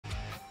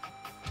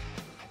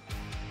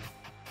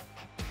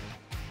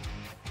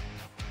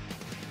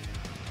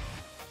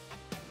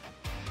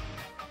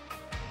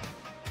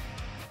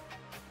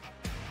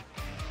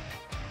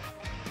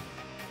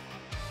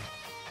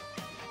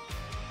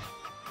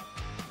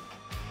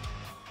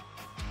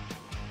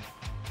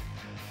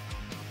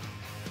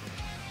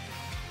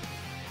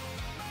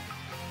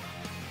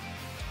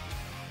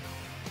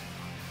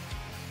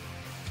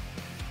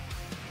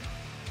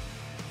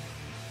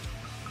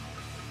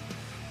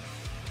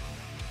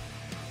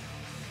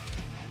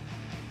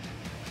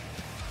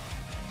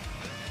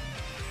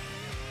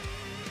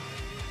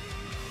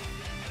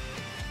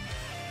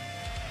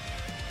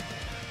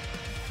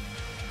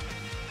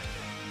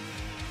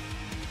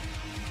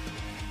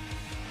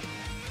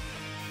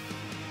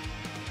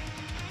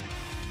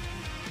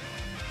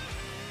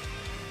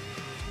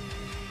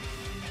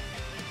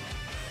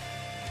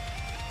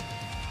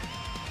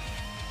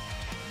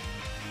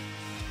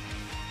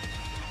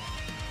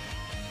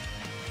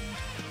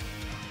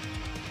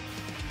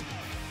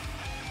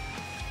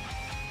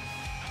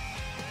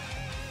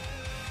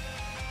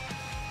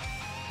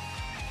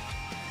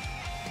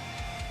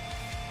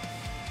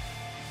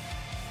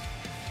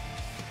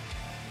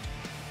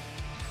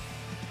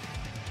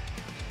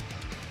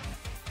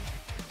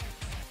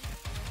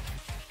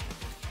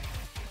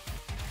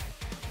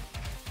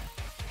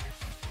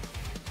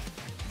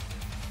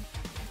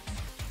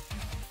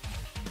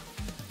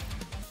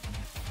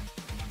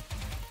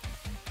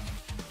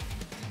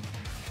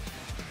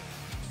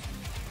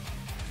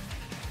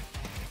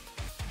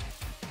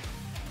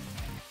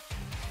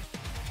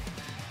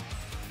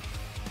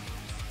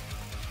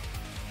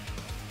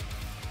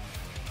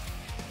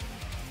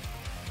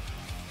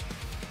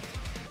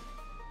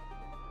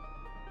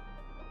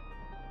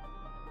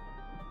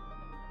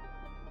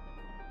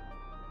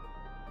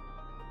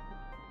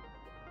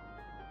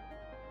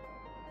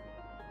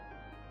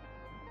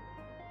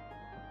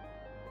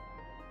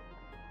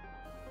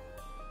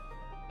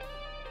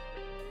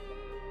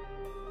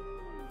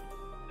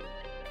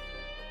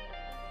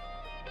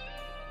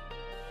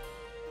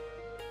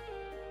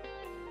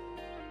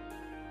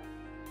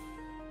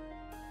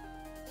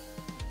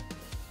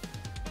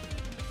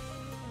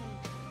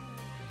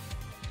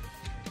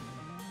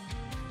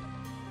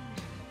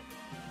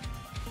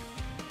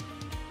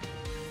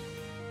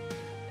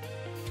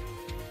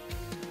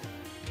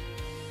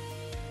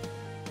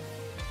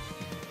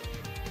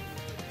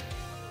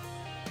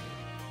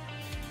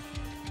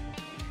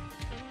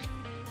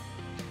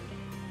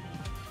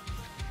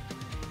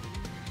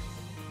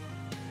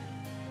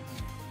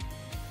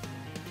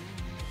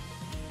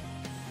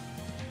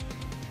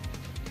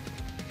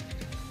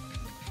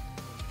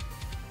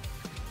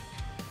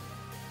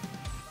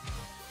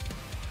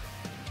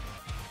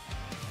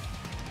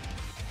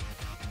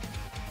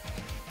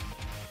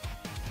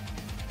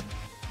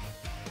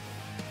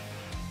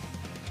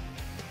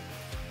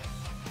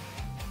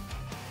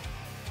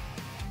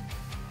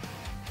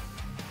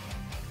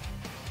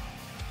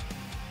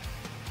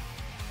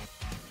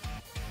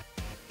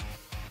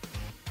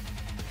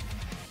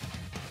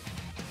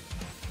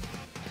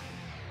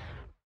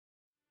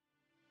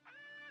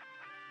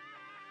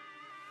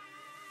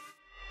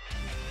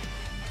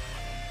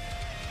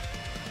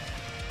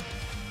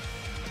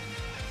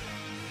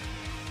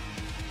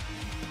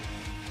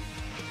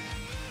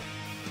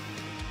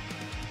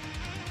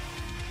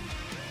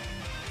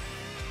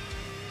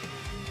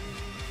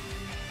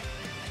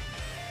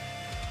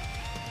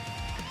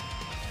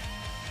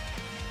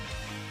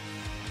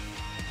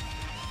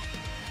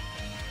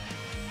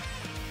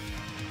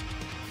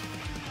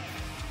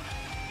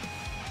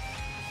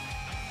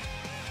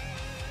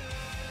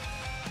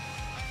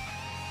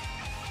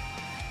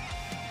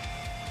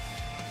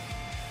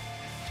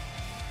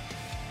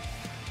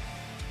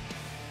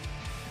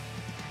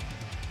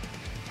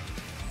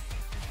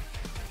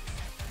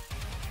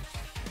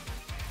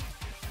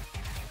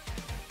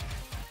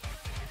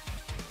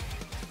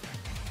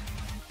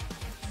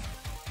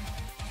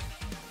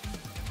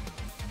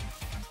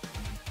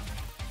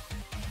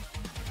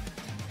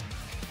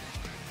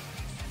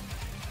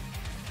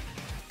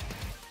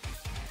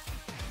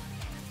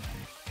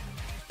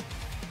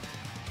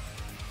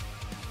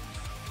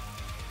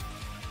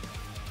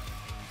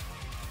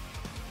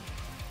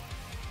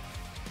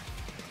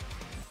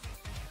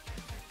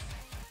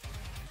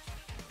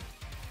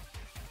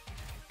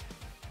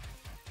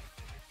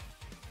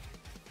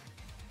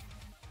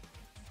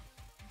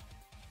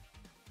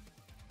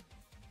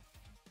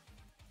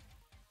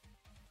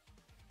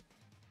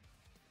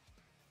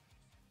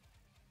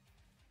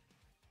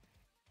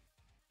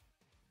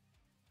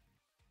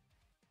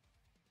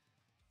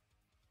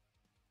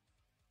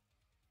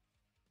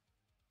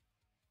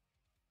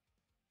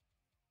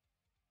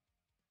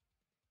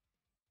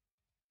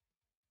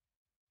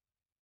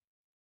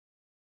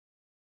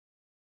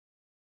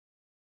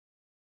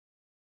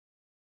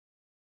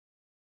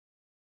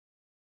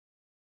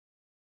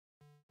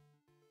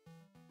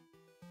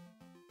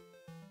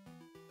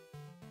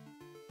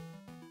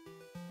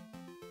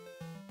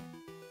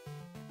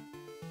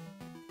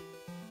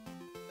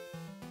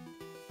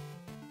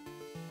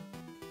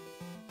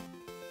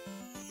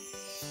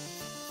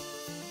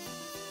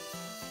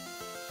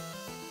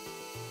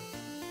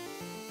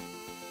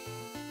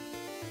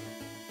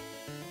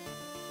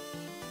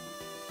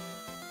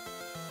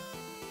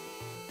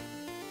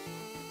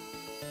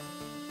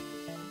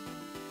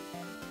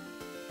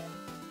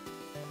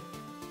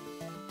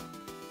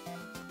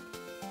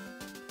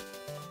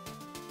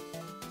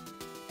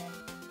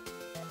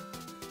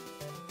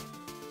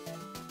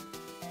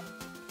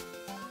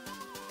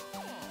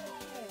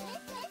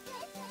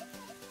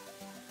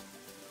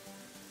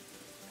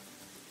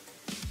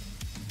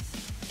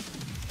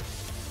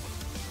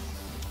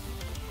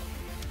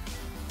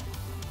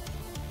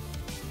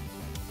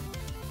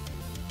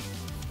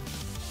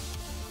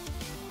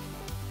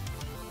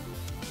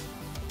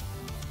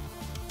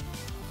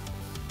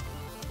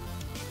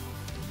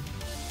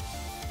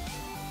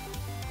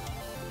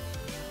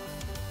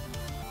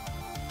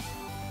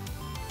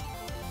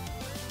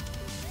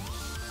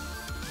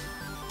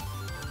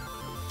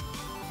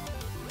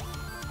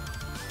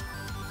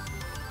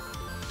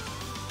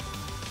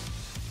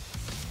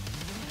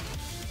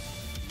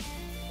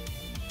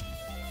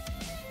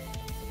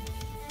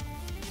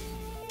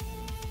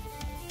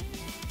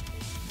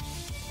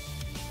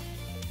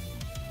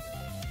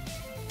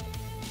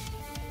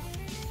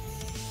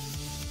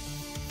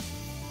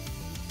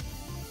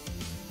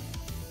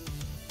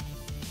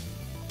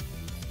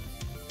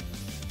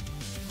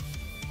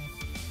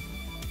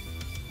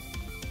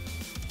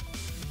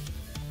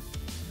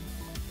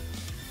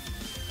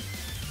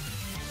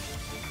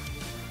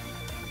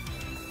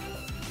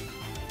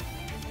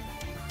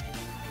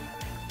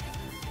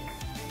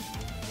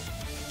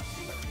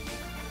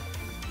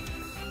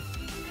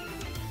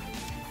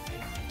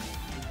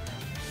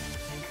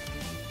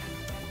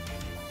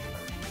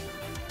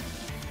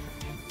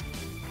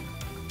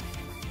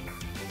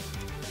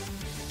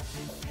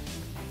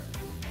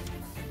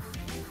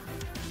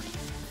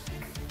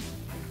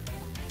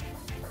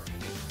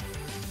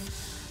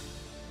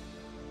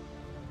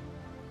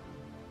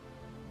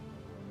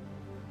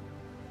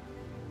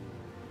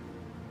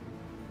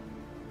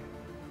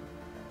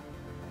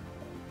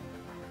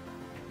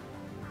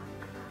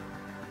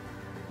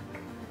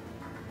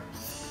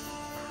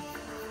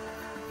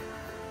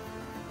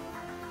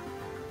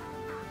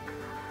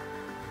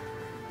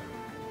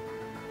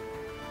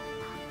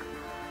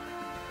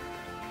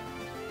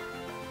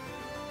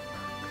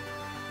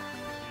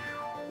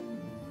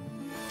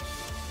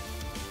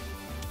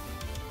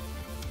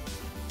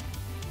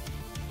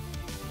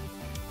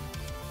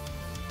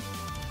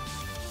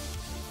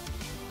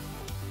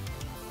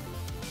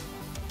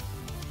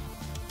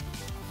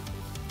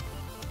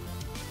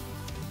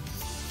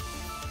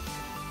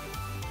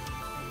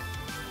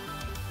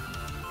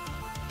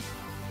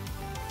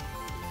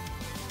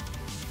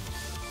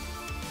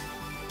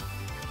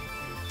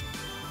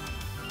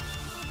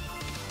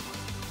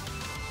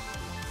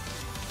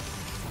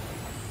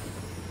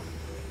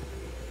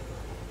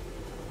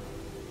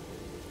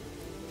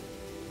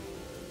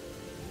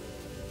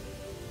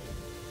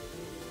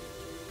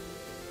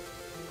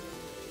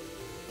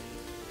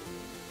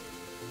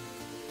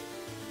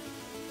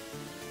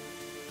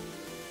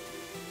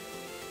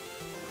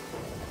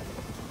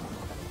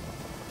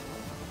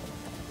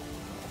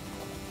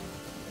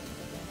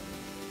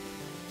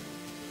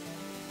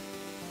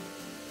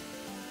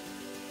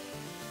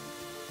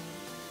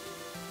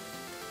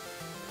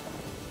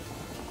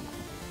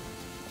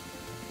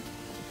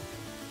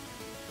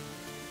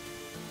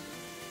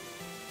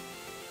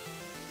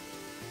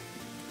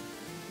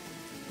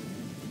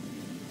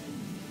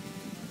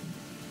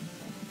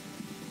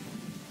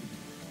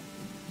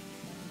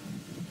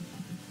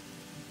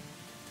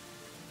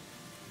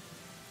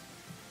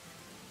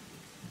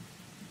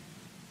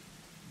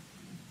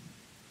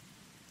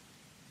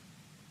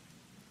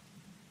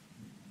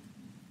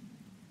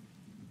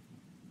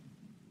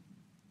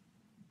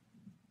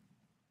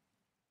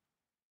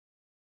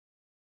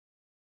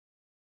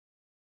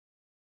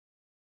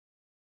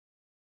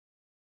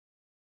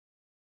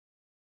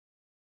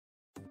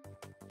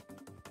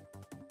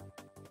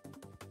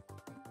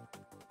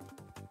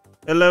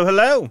Hello,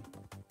 hello.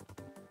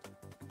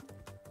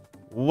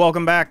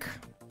 Welcome back.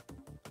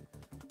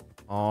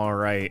 All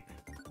right.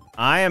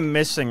 I am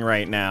missing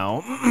right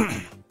now.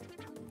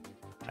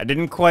 I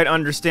didn't quite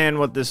understand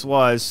what this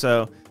was,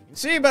 so you can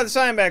see by the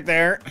sign back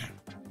there.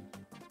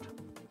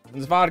 When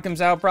this VOD comes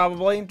out,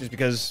 probably, just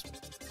because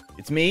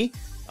it's me,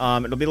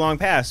 it'll be long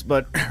past.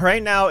 But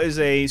right now is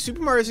a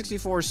Super Mario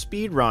 64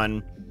 speed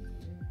run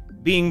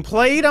being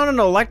played on an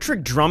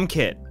electric drum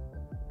kit.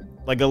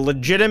 Like a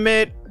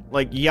legitimate,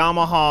 like,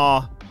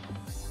 Yamaha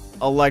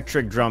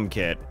electric drum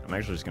kit. I'm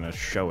actually just gonna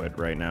show it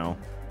right now.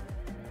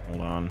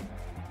 Hold on.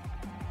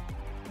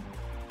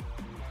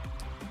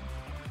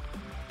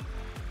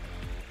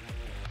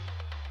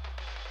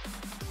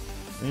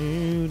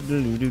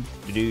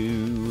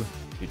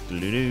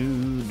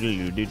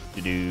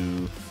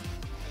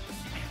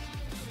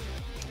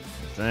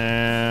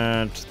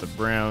 That's the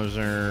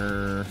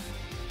browser.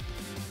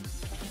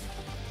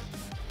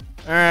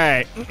 All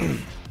right.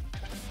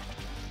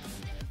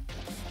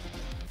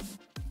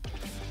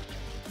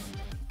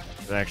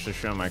 Actually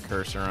show my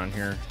cursor on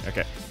here.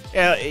 Okay.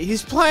 Yeah,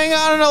 he's playing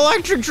on an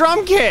electric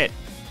drum kit.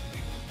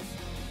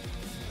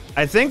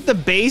 I think the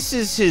bass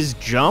is his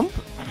jump.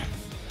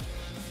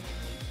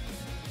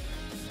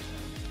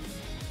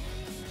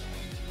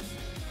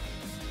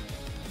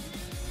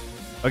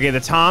 Okay, the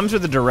toms are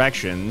the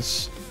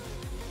directions.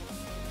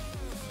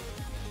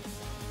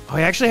 Oh,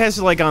 he actually has,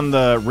 like, on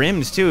the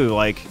rims, too.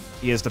 Like,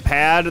 he has the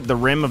pad, the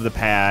rim of the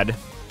pad.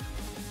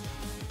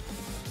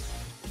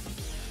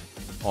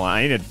 Hold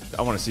on,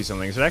 I want to see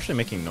something. Is it actually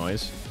making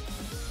noise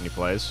when he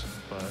plays?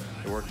 But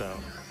it worked out.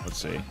 Let's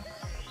see.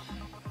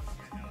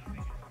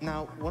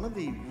 Now, one of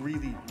the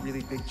really,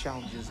 really big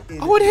challenges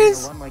in a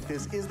run like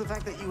this is the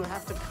fact that you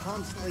have to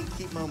constantly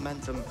keep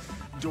momentum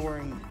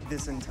during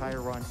this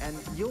entire run, and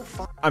you'll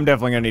find... I'm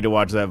definitely gonna need to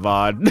watch that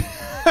VOD.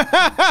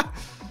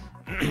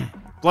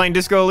 Playing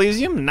Disco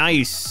Elysium?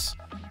 Nice.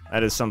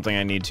 That is something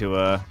I need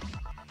to,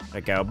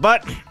 check out.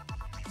 But,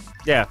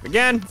 yeah,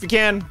 again, if you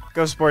can,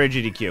 go support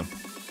AGDQ.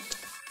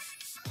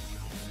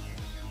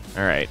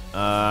 Alright,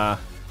 I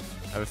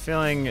have a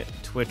feeling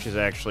Twitch is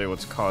actually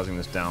what's causing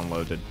this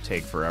download to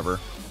take forever.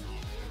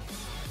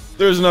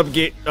 There's an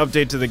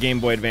update to the Game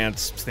Boy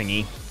Advance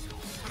thingy.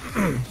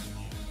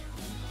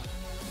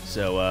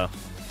 So,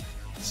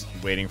 just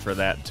waiting for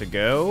that to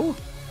go.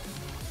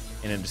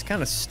 And it just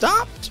kind of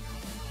stopped.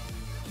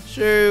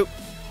 Shoot.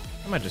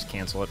 I might just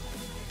cancel it.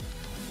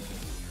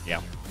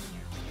 Yeah.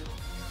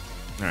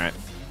 Alright.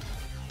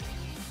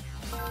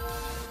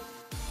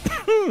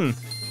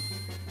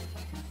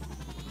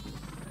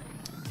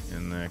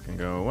 And that can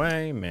go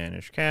away.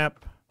 Minish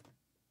Cap.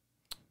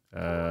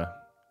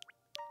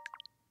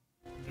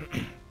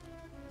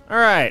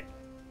 Alright.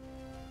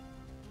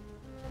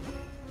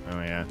 Oh,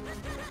 yeah.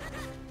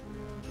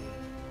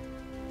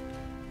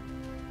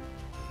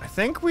 I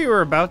think we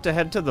were about to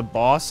head to the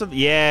boss of...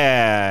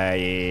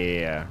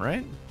 Yeah,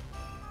 right?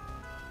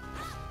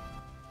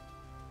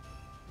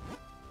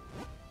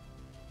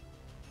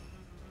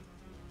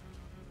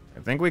 I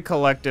think we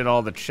collected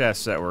all the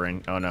chests that were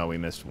in... Oh, no, we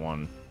missed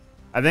one.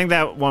 I think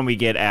that one we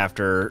get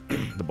after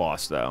the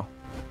boss, though.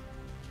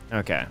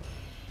 Okay.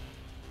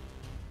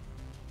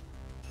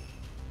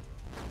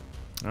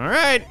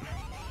 Alright.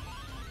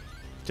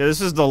 So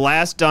this is the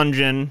last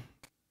dungeon.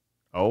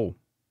 Oh.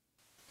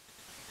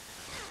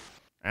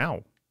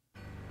 Ow.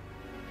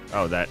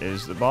 Oh, that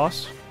is the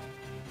boss?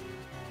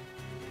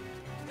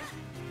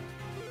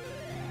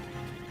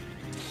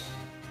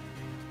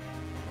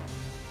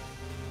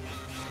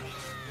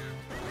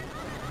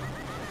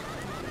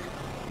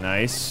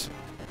 Nice.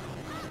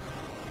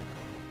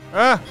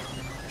 Ah!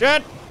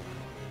 Jet!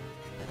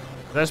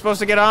 Was I supposed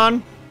to get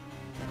on?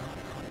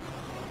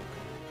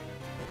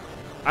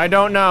 I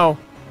don't know.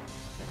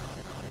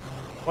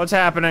 What's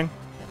happening?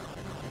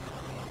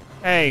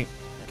 Hey,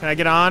 can I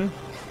get on?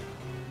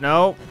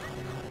 No.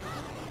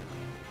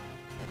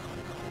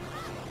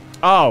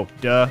 Oh,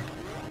 duh.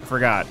 I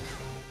forgot.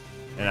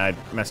 And I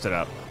messed it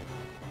up.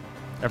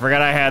 I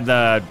forgot I had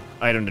the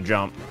item to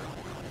jump.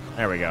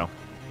 There we go.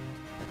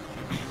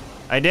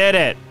 I did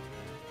it.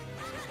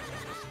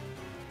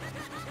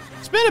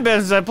 It's been a bit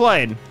since I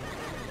played.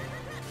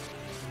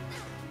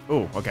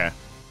 Ooh, okay.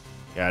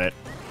 Got it.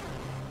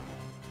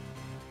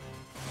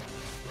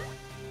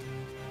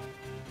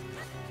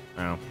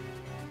 Oh.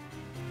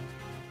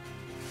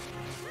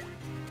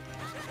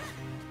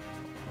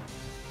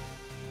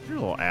 You're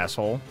a little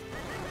asshole.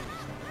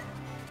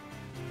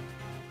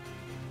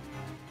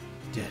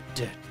 Da,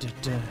 da, da,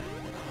 da.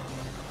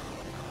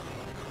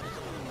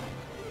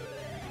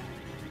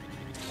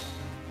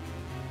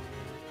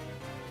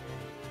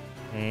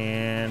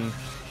 And...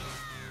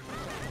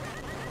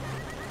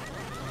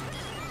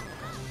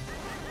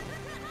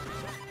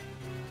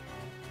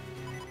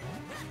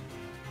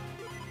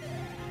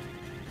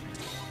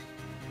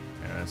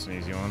 yeah, that's an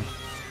easy one.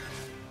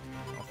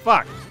 Oh,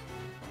 fuck!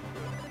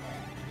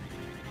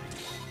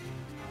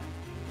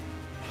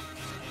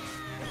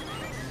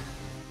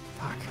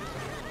 Fuck.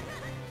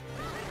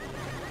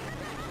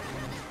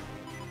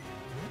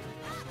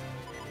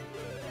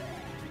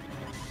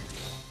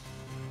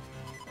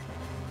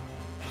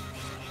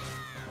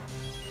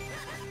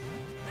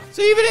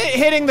 So even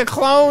hitting the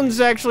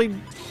clones actually...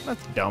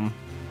 That's dumb.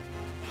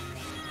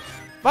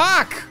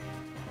 Fuck!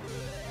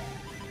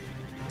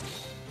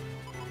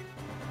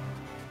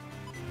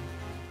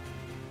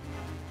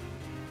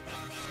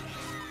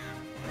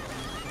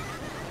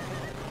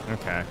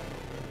 Okay.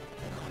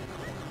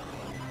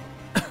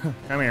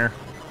 Come here.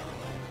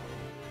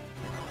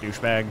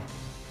 Douchebag.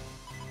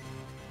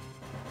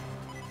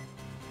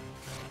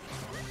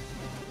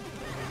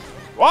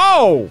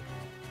 Whoa!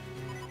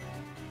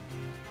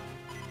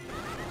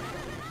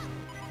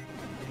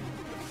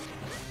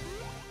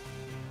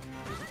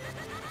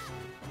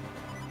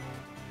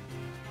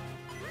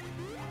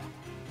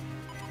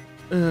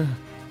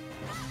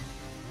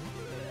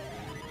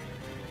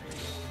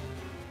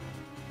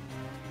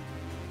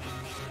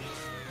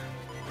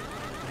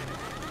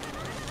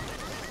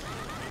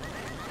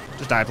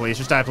 Just die, please.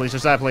 Just die, please.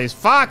 Just die, please.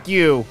 Fuck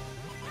you!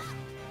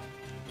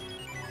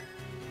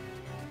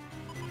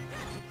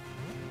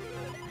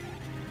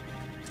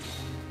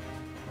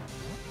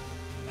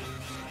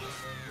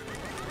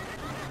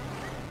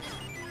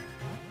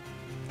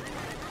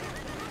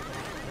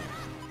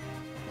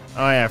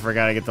 Oh yeah, I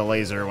forgot to get the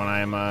laser when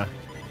I'm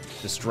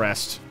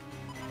distressed.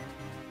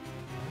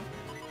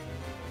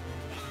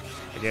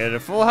 I get it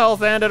at full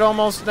health and at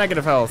almost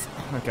negative health.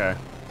 Okay.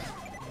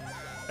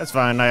 That's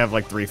fine, I have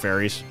like 3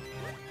 fairies.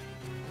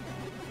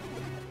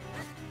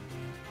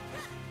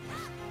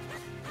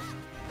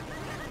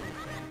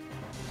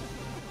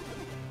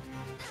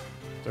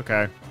 It's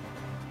okay.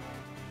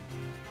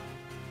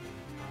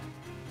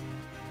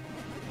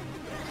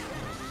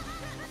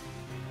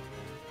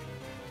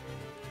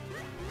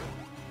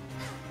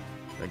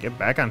 Did I get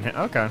back on him?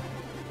 Okay.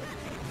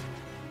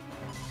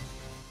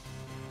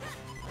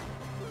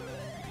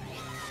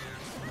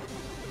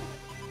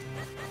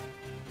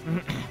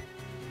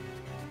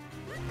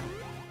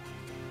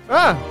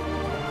 Ah!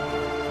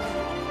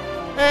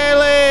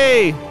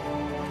 Haley!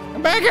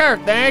 I'm back here!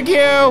 Thank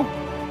you!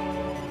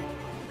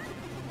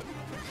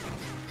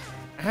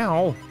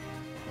 Ow.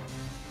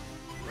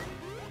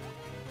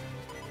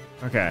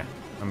 Okay,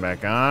 I'm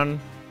back on.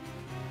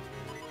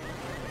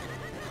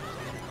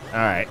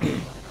 Alright.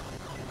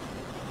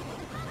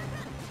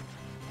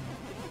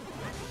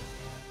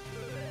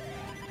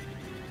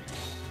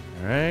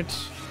 Alright.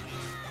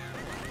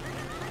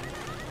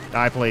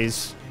 Die,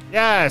 please.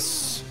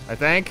 Yes! I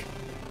think.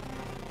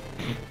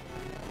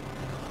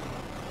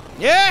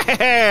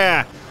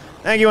 Yeah!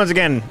 Thank you once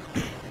again.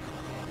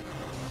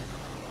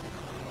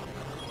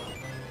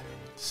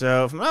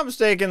 So, if I'm not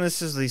mistaken,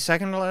 this is the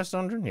second to last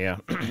dungeon? Yeah.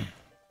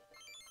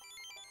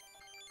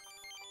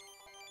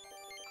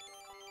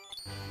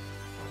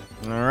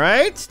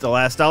 Alright, the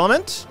last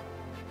element.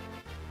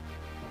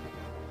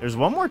 There's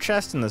one more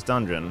chest in this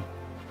dungeon.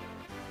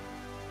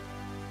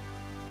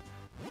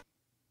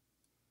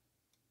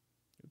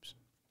 Oops.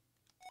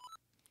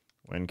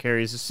 Wind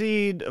carries a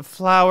seed of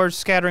flowers,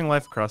 scattering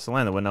life across the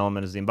land. The wind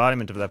element is the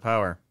embodiment of that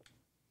power.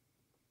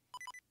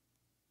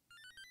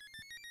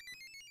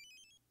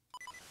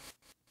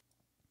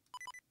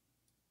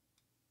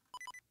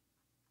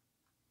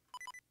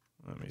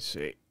 Let me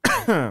see.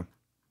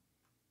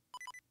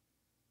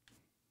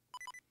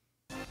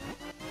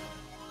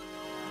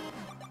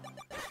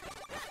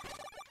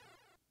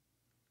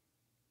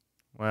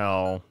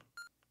 Well,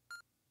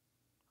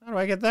 how do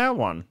I get that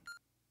one?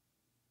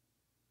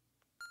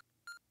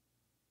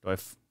 Do I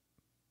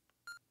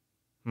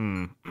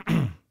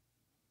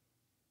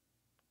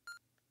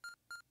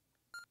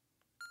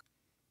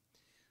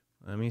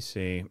Let me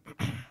see.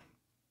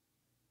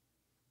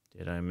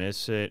 Did I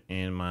miss it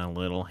in my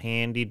little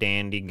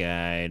handy-dandy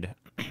guide?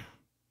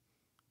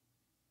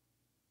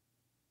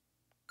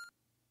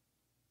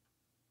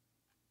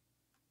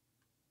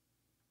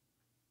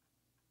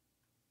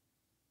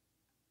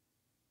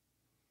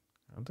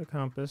 Got the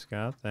compass,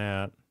 got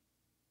that.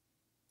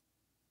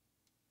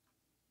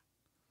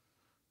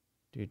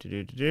 Back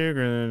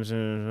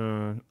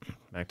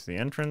to the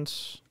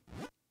entrance.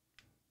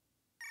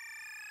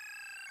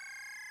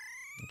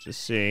 Let's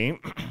just see.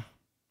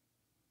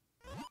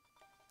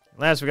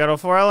 Last, we got all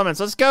 4 elements.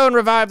 Let's go and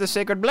revive the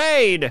Sacred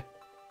Blade!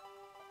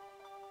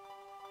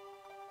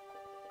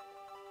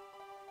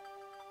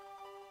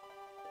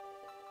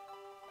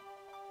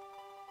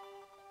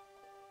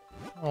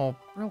 Oh,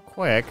 real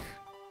quick.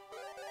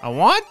 I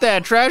want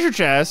that treasure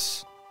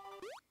chest!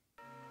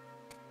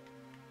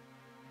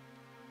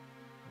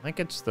 I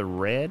think it's the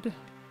red.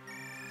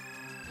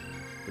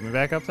 Get me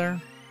back up there?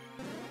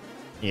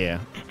 Yeah.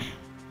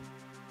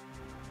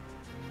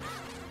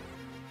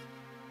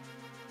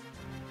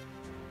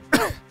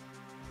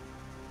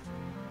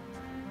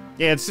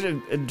 Yeah,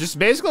 it just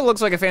basically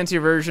looks like a fancier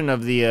version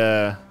of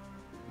the,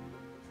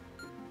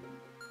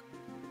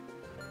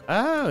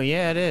 Oh,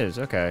 yeah, it is.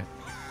 Okay.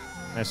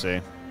 I see.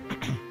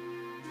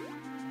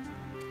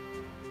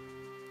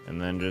 And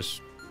then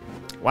just...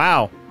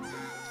 Wow.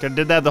 Could've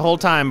did that the whole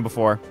time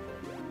before.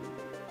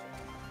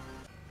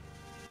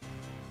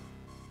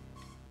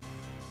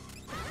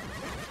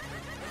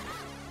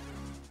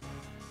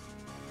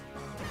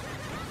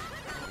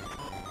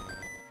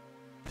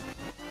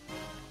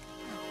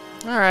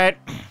 All right.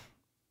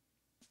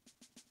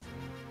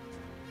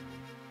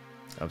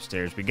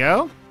 Upstairs we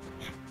go.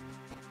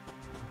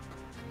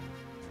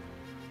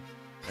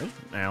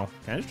 Now,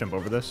 can I just jump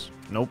over this?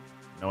 Nope.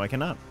 No, I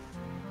cannot.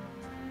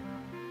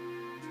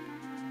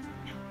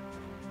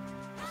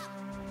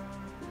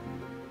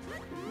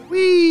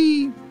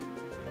 Whee!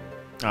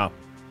 Oh.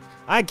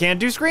 I can't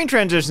do screen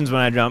transitions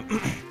when I jump.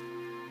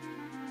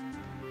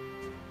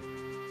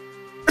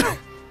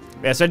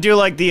 Yes, I do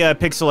like the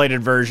pixelated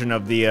version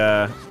of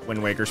the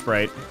Wind Waker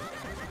sprite.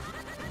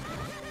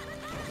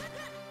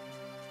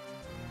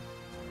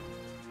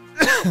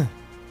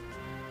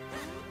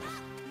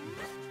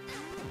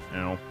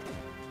 Ow.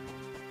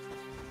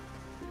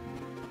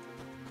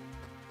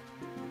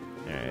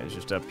 Yeah, it's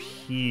just up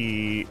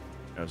here.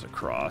 That was a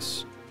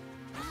cross.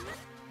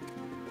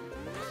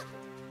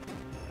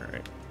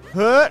 Alright.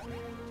 Hut!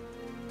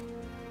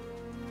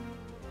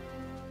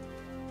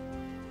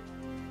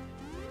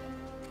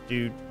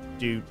 Dude.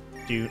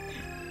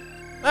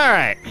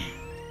 Alright.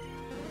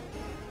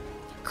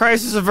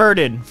 Crisis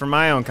averted, for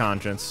my own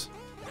conscience.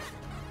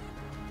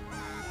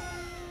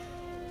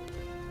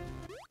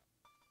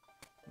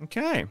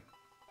 Okay.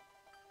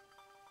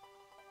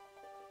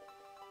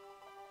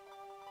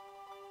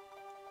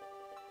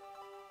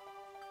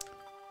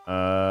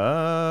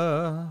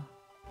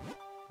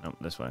 Nope,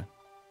 this way.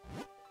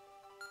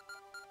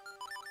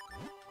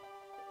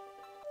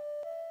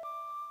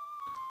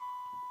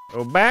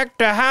 Go back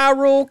to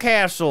Hyrule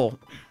Castle.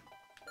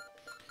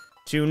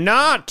 To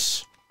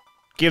not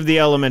give the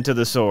element to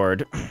the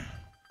sword.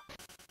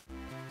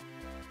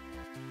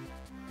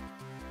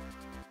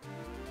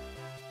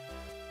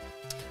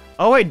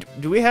 Oh wait,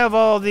 do we have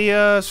all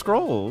the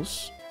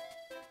scrolls?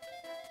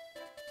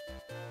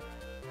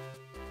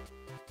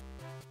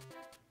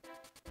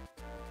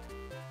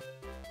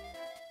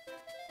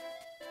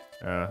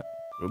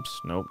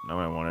 Oops, nope, not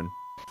what I wanted.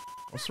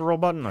 What's the roll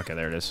button? Okay,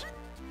 there it is.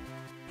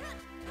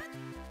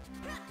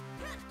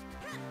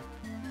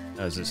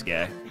 That was this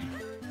guy.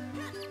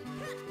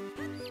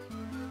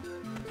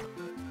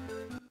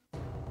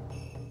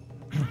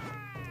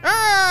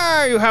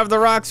 Ah, you have the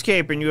Rocks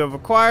Cape and you have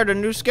acquired a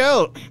new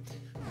skill.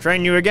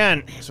 Train you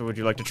again. So would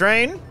you like to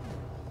train?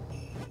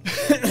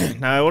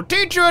 Now I will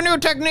teach you a new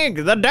technique,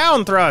 the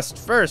down thrust.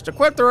 First,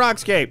 equip the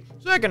Rocks Cape.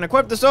 Second,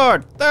 equip the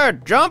sword.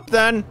 Third, jump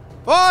then.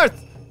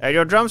 Fourth, at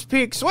your jump's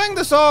peak, swing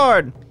the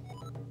sword.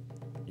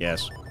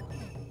 Yes.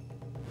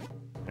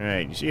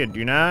 Alright, you see it, do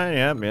you not?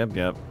 Yep.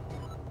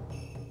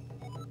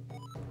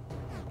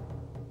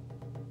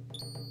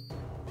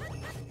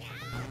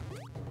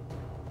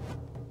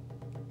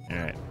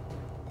 Alright.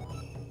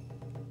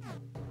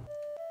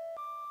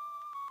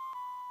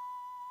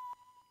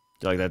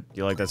 Do you like that?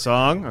 You like that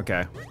song?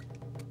 Okay.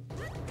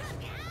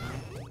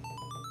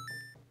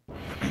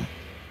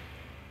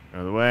 Out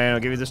of the way, I'll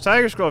give you this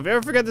tiger scroll. If you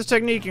ever forget this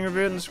technique, you can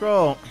review it in the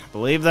scroll. I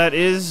believe that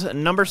is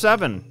number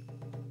 7.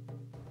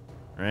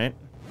 Right?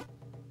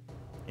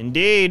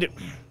 Indeed.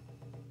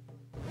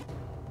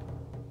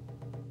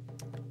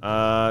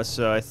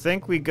 So I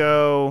think we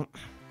go...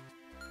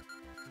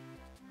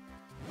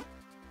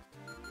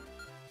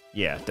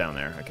 Yeah, down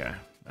there. Okay.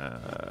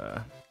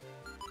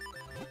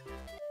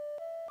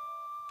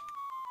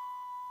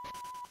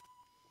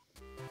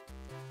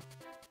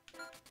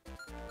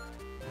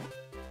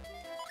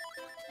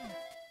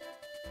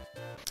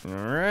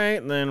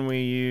 Alright, then we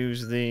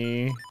use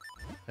the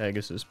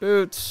Pegasus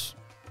boots.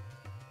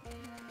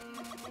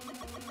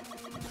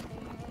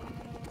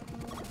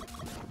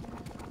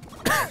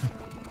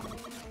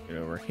 Get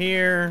over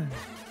here.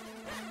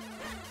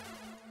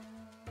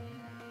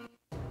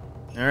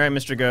 Alright,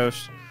 Mr.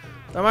 Ghost.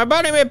 Though my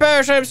body may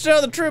perish, I am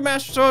still the true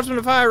master swordsman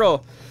of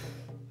Hyrule.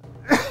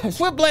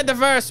 Flipblade the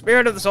first,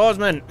 spirit of the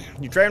swordsman.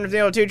 You train with me,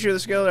 I'll teach you the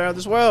skill out of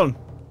this world.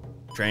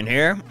 Train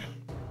here.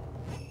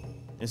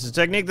 This is a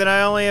technique that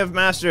I only have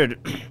mastered.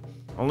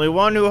 Only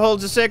one who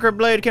holds a sacred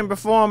blade can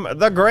perform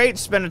the great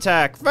spin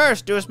attack.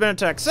 First, do a spin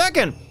attack.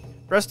 Second,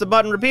 press the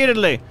button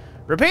repeatedly.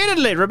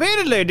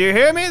 Repeatedly. Do you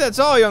hear me? That's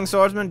all, young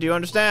swordsman. Do you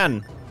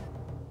understand?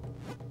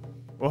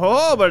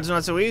 Whoa, but it's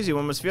not so easy.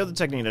 One must feel the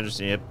technique to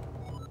see it.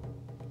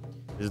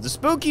 This is the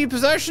spooky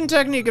possession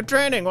technique of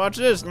training. Watch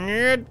this.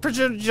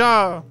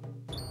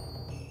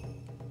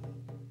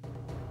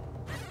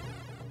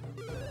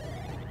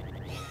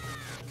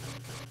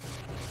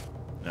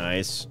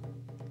 Nice.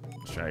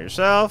 Try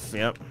yourself.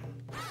 Yep.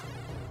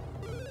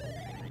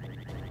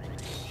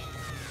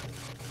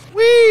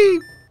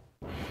 Whee!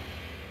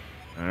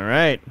 All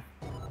right.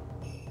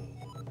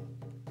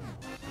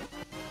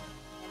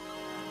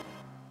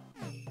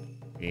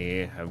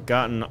 We have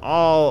gotten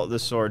all the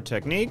sword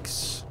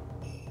techniques.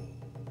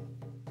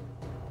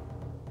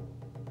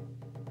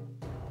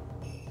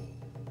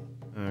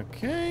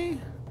 Okay.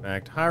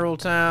 Back to Hyrule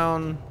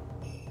Town.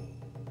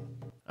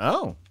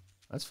 Oh,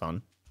 that's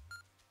fun.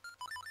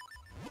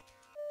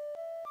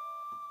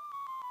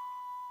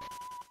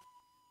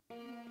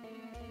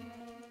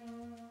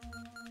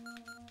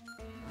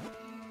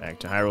 Back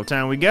to Hyrule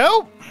Town we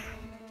go.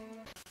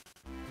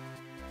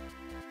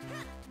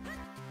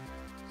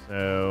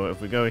 So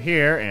if we go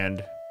here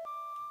and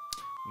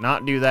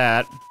not do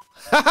that.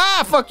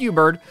 Haha, fuck you,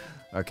 bird.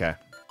 Okay.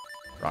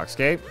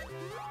 Rockscape.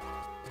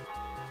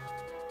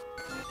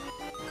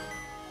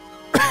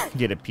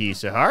 Get a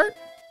piece of heart.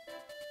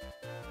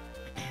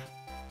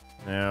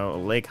 Now,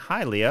 Lake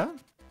Hylia.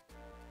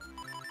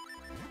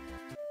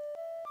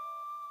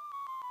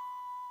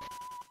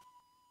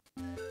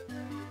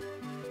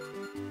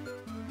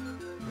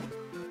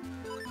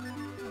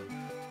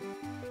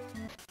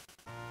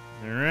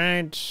 All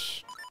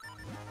right.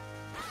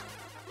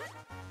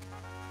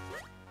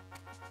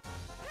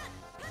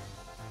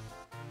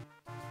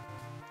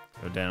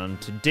 Go down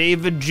to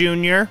David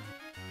Jr.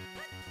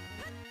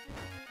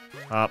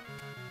 Hop.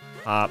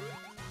 Hop.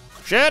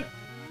 Shit!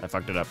 I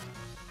fucked it up.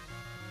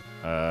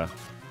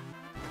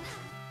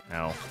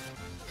 Ow.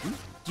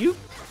 You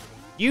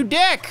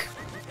dick!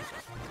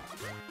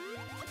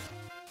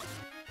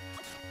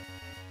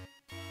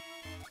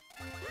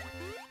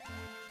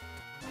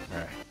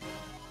 Alright.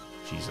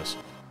 Jesus.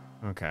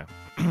 Okay.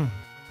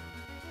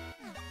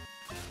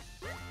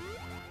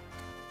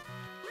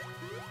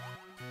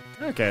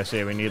 Okay,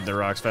 so we need the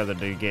Rock's Feather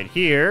to get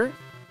here.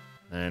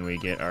 Then we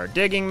get our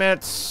digging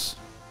mitts.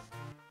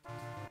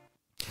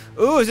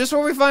 Ooh, is this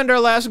where we find our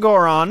last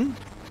Goron?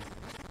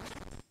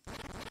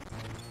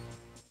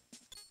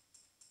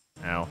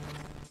 Ow.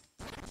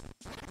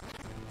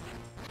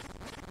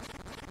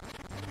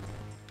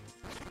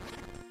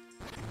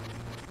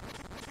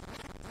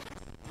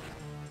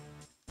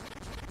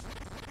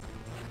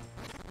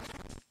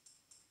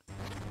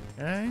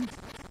 Okay.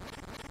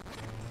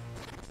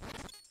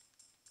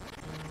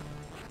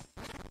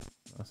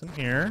 Nothing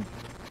here.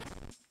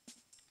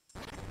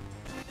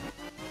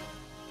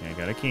 Okay, I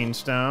got a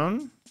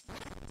Keenstone.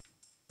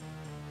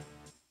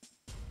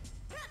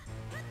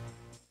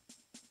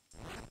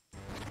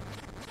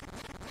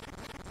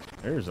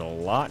 There's a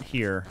lot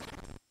here.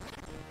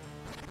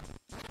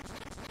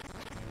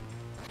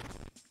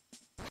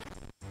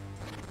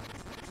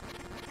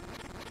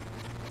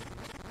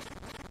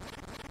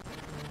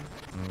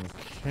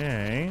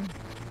 Okay.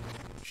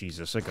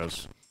 Jesus, it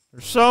goes.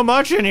 There's so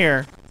much in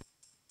here.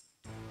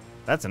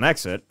 That's an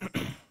exit.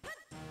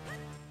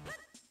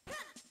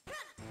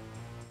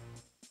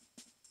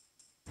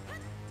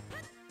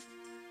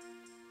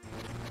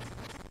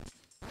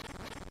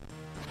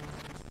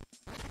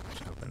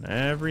 Just open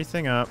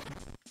everything up.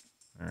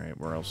 All right,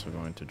 we're also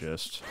going to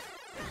just...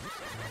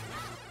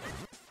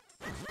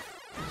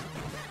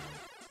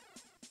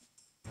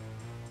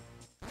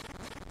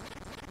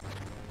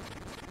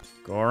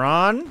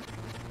 Goron?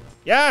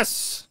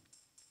 Yes!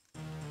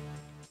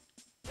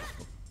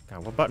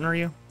 God, what button are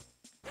you?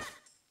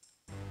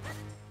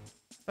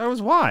 That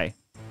was Y.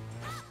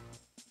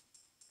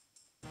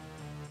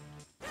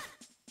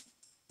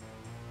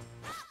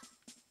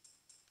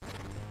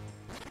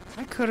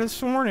 I could have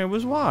sworn it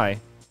was Y.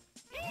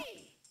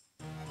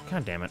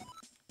 God damn it.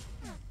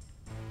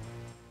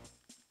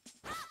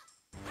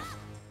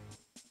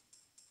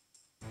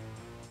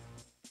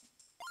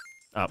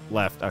 Up,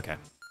 left, okay.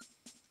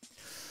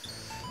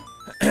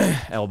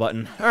 L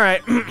button.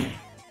 Alright.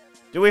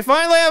 Do we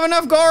finally have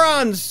enough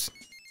Gorons?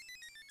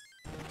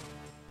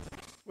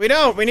 We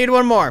don't. We need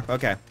one more.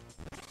 Okay.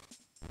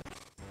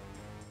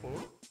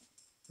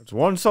 It's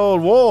one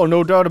solid wall,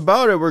 no doubt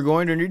about it. We're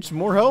going to need some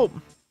more help.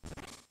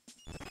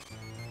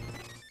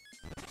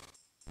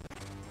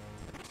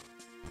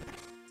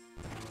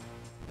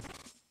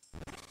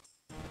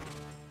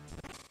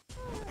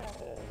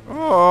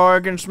 Oh, I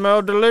can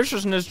smell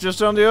deliciousness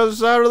just on the other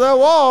side of that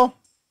wall.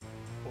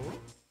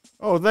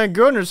 Oh, thank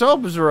goodness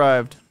help has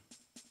arrived.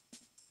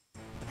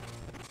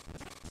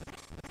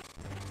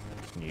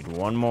 Just need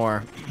one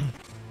more.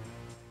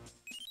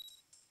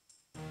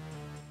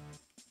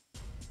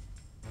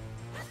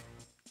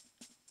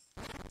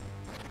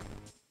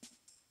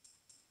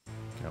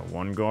 Got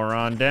one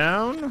Goron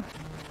down.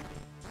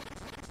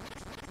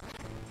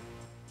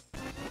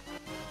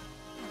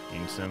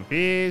 Need some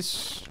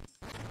peace.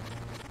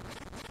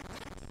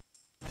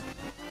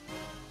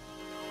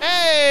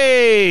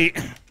 Hey!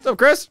 What's up,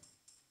 Chris?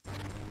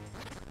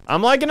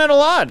 I'm liking it a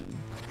lot.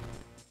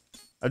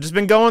 I've just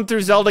been going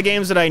through Zelda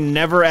games that I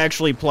never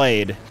actually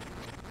played.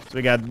 So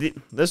we got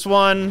this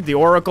one, the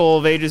Oracle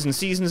of Ages and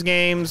Seasons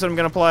games that I'm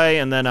gonna play,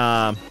 and then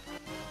I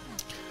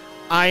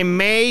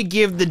may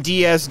give the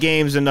DS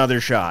games another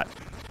shot.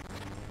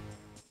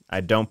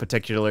 I don't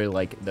particularly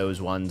like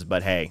those ones,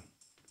 but hey.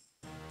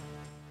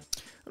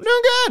 I'm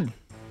doing good.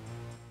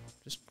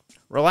 Just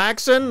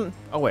relaxing.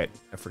 Oh wait,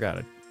 I forgot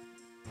it.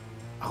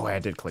 Oh wait, I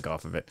did click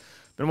off of it.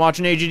 Been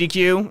watching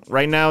AGDQ.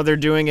 Right now they're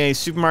doing a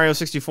Super Mario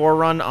 64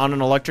 run on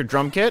an electric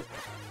drum kit.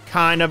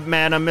 Kind of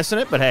mad I'm missing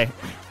it, but hey.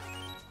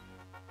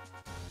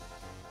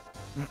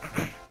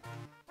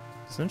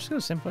 So I'm just go to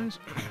the same place.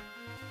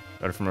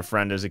 Got it from a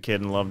friend as a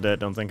kid and loved it.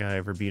 Don't think I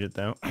ever beat it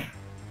though.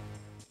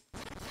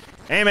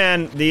 Hey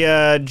man, the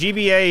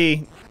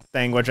GBA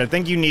thing, which I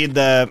think you need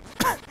the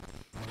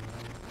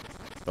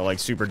the like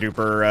super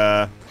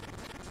duper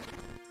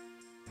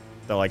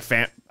the like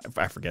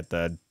I forget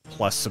the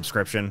plus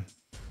subscription.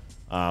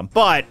 But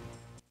a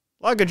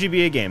lot of good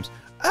GBA games.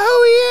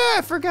 Oh yeah,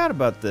 I forgot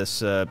about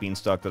this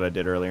beanstalk that I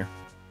did earlier.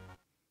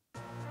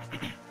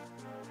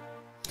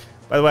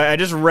 By the way, I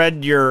just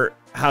read your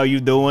 "How you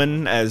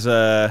doing" as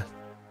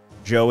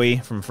Joey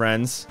from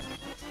Friends.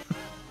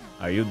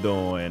 How you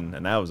doing?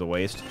 And that was a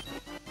waste.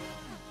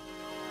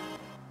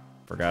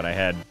 Forgot I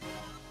had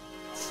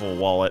full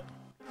wallet.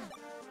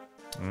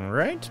 All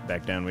right,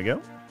 back down we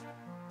go.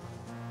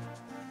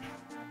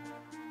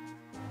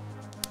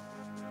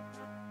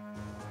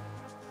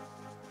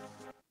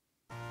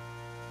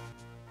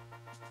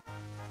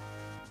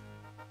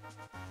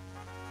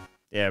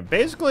 Yeah,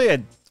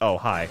 basically, oh,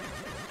 hi.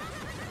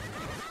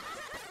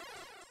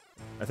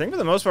 I think for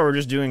the most part, we're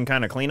just doing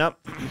kind of cleanup.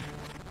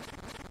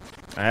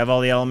 I have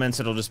all the elements.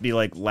 It'll just be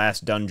like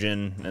last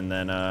dungeon, and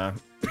then,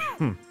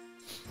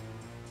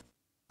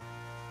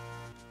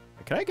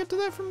 Can I get to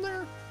that from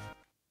there?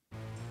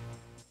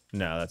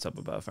 No, that's up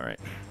above. All right.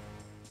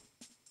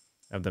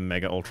 I have the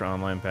Mega Ultra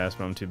Online Pass,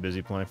 but I'm too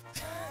busy playing.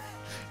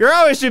 You're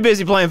always too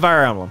busy playing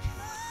Fire Emblem.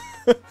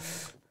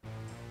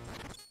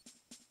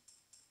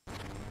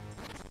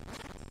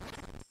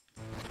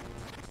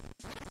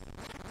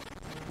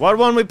 What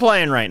one we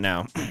playing right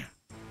now? I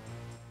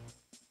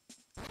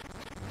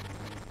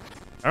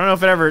don't know if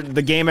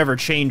the game ever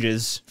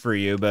changes for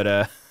you,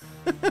 but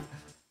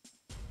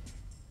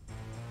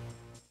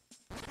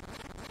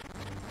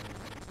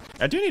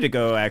I do need to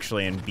go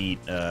actually and beat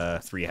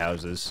 3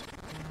 Houses.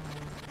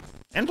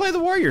 And play the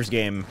Warriors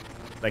game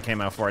that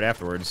came out for it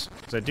afterwards.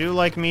 Because I do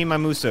like my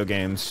Muso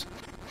games.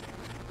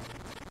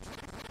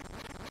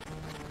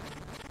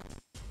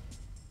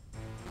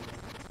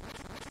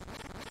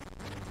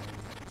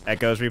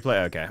 Echoes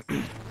replay? Okay.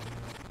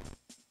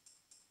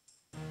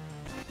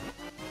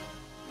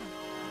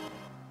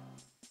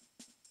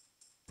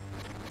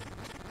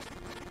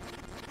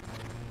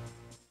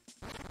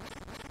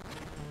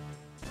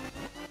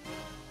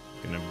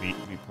 Gonna be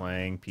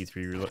playing P3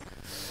 Reload.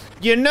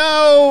 You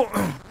know,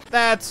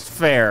 that's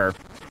fair.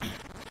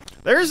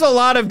 There's a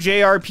lot of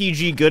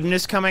JRPG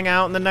goodness coming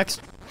out in the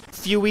next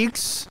few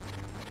weeks.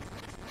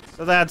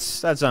 So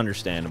that's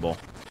understandable.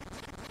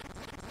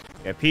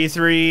 You got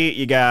P3,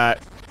 you got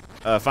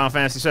Final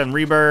Fantasy VII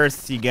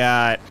Rebirth, you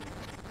got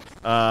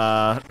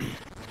Like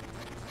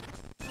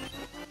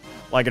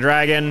a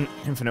Dragon,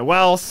 Infinite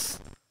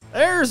Wealth.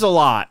 There's a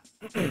lot.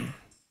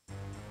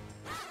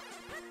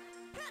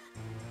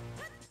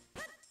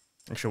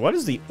 Actually, what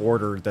is the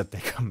order that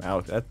they come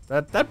out?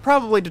 That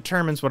probably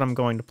determines what I'm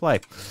going to play.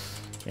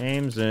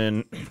 Games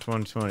in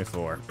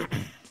 2024.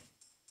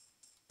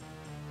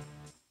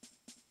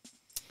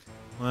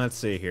 Let's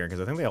see here,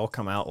 because I think they all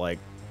come out like...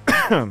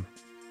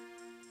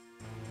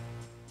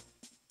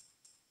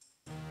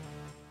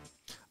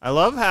 I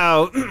love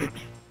how...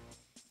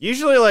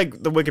 usually,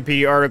 like, the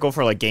Wikipedia article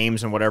for, like,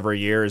 games and whatever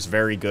year is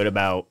very good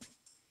about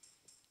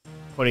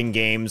putting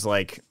games,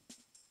 like,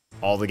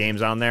 all the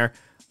games on there.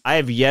 I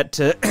have yet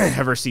to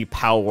ever see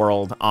Pow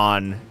World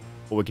on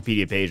a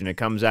Wikipedia page, and it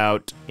comes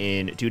out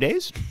in 2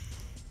 days.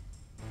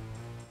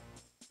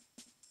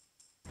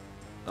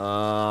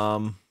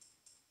 So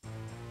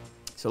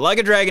Like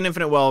a Dragon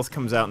Infinite Wealth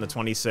comes out in the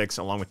 26th,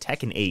 along with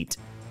Tekken 8.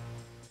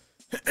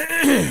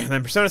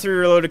 Then Persona 3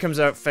 Reloaded comes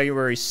out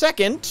February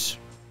 2nd.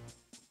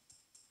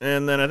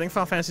 And then I think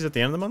Final Fantasy's at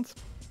the end of the month.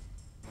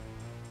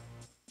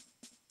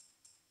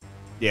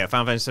 Yeah,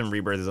 Final Fantasy VII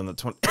Rebirth is on the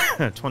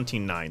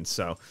 29th,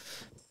 so...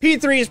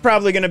 P3 is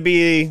probably going to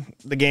be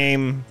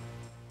the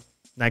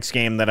next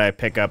game that I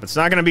pick up. It's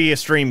not going to be a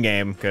stream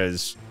game,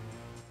 because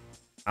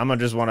I'm going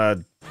to just want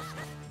to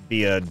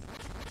be a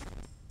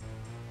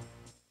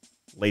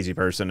lazy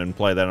person and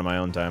play that on my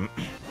own time.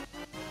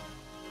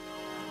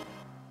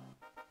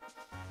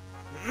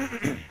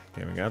 Okay,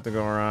 we got the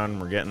Goron.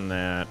 We're getting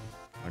that.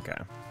 Okay.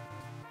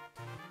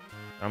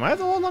 Am I at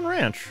the Wildland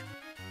Ranch?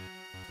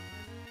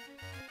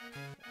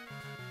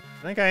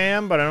 I think I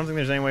am, but I don't think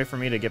there's any way for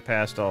me to get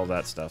past all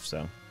that stuff,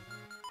 so...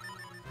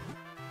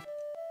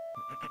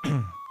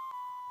 Let's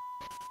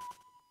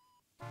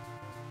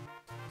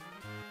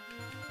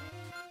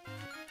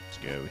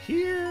go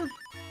here.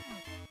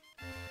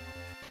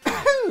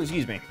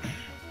 Excuse me.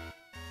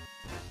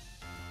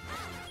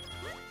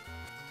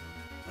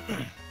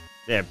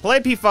 Yeah,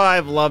 play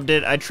P5, loved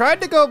it. I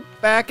tried to go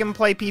back and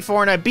play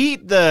P4, and I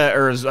beat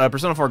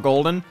Persona 4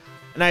 Golden,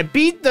 and I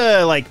beat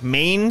the, like,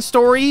 main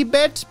story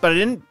bit, but I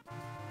didn't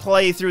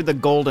play through the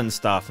Golden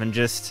stuff, and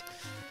just...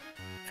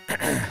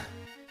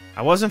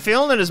 I wasn't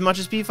feeling it as much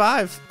as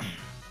P5.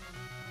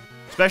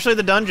 Especially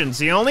the dungeons.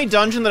 The only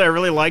dungeon that I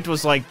really liked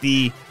was, like,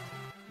 the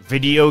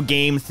video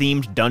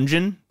game-themed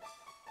dungeon.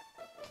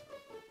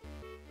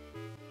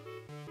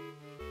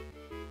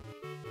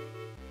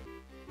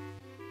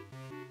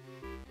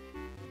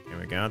 Okay,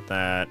 we got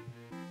that.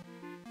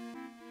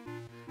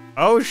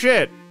 Oh,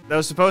 shit! That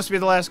was supposed to be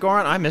the last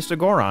Goron? I missed a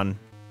Goron.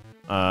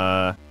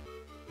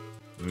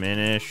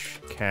 Minish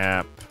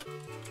Cap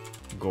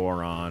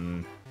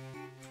Goron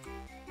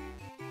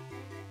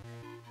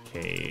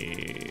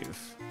Cave.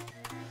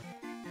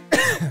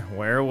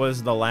 Where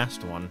was the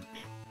last one?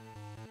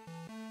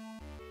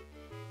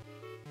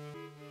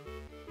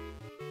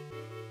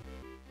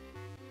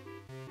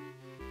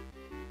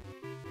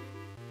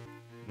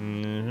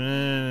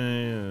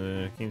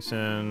 Keep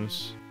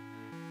sounds.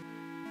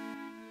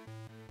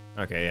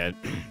 Okay, yeah,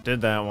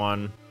 did that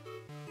one.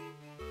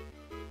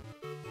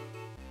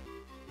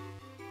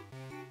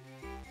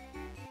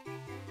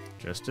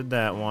 Just did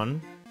that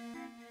one.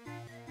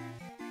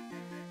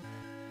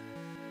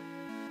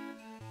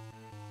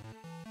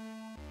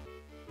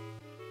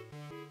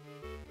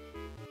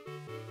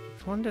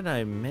 Which one did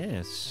I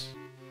miss?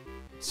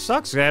 It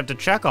sucks, I have to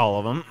check all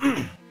of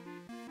them.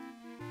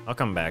 I'll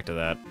come back to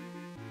that.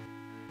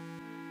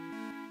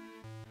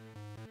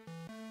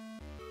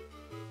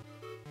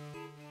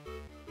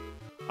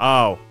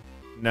 Oh,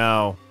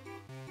 no.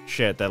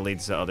 Shit, that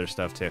leads to other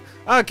stuff too.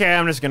 Okay,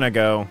 I'm just gonna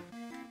go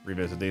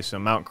revisit these. So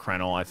Mount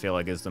Krenel, I feel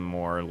like, is the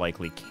more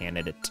likely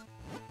candidate.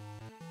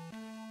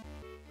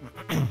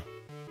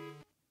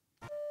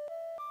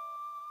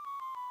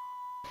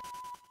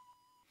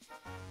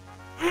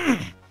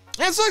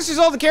 It sucks because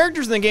all the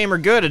characters in the game are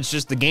good. It's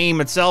just the game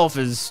itself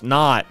is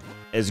not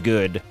as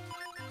good.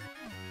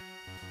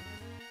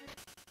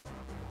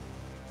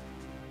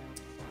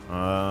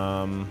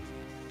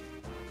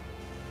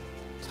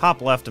 Top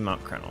left of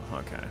Mount Krenel.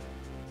 Okay.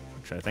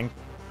 Which I think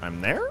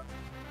I'm there?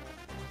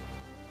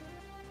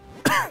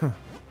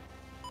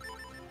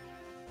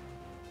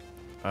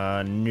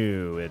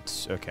 No,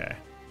 it's okay.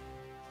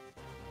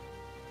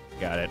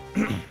 Got it.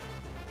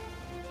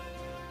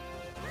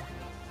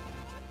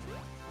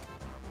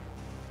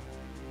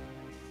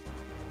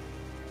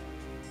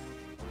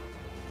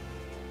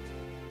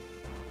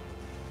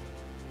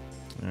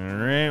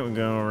 Alright, we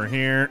go over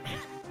here.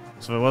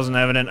 So if it wasn't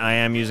evident, I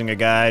am using a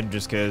guide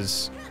just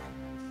because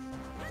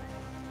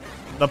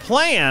the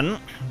plan,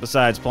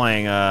 besides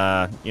playing,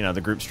 you know,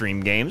 the group stream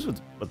games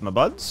with my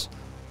buds,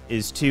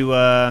 is to,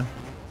 the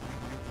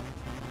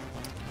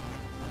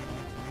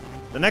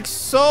next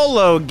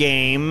solo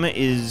game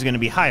is going to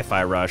be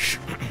Hi-Fi Rush.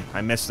 I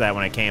missed that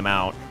when it came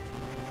out.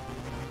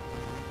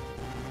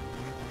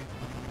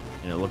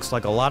 And it looks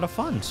like a lot of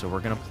fun, so we're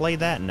going to play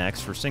that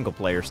next for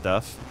single-player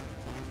stuff.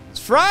 It's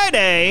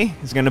Friday!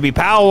 It's going to be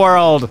Power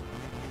World!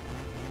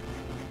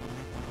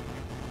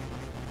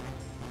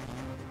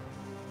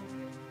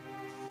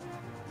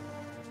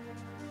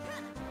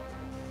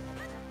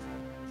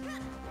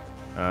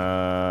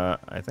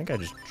 I think I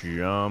just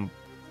jump.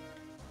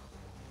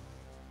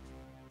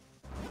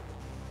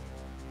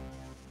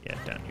 Yeah,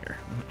 down here.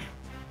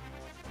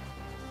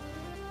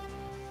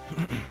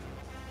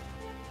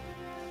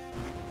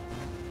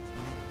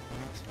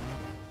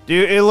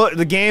 Dude,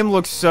 the game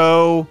looks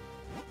so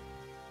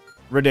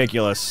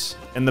ridiculous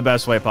in the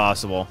best way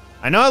possible.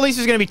 I know at least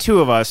there's gonna be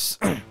 2 of us.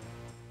 I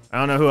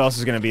don't know who else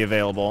is gonna be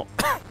available.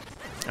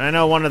 And I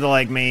know one of the,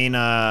 like, main,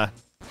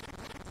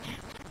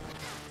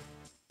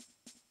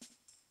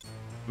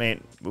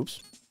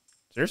 oops.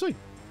 Seriously?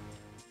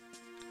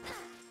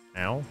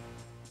 Ow.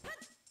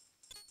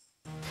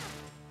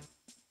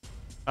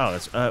 Oh,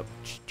 that's,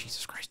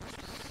 Jesus Christ.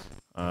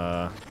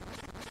 Oh,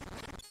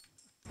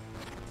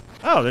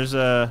 there's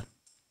a...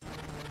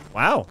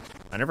 Wow,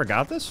 I never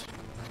got this?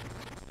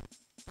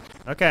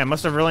 Okay, I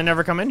must have really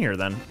never come in here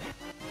then.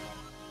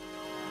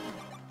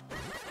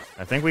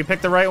 I think we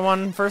picked the right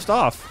one first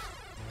off.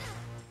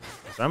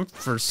 I'm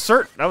for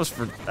certain,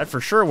 that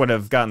for sure would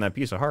have gotten that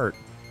piece of heart.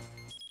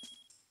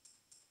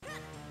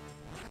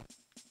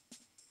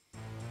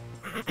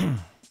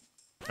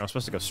 I was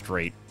supposed to go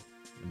straight,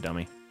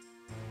 dummy.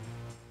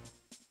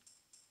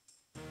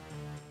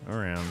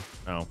 Around.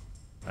 Oh,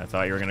 I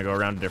thought you were gonna go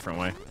around a different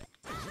way.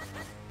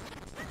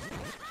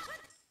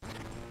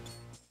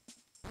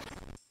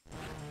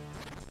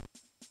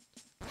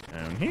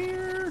 Down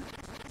here.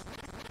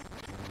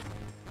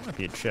 Might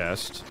be a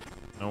chest.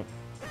 Nope.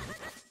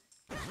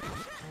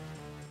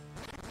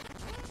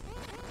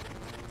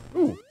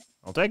 Ooh,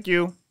 I'll take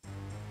you.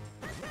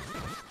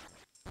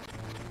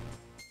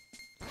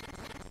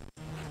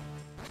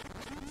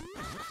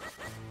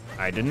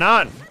 I did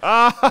not.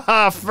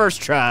 Ah,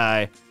 first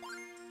try.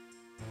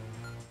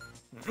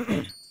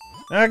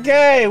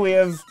 Okay, we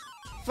have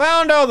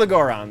found all the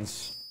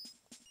Gorons.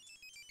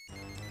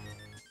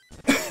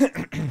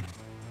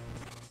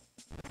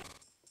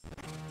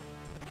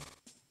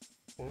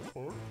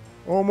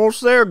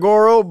 Almost there,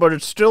 Goro, but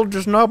it's still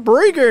just not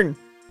breaking.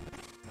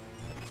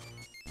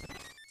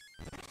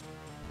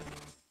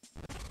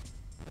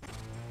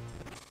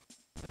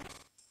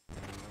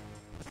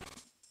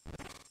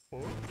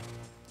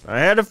 I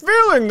had a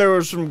feeling there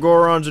was some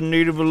Gorons in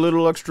need of a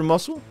little extra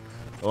muscle.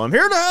 Well, I'm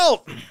here to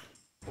help.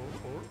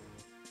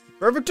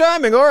 Perfect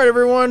timing. All right,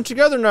 everyone,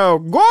 together now.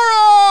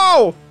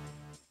 Goro!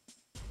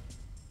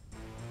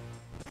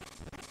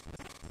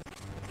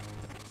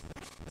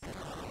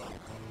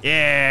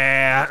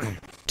 Yeah.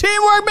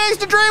 Teamwork makes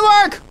the dream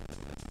work.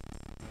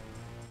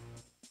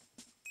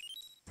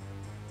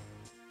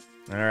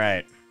 All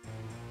right.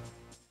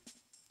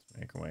 Let's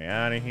make our way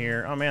out of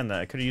here. Oh, man,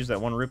 I could have used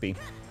that 1 rupee.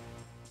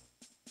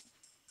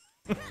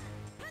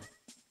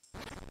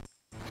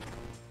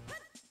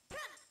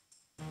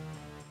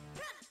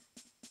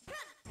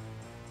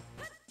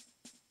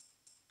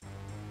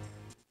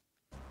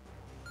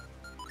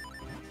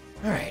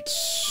 Alright,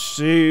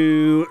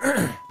 So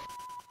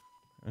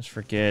let's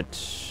forget.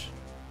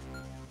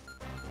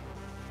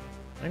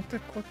 I think the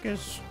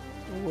quickest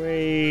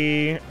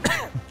way.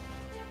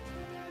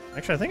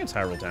 Actually, I think it's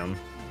Hyrule Town.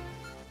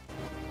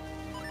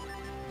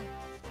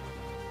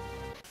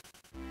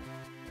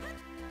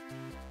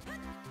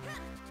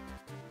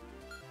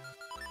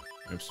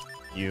 Oops,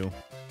 you.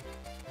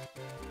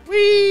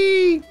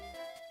 Whee!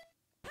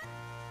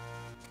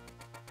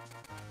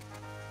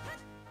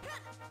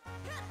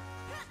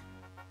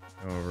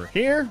 Over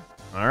here.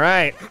 All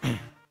right.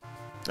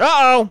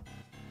 Uh-oh!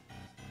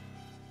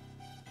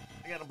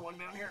 I got a plug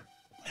down here.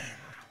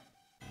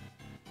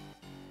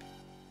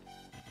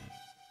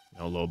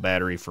 No low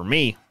battery for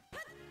me.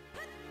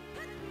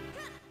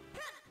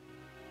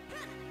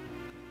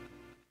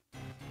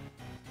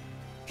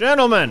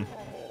 Gentlemen!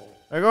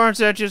 The Goron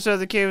statue said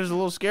the cave is a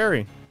little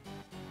scary.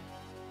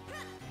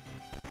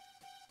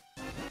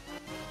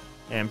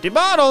 Empty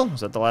bottle! Is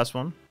that the last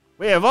one?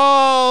 We have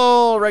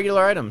all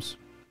regular items.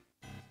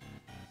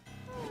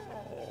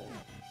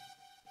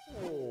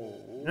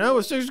 You know,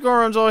 with 6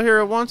 Gorons all here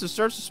at once, it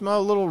starts to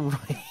smell a little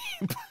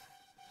ripe.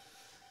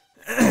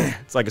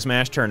 It's like a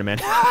Smash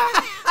tournament. Get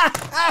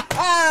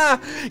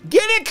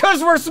it?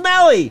 Because we're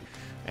smelly!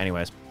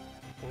 Anyways.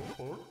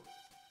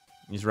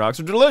 These rocks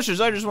are delicious.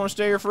 I just want to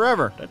stay here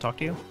forever. Did I talk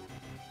to you?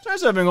 It's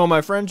nice having all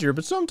my friends here,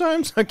 but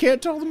sometimes I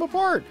can't tell them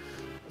apart.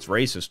 That's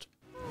racist.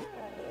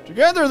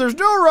 Together, there's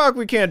no rock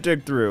we can't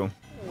dig through.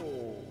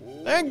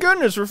 Thank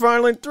goodness we're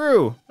finally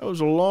through. That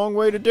was a long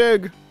way to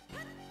dig.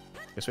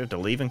 Guess we have to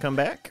leave and come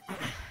back.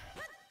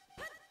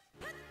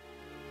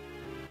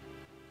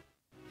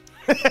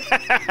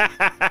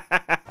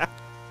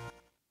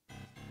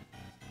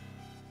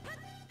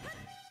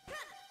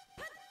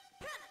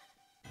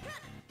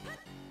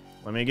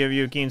 Let me give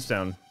you a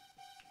Keenstone.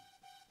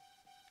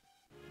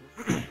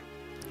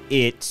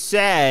 It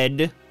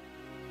said...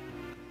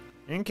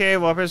 In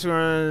cave, with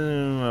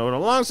a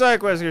long side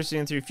quest you're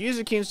seeing through. Fuse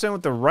a Keenstone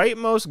with the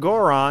rightmost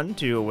Goron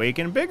to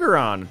awaken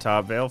Bigoron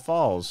atop Vale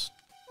Falls.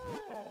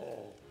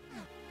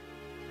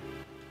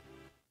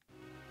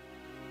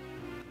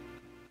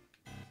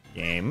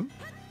 Game.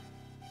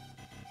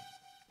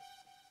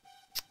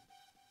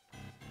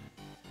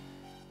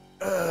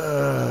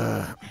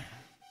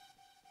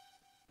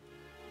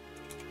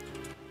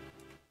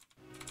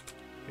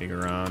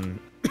 Bigoron.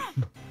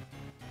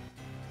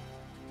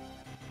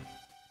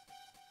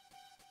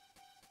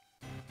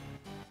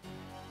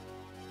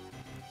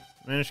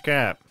 Minish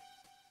Cap.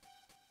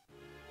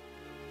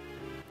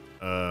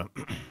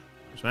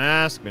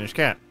 Mask. Minish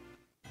Cap.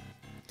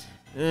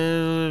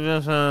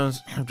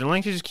 After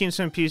Link uses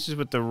Keenstone pieces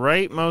with the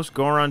rightmost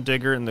Goron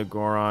digger in the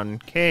Goron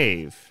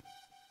cave.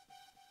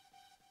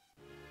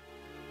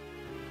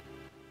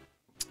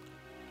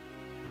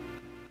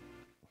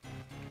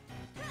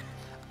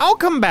 I'll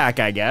come back,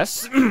 I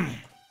guess.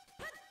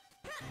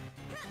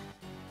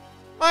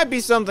 Might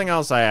be something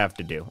else I have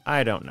to do.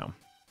 I don't know.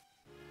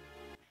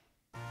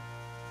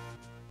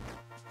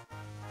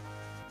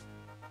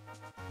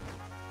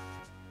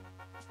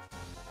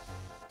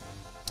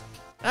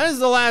 That is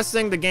the last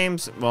thing the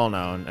game's... Well,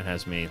 no, it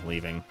has me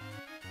leaving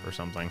for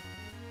something.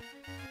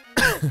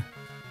 It's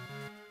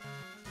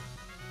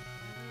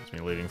me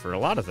leaving for a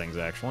lot of things,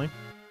 actually.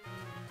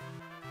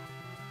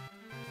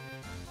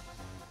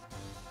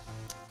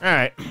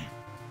 Alright.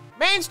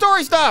 Main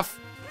story stuff!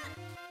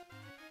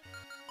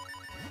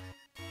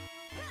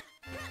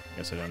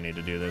 Guess I don't need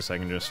to do this. I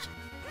can just...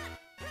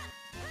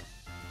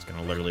 It's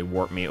gonna literally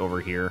warp me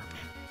over here.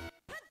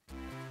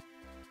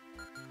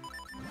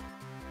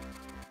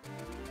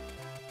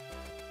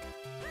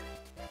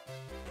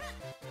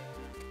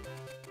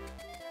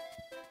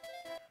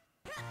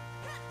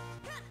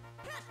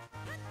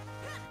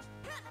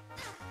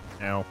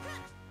 Ow.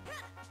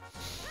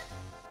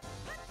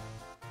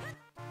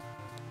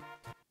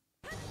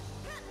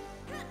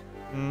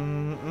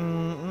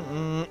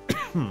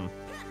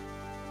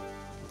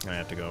 I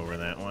have to go over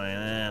that way.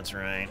 That's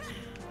right.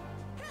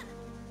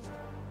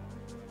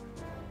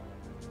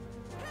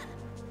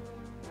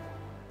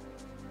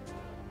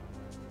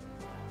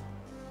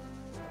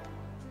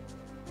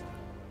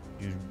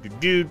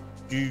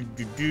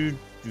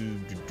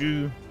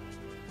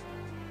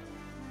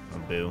 Oh,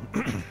 boo.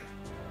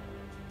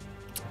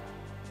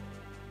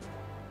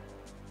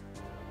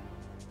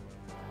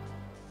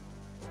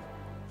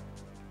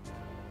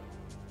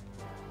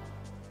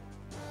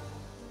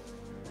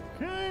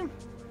 Okay.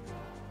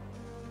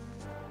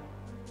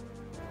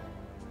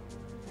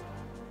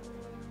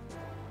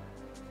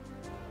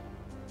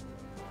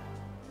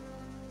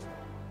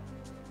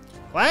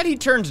 Glad he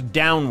turns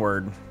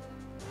downward.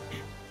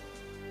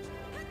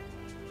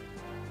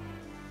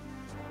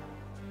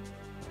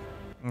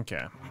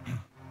 Okay.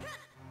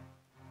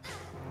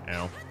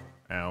 Ow.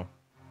 Ow.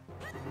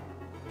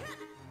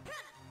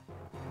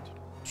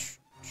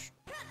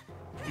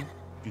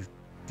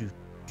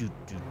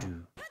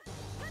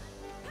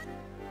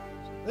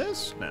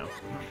 This? No.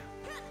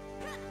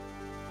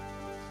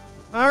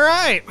 All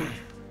right.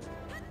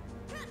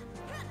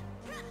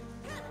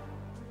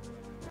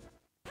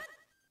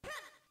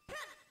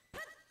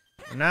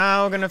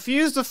 Now we're gonna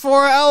fuse the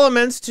 4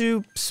 elements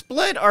to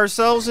split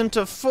ourselves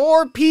into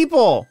 4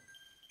 people.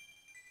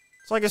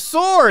 It's like a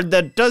sword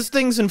that does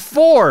things in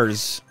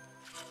 4s.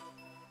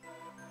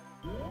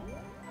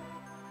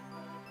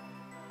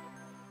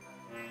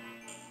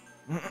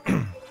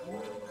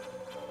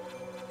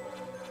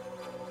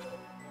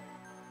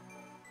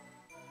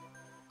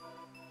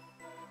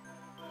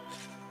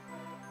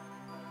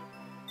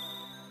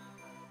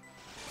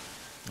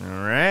 All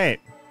right.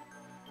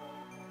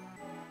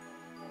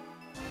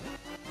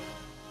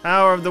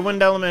 Power of the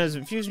wind element is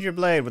infused in your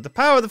blade. With the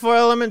power of the 4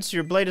 elements,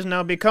 your blade has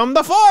now become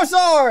the 4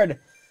 sword!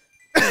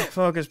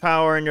 Focus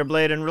power in your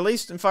blade and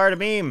release and fire a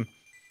beam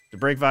to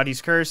break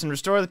Vati's curse and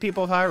restore the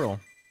people of Hyrule.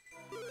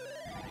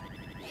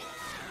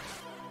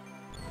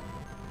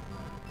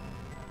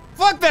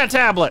 Fuck that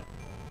tablet!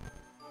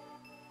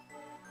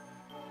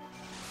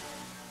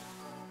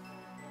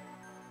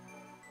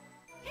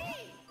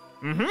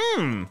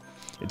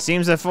 It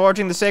seems that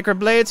forging the sacred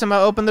blade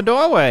somehow opened the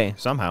doorway.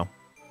 Somehow,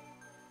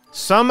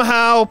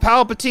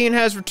 Palpatine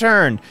has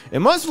returned. It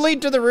must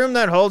lead to the room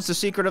that holds the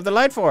secret of the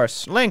Light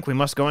Force. Link, we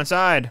must go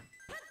inside.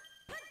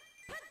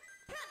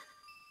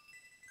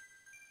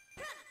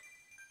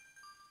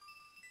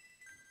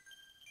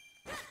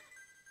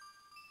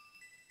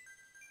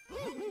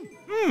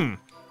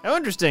 How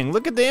interesting.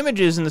 Look at the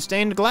images in the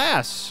stained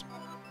glass.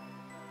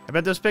 I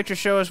bet those pictures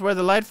show us where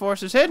the Light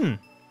Force is hidden.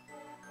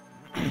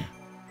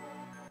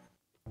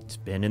 It's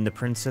been in the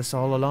princess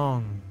all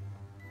along.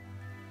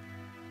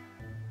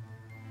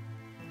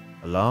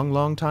 A long,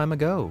 long time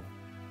ago.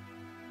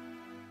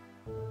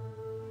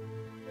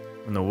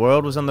 When the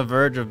world was on the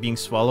verge of being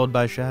swallowed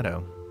by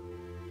shadow.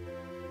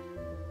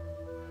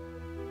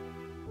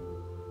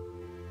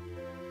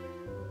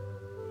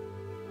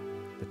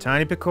 The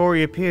tiny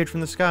Picori appeared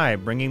from the sky,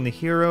 bringing the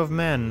hero of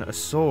men a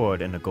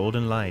sword and a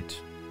golden light.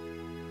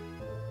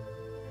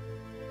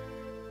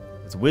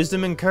 With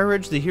wisdom and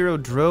courage, the hero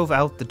drove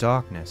out the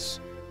darkness.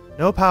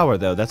 No power,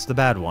 though, that's the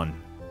bad one.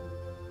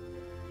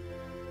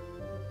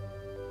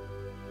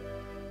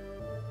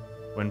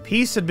 When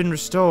peace had been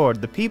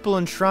restored, the people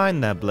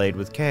enshrined that blade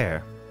with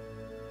care.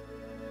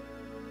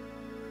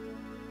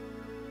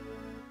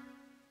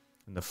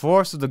 And the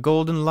force of the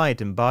golden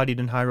light embodied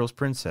in Hyrule's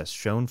princess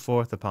shone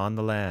forth upon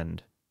the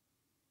land.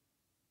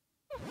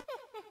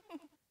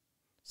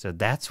 So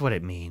that's what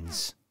it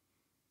means.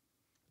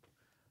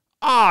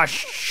 Aw,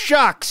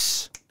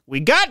 shucks! We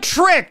got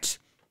tricked!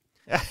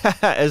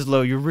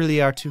 Eslo, you really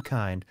are too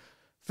kind.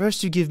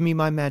 First you give me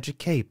my magic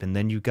cape, and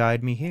then you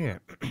guide me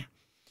here.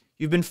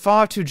 You've been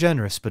far too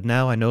generous, but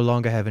now I no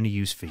longer have any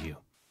use for you.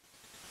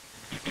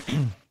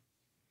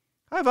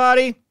 Hi,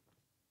 Vati.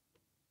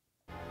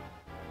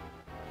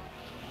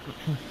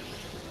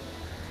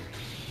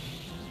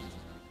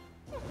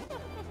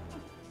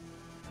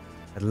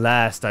 At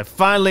last, I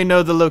finally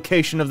know the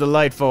location of the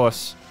Light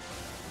Force.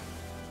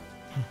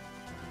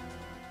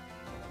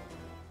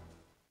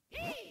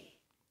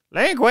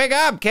 Link, wake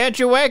up! Can't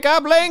you wake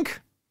up, Link?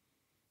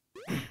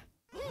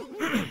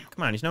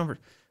 Come on, he's known for...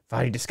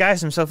 Vati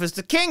disguised himself as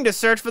the king to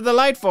search for the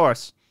Light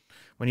Force.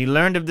 When he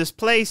learned of this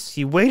place,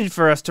 he waited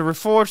for us to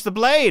reforge the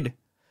blade.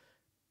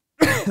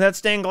 That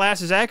stained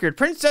glass is accurate.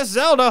 Princess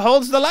Zelda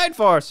holds the Light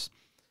Force.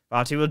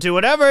 Vati will do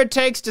whatever it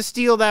takes to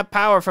steal that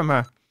power from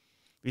her.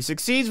 If he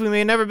succeeds, we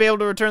may never be able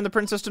to return the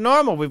princess to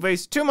normal. We've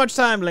wasted too much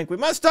time, Link. We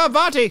must stop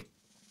Vati!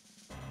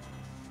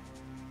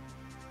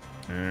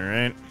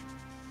 Alright.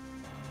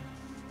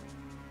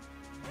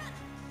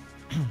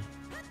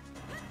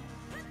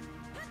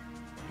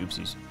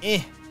 Oopsies.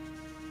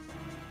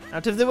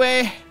 Out of the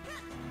way.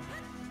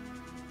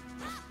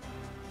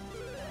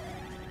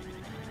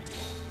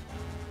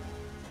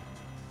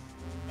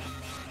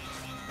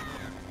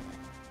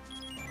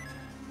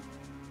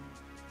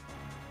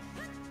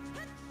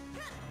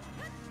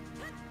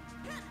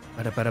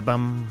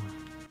 Bada-bada-bum.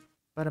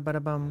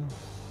 Bada-bada-bum.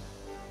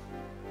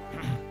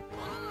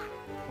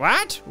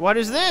 What? What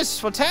is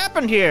this? What's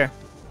happened here?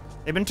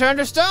 They've been turned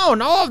to stone,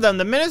 all of them,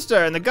 the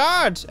minister and the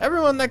guards,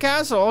 everyone in the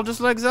castle, all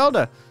just like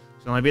Zelda.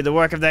 It can only be the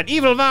work of that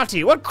evil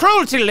Vati. What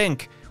cruelty,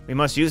 Link! We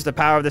must use the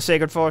power of the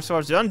sacred Force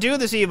Swords to undo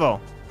this evil.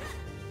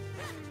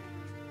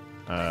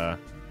 Can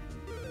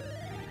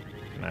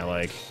I,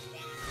 like...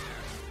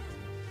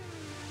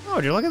 Oh,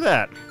 would you look at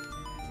that?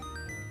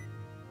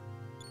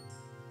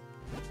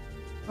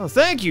 Oh,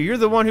 thank you! You're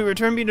the one who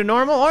returned me to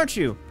normal, aren't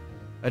you?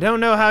 I don't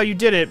know how you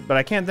did it, but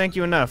I can't thank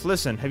you enough.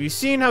 Listen, have you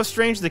seen how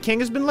strange the king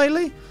has been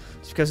lately?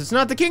 It's because it's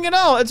not the king at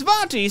all, it's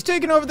Vati! He's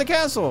taken over the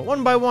castle!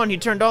 One by one, he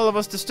turned all of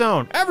us to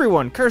stone.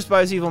 Everyone, cursed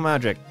by his evil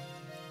magic.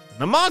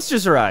 The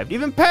monsters arrived,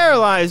 even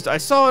paralyzed, I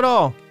saw it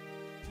all.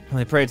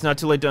 I pray it's not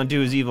too late to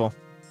undo his evil.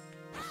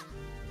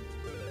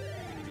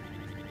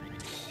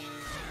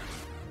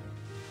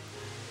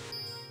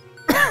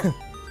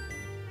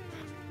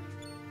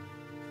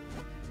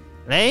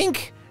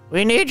 Link,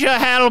 we need your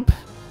help.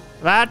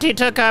 Vati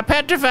took our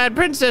petrified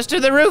princess to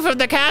the roof of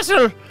the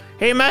castle.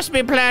 He must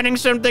be planning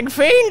something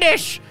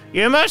fiendish.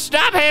 You must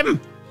stop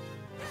him!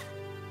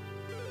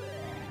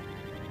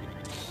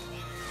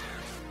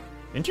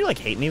 Didn't you, like,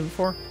 hate me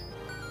before?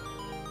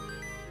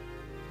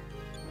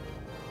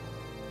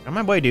 On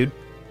my way, dude.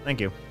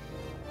 Thank you.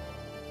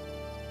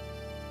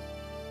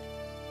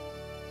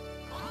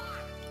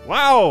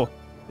 Wow!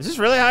 Is this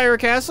really Hyrule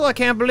Castle? I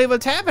can't believe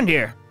what's happened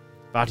here.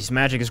 Vaati's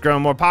magic has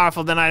grown more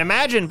powerful than I'd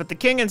imagined, but the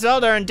king and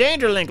Zelda are in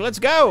danger, Link. Let's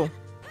go!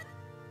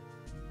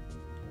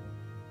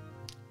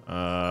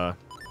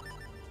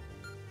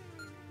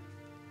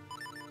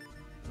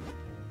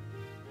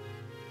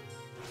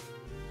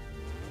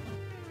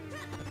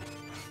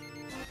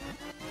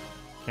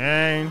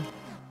 Okay.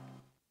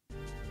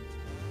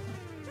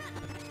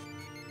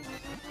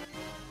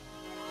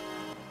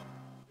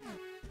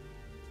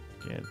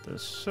 Get the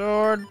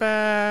sword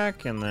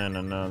back, and then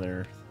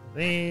another of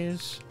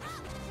these.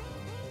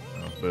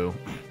 Oh, boo.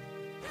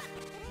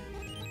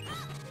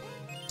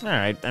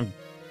 Alright,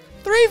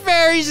 3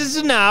 fairies is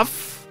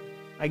enough,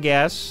 I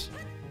guess.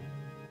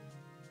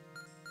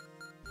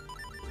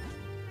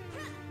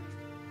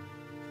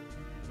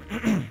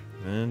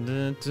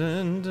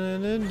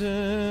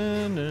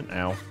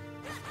 Ow.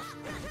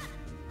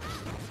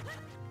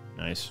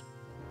 Nice.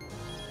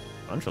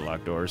 Bunch of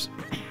locked doors.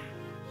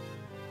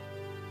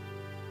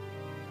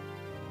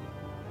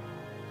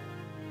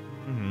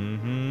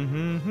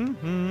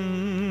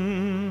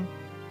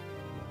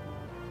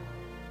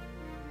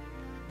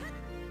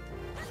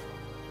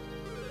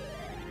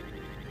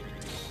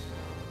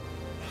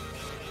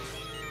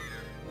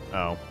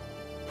 Oh.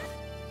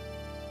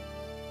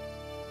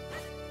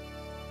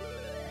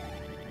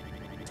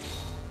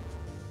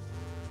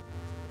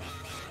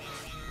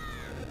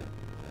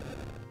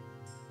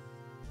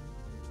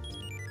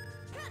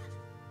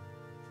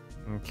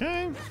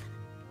 Okay.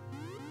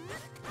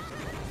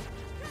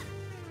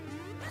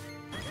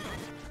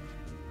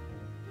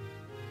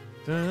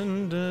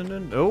 Dun, dun,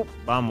 dun. Oh,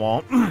 bomb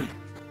wall.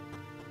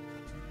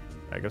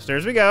 Back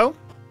upstairs we go.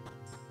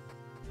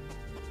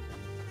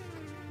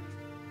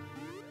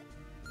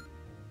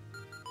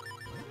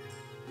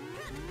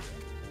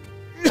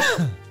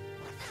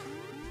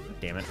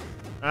 Damn it.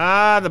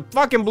 Ah, the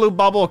fucking blue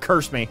bubble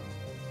cursed me.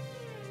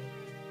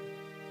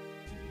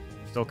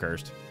 Still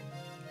cursed.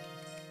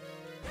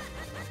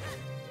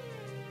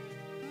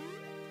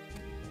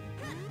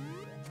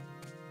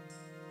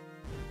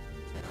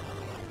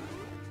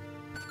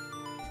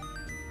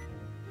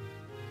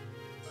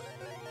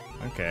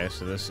 Okay,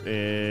 so this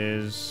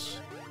is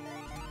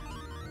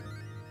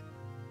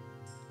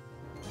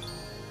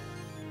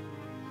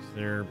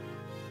there...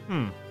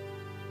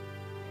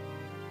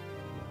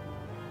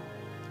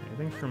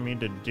 Anything for me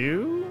to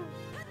do?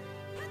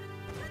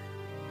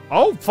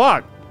 Oh,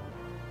 fuck!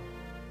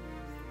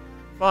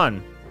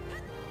 Fun.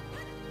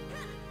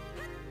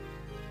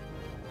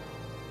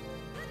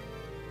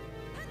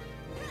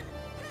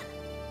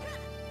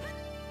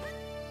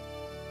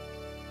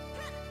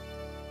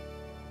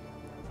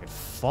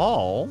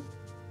 Fall?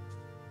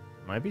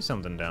 Might be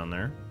something down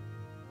there.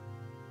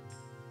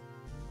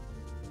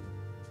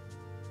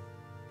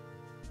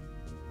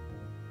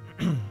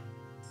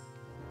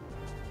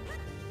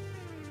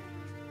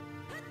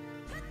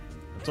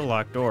 That's a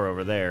locked door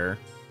over there.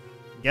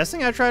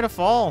 Guessing I try to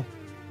fall.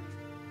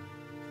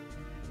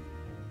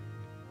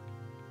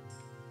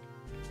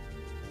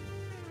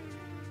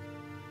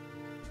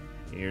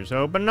 Here's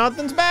hoping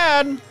nothing's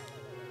bad.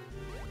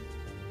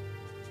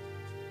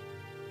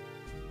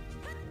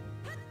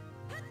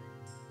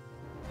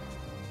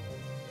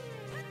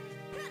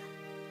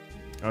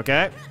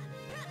 Okay.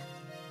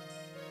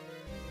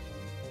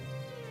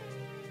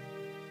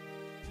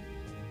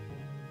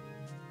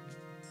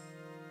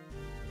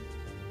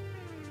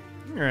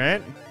 All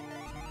right.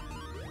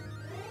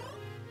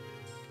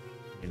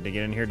 Need to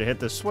get in here to hit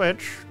the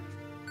switch.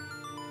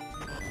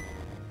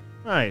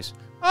 Nice.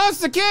 Oh, it's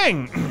the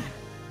king!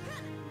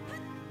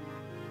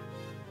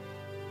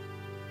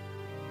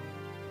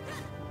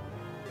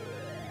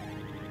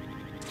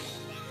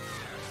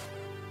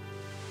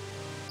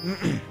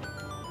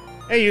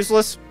 Hey,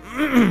 useless.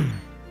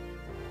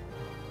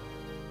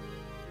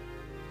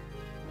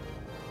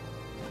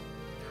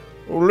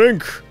 Oh,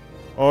 Link,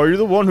 are you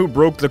the one who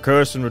broke the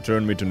curse and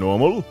returned me to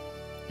normal?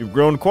 You've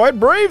grown quite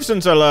brave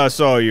since I last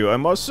saw you, I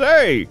must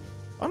say.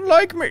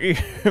 Unlike me,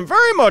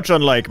 very much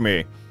unlike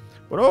me.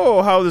 But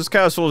oh, how this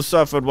castle has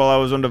suffered while I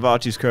was under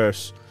Vaati's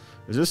curse.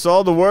 Is this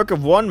all the work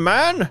of one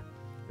man?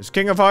 As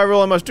King of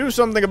Hyrule, I must do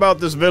something about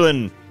this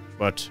villain.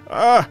 But,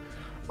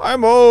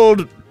 I'm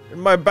old,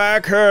 and my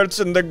back hurts,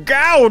 and the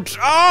gout!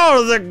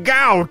 Oh, the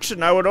gout!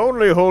 And I would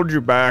only hold you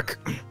back.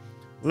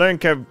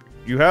 Link,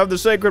 you have the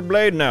sacred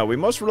blade now. We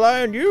must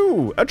rely on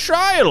you, a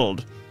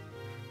child.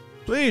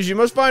 Please, you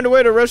must find a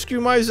way to rescue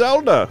my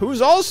Zelda,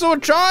 who's also a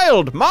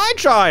child, my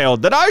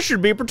child, that I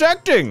should be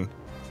protecting.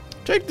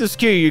 Take this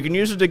key. You can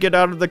use it to get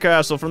out of the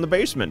castle from the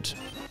basement.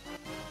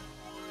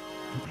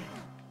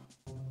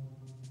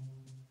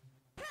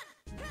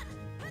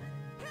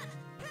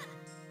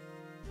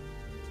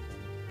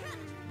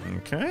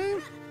 Okay.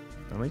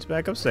 That leads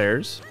back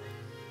upstairs.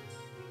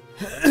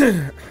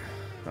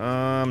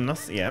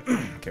 Nothing. Yeah.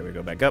 Okay, we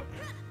go back up.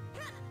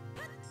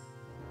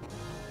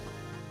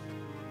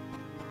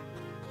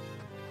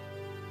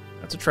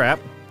 That's a trap.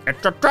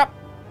 It's a trap.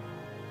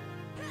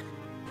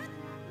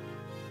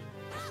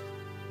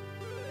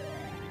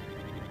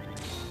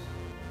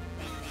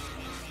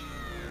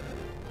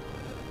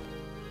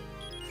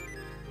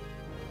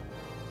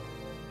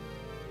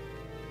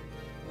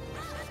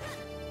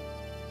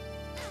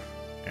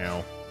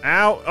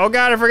 Ow. Oh,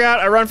 God, I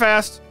forgot. I run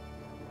fast.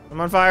 I'm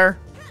on fire.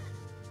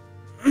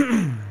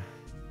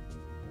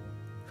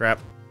 Crap.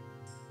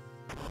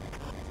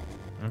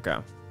 Okay.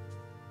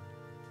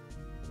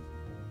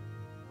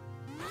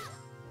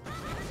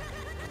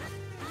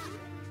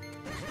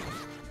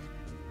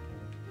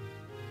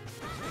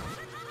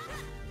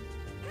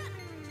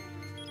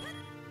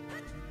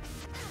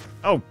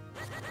 Oh.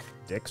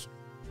 Dicks.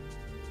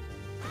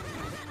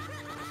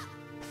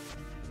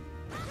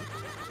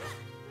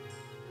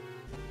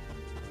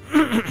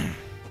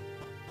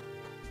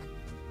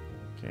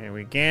 Okay,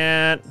 we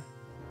get...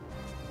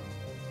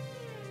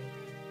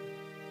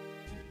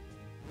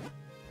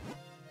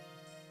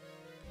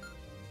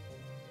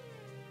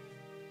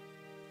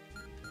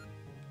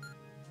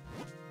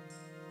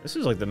 This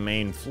is like the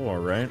main floor,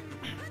 right?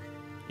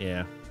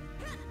 Yeah.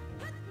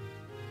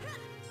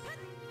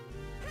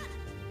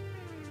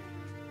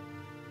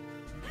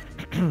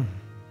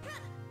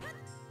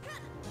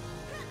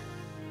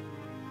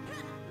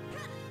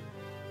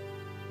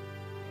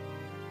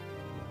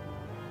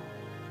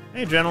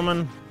 Hey,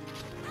 gentlemen.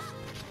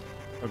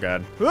 Oh,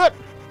 God. Whoop!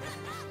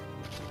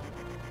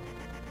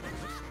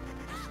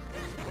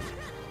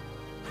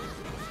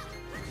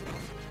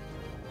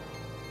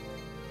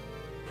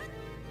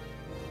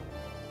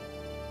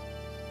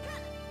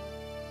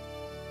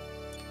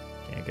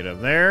 Can't get up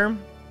there.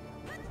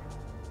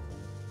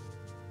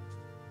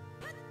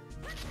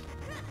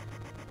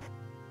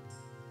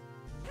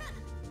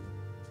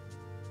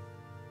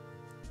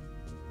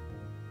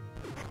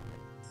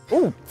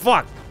 Oh,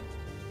 fuck!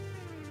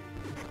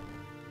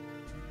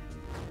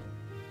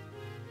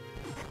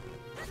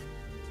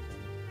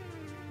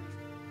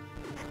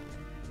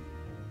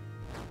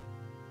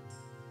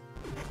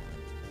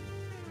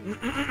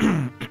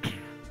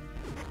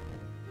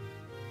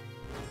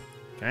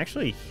 Can I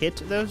actually hit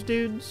those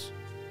dudes?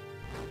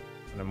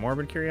 Out of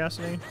morbid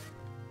curiosity?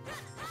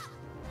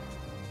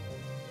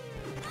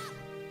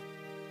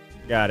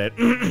 Got it.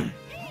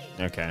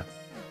 Okay.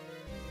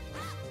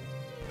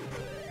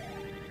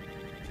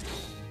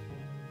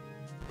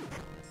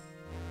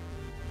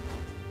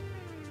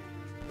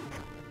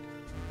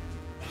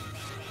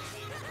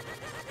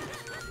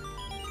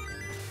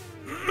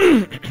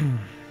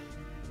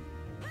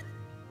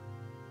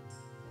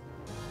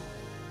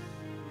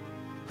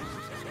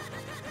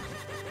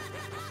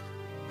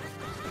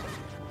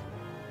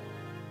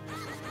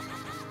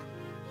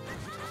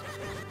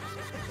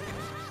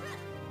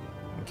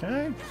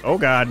 Okay. Oh,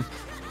 God.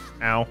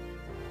 Ow.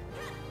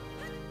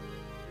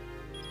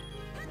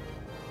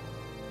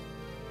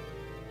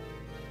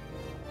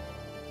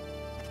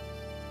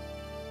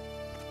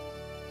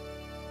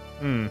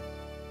 Hmm.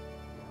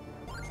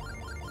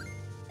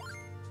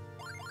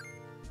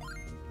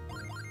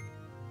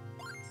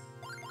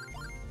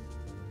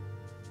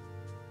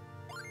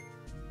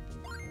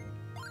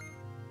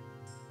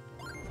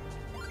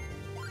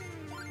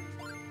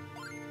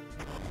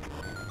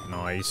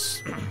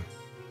 Nice.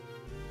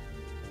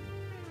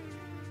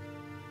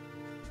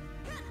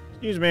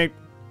 Excuse me.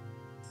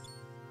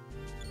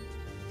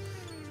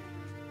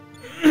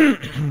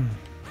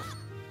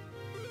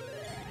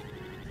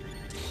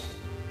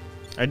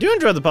 I do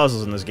enjoy the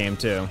puzzles in this game,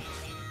 too.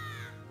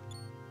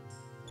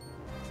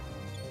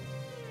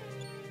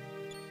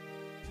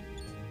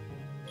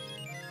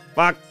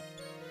 Fuck.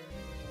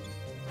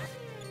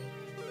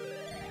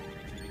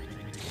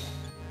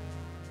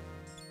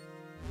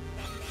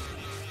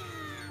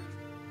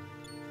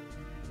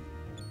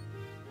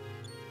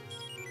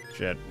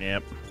 Shit,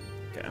 yep.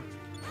 Okay.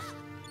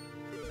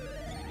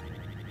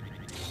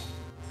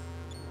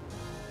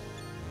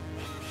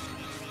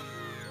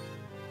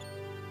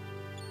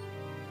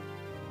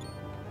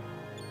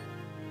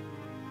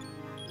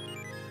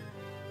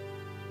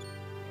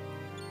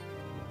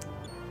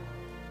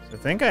 So I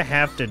think I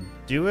have to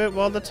do it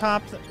while the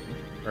top,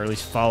 or at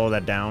least follow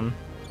that down.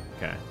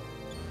 Okay.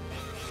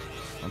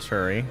 Let's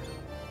hurry.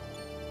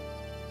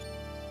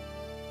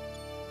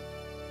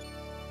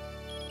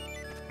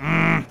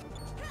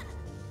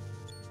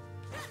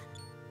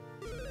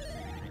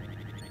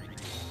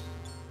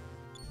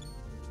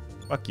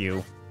 Fuck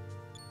you.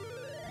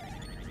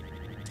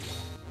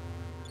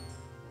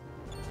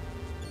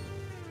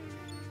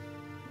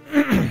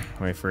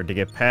 Wait for it to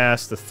get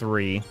past the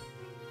 3. There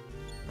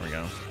we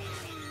go.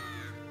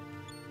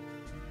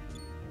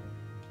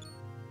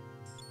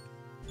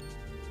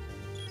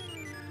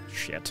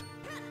 Shit.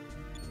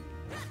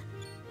 I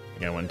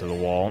think I went to the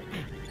wall.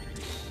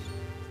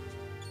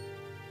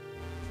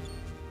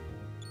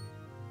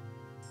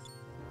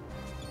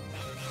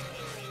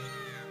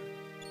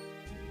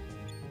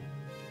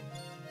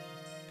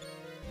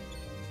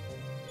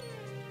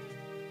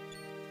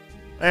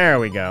 There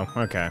we go.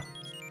 Okay.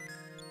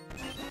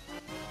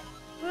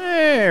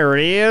 There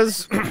he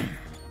is.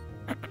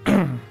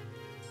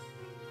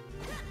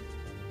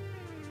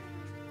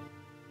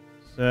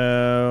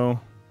 So...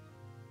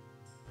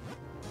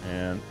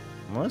 And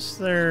unless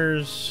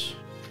there's...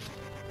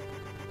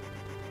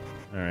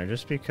 Alright,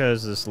 just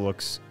because this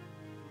looks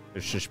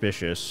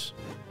suspicious.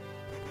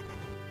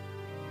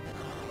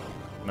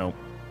 Nope.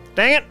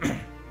 Dang it!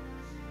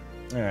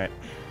 All right.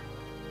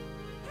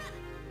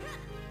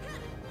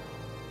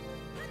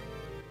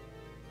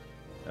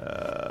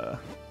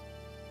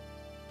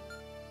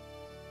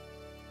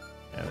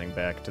 I think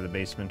back to the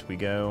basement we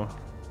go.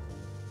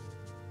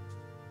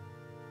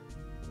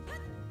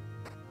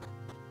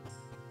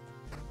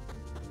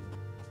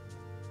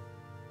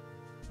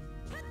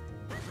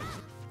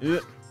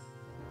 Ugh.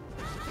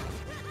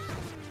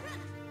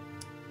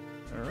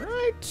 All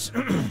right.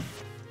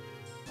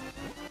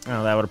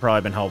 Oh, that would have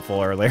probably been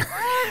helpful earlier.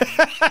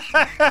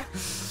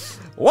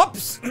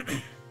 Whoops.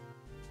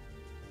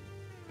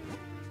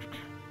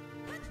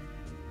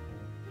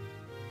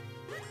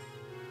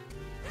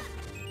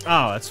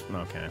 Oh, that's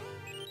okay.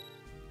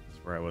 That's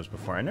where I was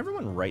before. I never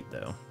went right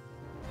though.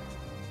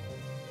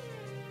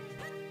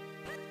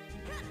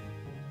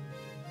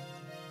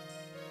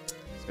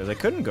 It's because I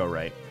couldn't go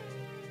right.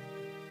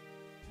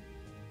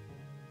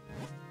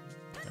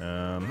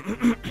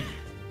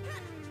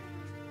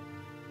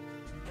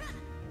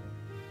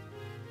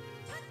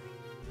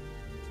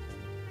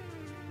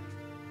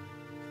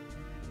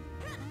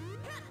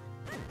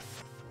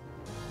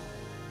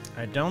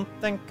 I don't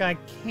think I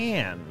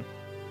can.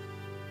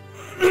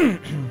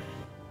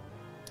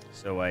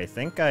 So I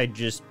think I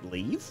just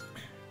leave?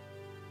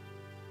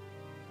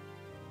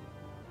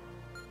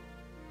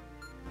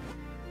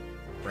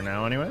 For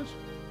now, anyways.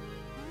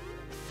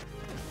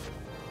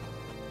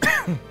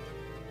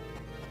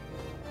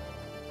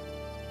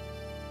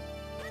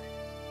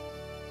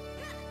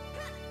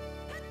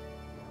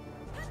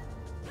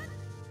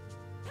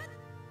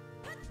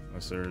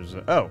 Unless there's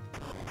a... Oh!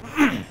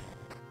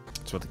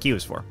 That's what the key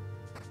was for.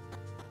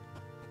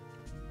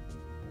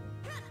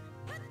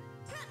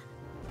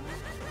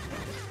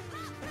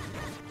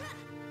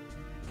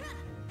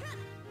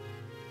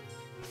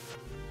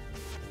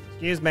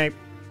 Excuse me.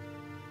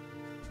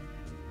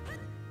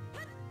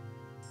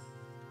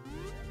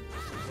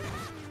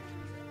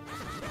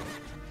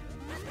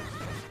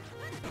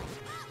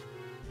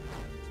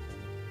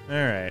 All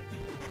right.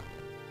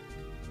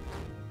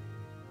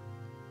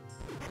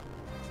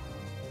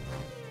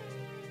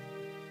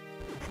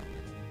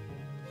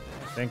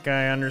 Think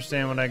I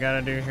understand what I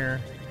gotta do here.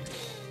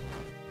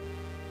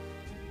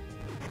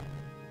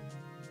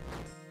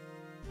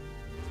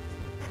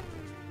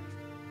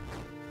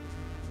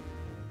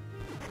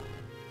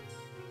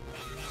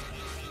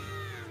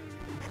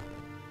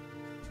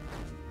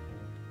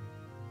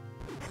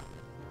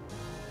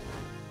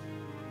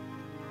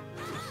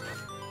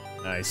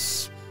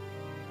 Nice.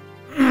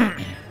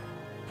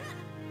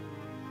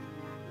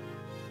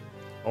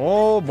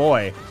 Oh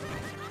boy.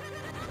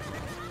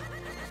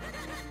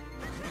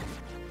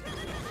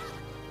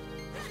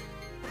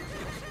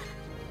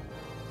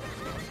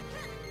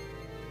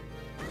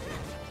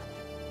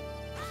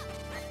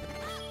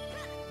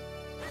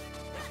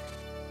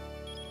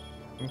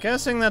 I'm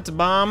guessing that's a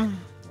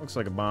bomb. Looks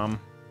like a bomb.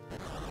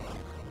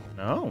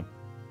 No.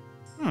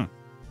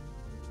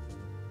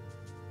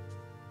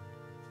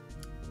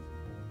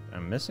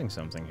 I'm missing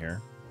something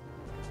here.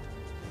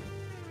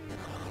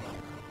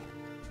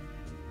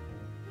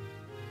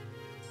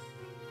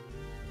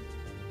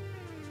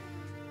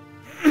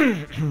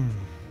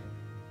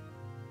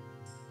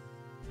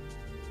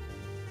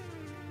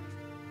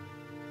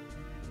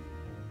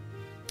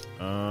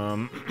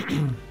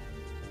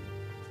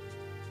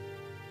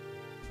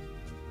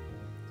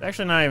 It's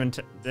actually not even.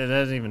 It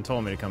hasn't even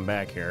told me to come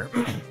back here.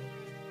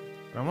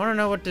 I want to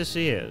know what this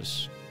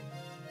is.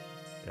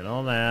 Did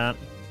all that.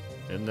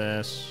 Did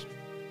this.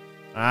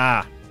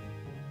 Ah!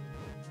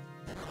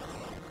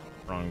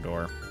 Wrong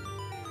door.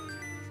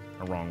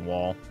 Or wrong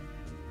wall.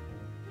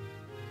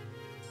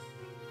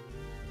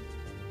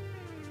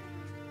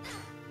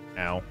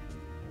 Ow.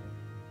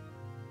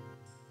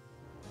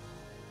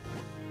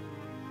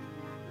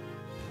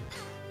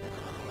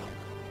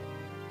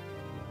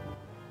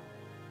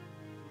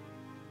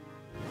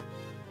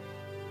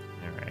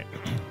 Alright.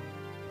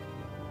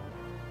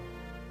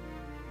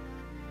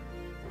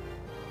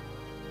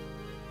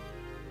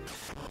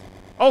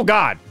 Oh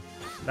god!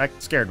 That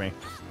scared me.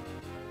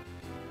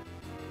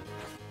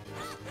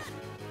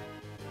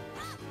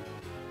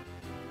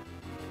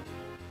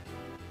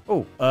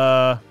 Oh,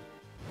 wonder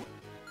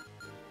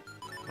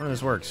if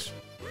this works.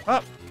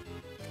 Oh!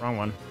 Wrong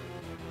one.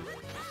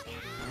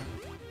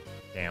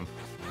 Damn.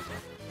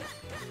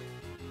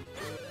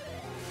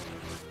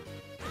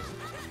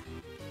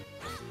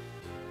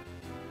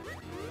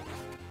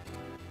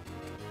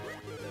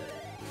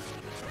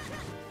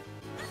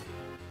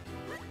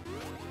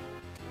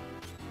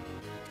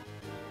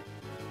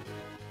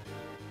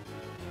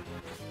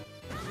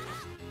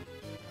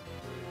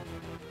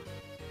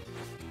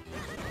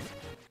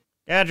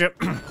 Gadget.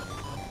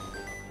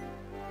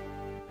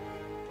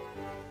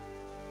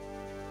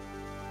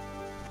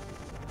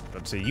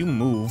 Let's see, you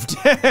moved.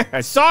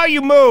 I saw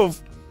you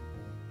move.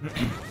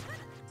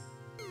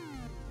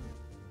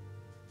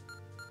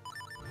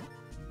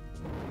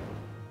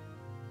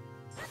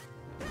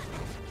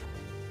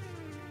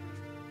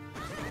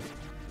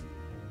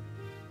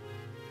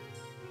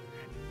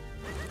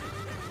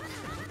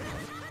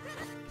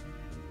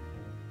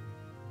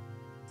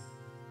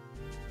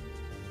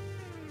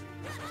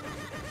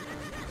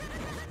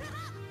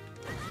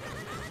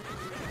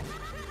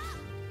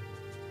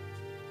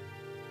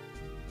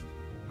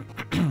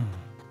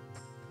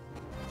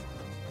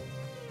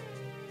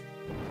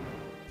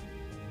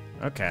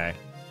 Okay.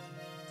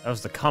 That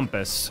was the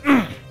compass.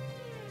 That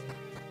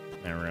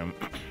room.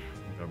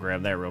 Go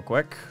grab that real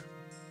quick.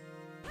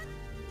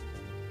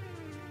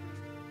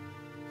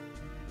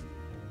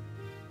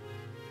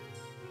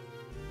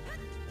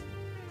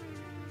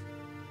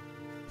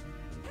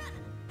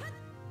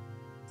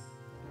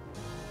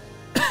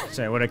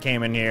 So I would have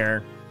came in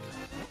here,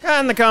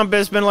 gotten the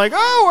compass, been like,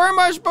 oh, where am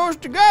I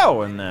supposed to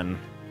go? And then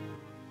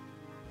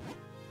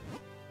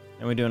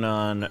we're doing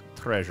on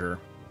treasure.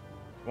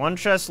 1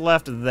 chest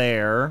left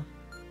there.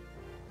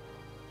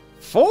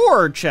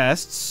 4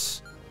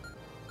 chests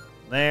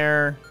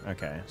there.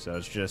 Okay, so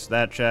it's just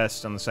that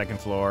chest on the 2nd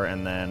floor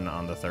and then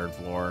on the 3rd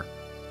floor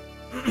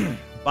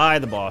by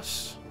the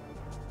boss.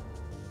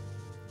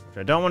 Which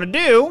I don't want to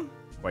do.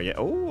 Wait, yeah.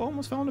 Oh,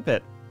 almost fell in a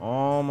pit.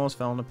 Almost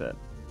fell in a pit.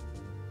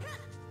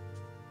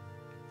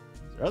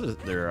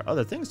 There are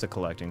other things to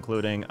collect,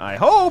 including, I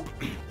hope,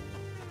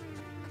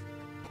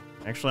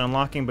 actually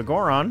unlocking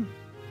Begoron,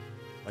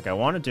 like I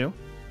wanted to.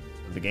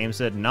 But the game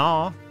said,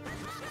 nah.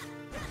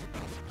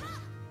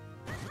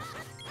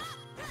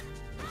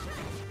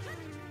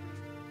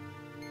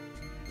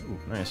 Ooh,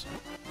 nice.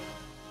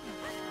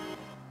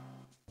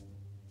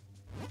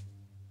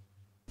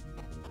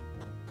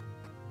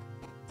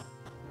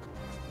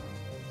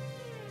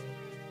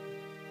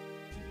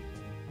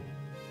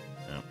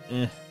 Oh,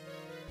 eh.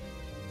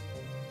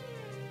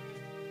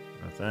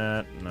 Not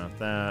that, not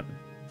that.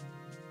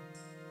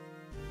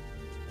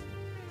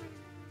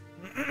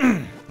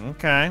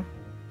 Okay.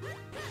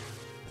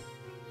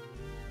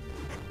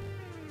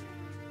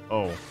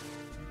 Oh.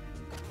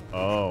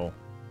 Oh.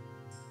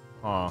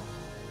 Huh.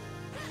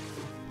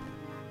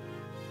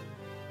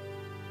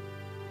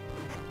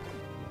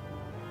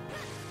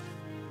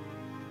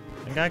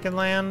 Think I can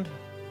land?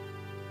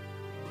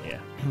 Yeah.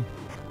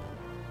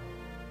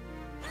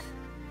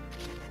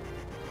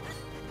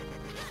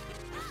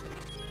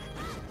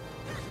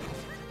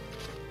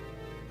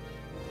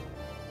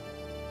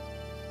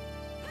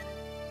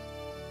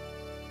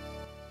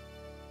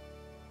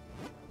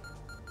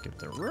 Get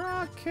the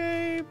rock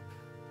cape.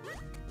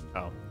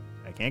 Oh,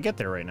 I can't get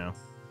there right now.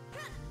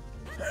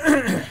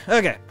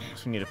 Okay,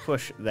 so we need to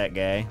push that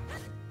guy.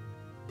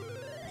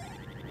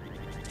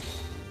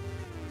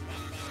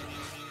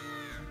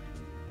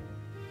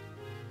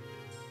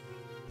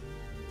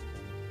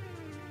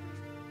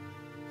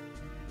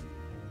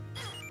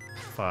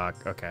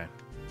 Fuck, okay.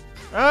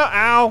 Oh,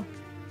 ow!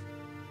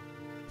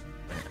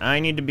 I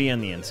need to be on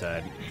the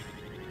inside.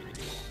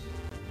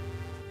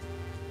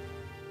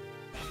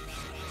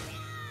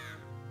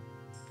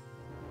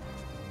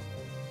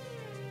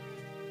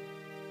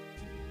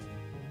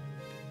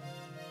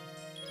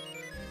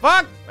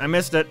 Fuck! I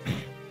missed it.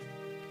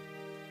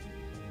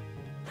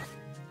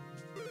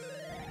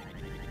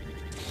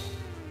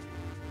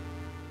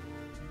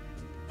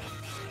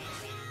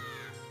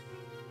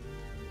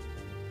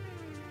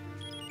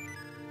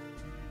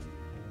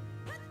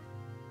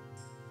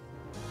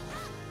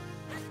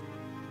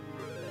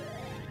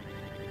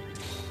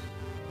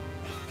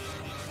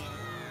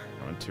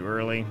 Going too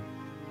early.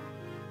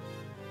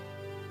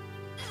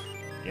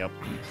 Yep.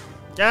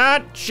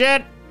 God,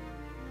 shit!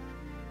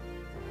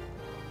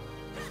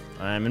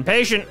 I'm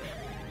impatient.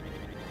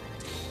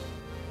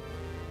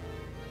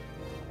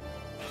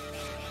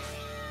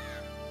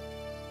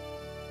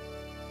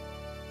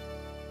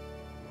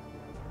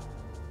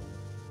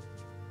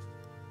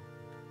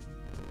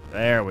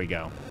 There we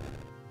go.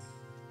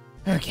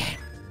 Okay.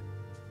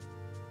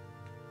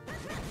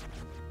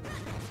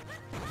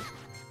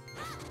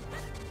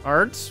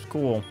 Arts,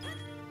 cool.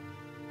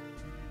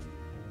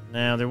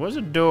 Now, there was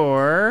a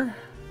door.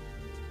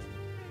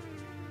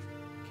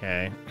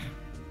 Okay.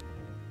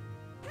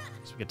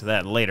 So we'll get to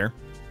that later.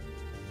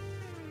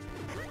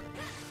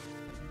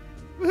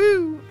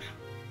 Woohoo!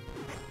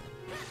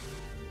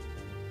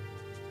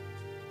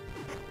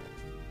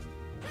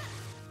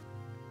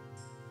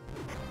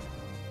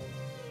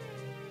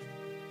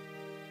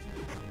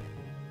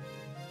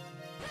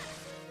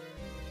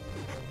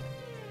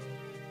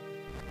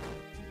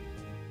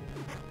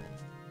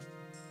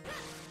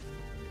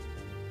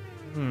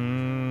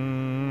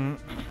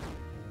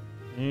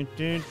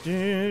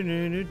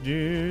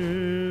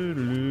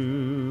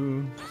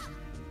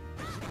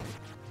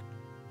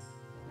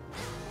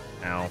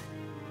 Ow.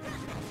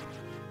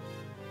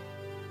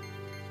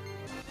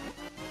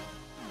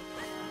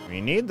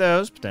 We need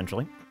those,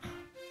 potentially.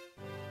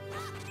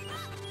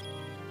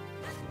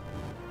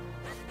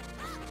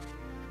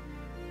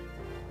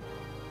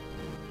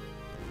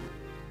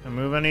 Can I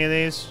move any of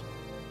these?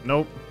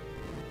 Nope.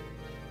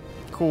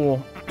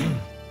 Cool.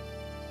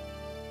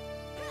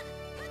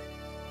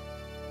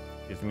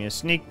 Give me a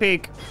sneak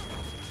peek.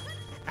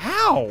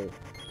 Ow!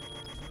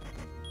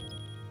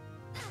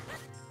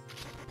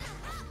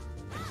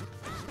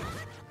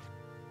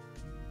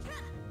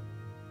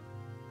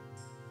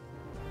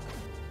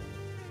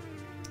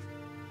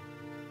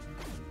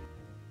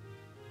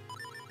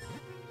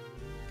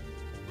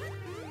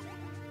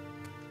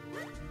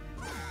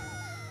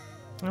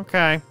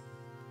 Okay.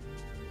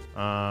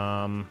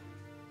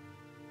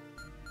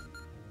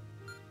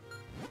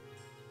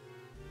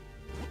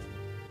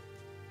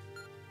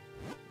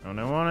 Oh,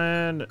 no, I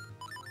wanted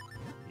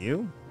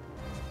you.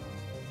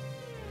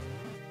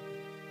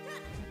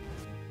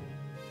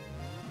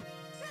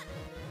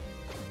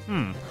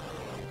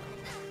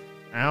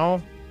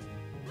 Ow.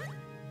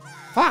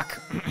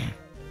 Fuck.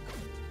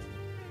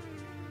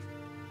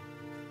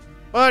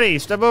 Buddy,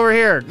 step over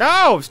here.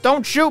 No,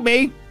 don't shoot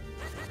me.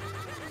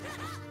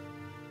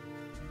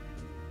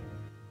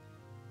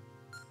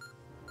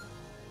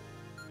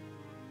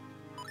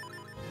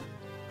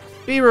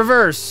 Be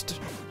reversed.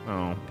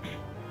 Oh.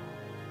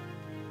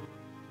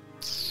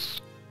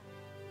 It's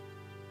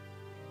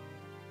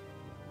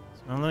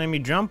not letting me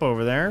jump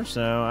over there,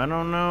 so I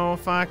don't know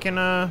if I can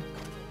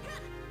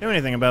do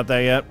anything about that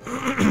yet.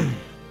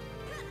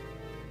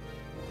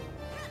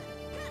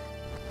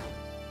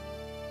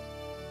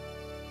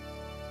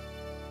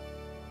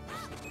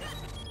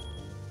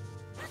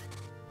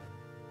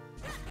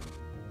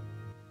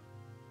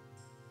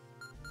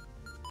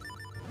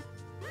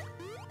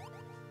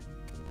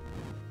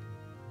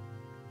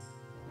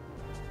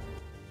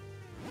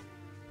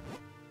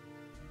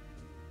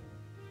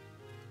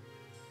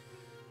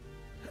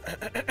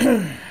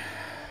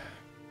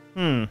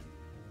 Oh,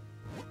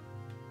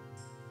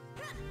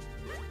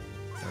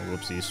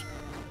 whoopsies.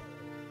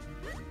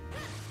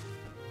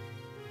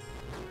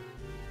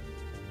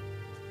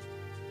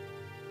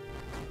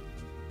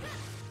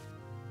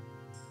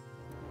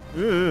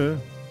 Ugh.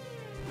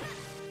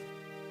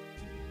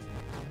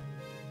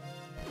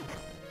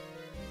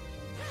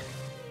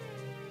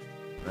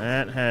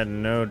 That had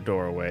no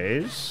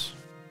doorways,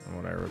 from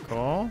what I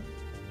recall.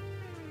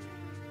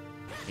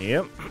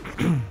 Yep.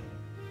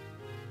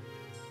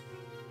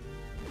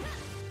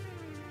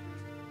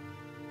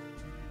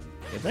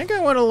 I think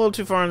I went a little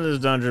too far into this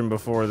dungeon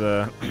before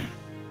the...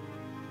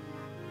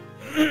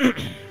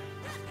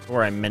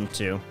 before I meant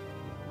to.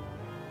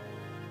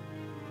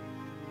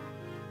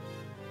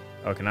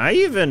 Oh, can I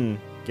even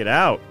get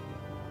out?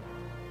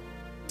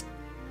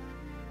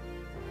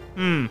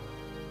 I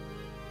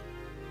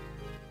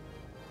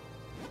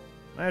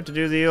have to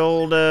do the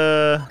old,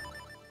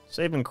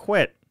 save and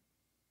quit.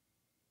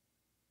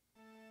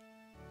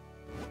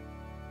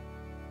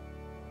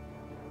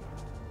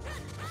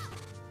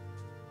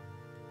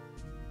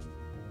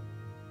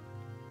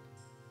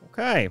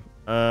 Okay,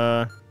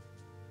 that's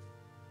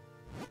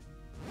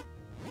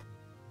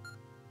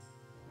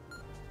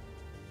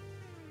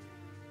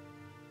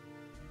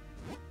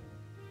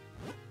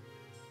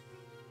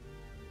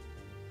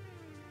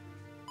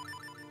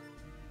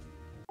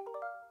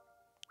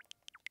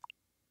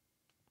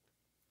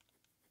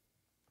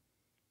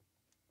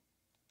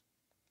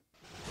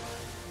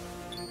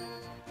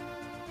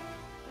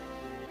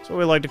what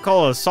we like to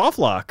call a soft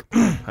lock,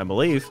 I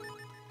believe.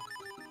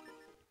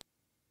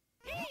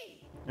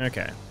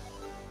 Okay.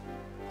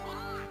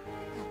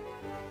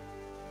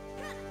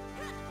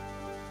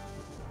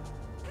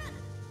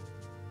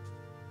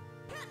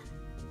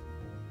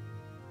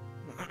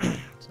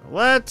 So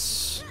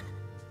let's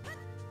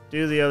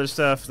do the other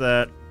stuff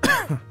that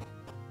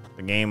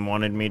the game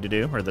wanted me to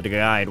do, or the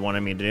guide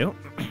wanted me to do.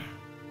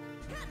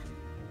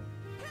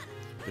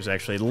 Just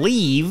actually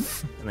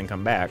leave and then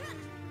come back.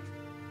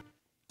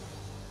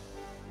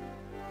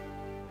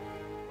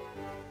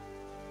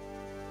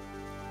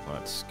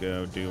 Let's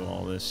go do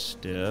all this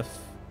stuff.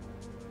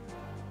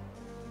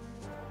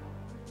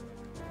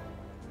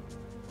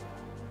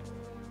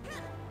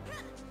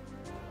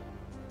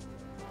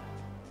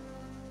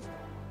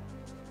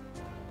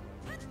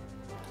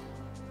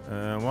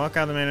 Walk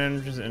out the main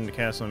entrance into the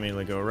castle and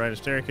immediately go right. A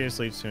staircase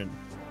leads to...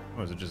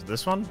 Oh, was it just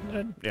this one?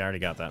 Yeah, I already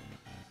got that.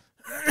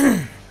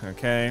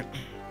 Okay.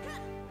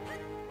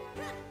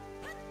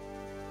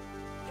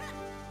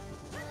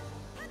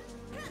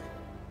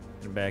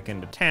 Get back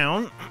into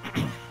town.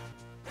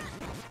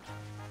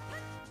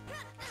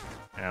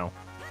 Ow.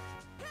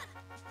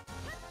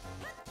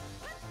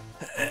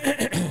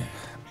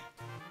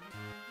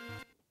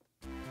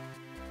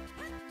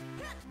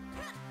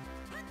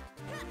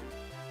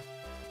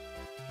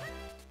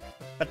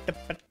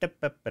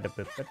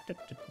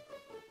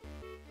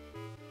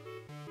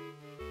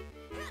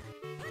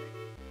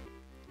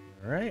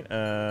 All right,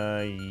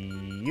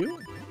 you.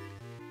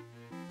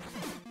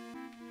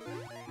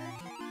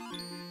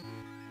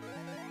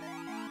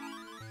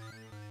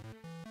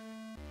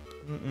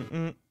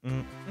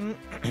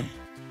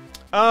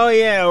 Oh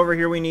yeah, over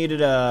here we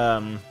needed 4.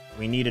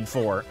 We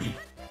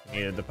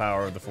needed the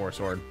power of the 4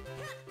 sword.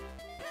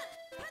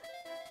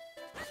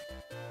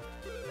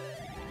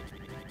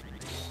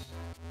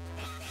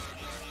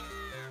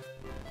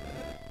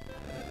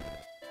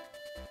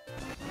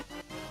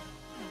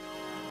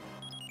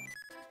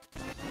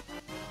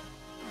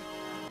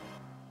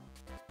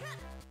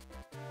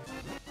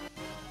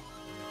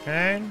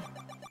 Okay.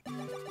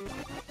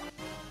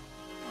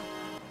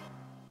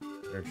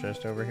 Is there a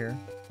chest over here?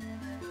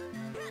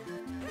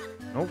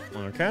 Nope.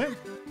 Okay.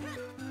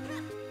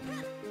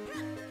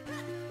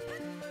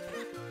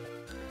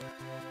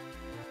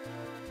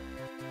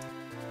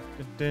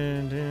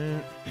 Dun,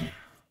 dun.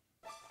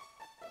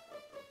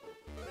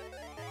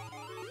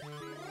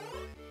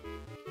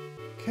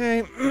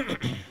 Okay.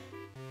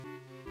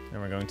 Then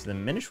we're going to the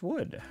Minish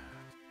Wood.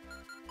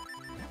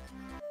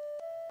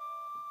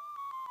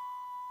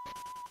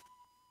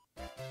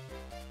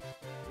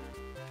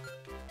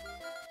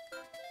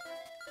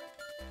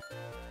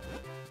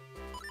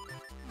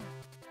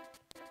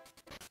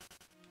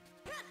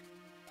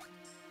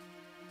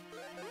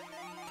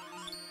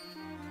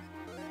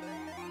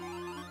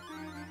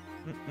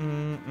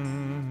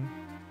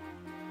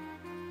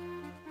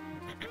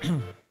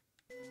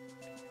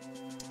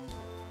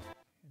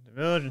 The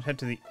village and head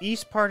to the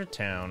east part of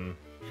town.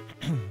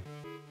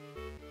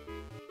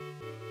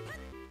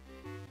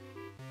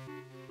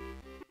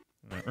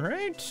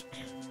 Alright.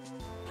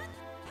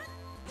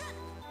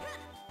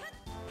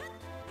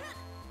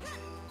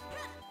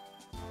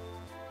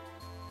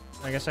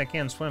 I guess I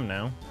can swim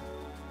now.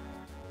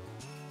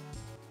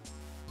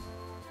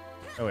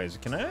 Oh wait,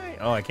 can I?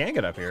 Oh, I can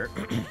get up here.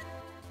 I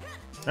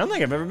don't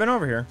think I've ever been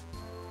over here.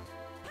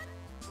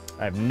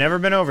 I've never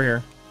been over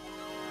here.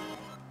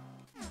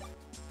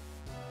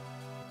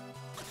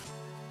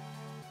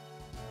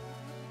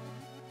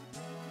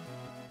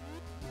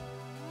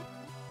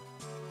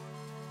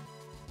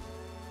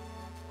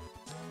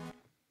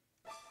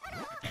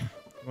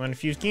 Want a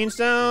few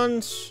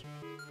keenstones?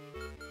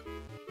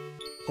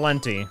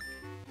 Plenty.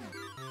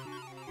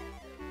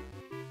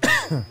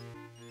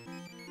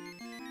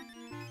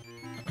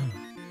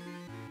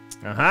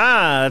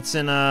 Aha! That's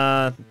in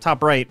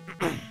top right.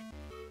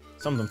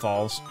 Something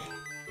falls.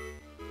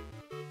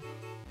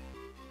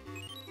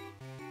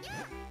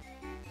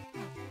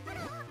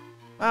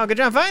 Wow, good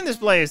job finding this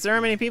place. There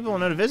aren't many people who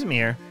know to visit me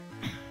here.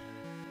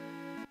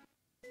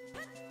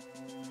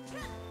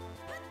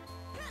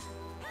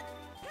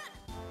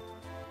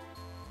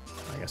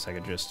 I guess I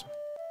could just...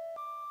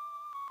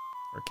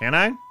 Or can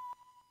I?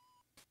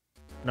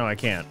 No, I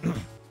can't.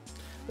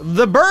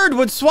 The bird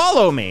would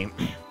swallow me.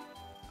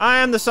 I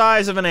am the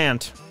size of an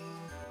ant.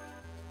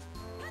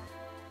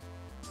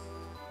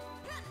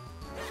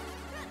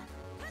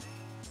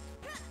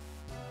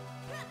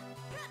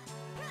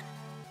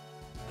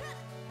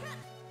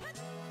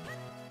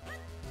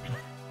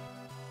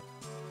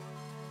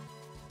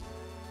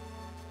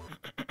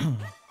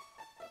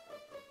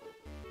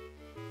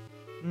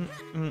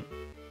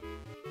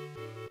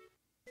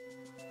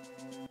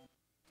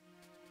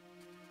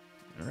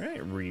 All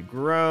right,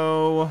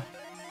 regrow.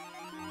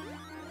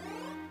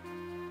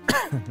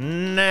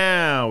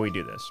 Now we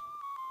do this.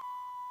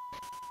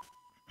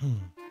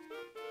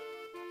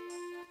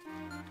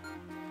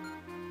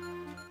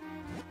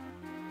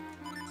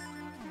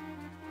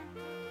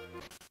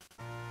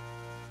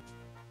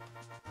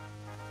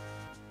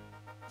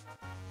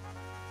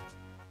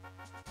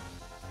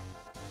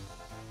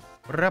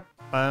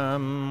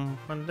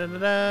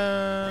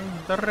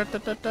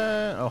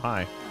 Oh,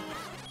 hi.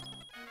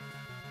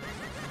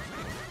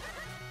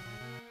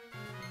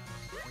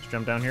 Let's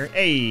jump down here.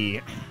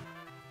 Hey!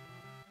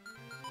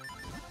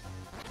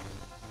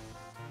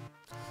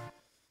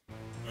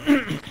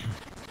 Another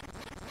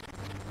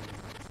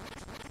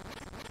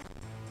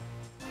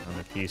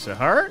piece of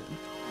heart.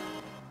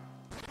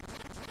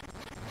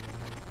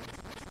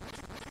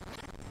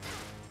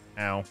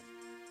 Ow.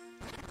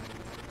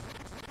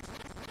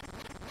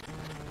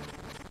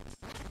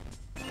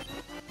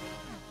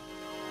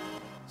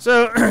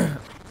 So,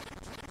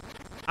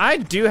 I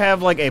do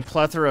have like a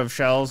plethora of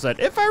shells that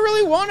if I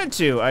really wanted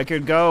to, I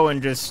could go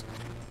and just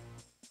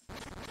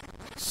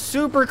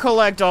super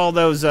collect all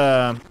those,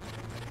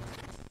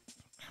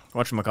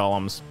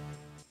 whatchamacallums.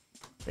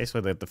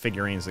 Basically the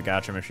figurines, the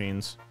gacha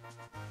machines.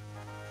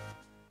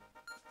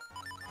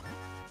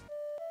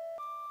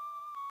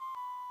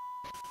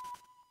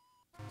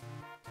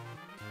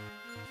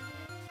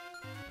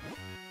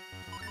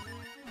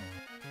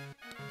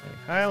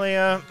 Hey,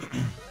 Hylia.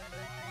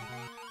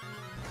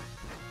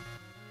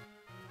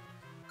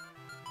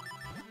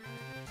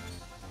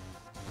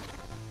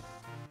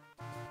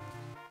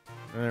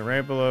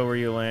 Right below where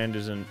you land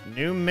is a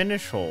new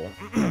Minish hole.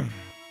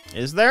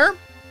 Is there?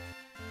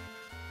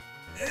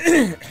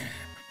 I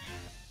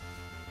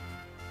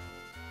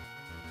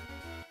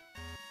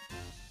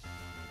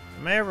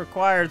may have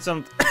required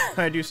some.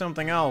 I do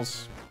something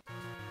else.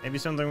 Maybe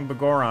something with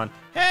Goron.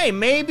 Hey,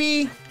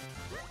 maybe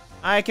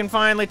I can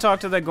finally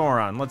talk to the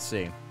Goron. Let's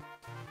see.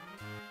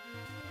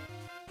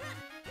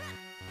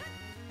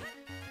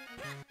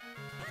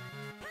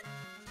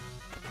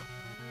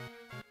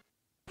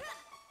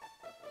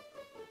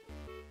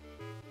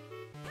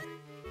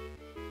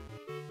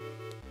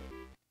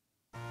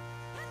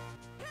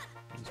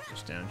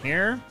 Down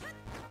here.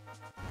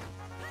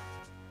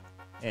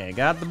 Hey, I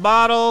got the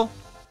bottle.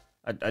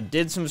 I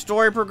did some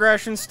story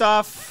progression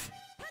stuff.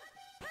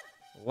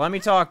 Let me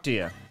talk to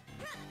you.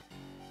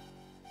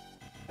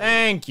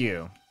 Thank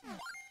you.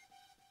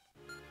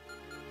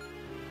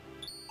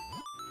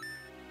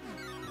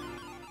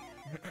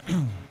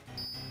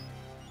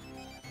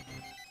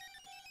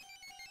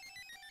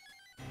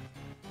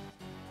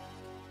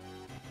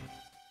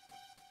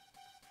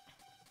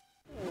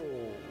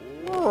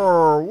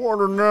 Oh, what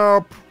a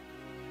nap.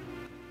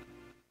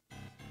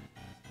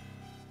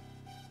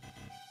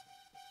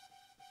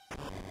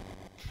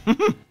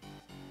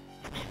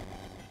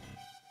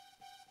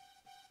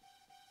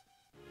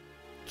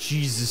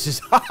 Jesus,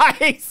 his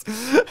eyes!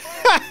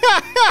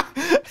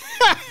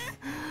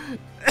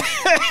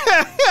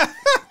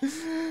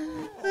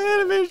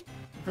 Animation.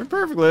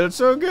 Perfectly, that's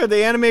so good.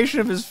 The animation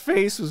of his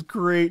face was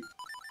great.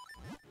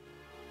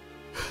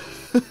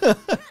 That's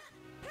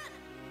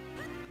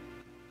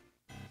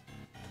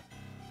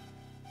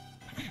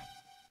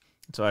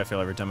how I feel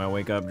every time I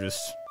wake up, just...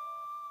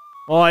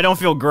 Well, I don't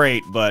feel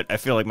great, but I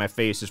feel like my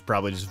face is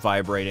probably just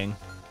vibrating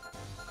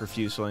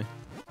profusely.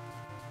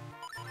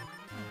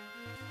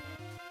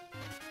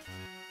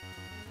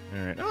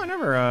 Alright. Oh, I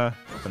never,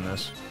 opened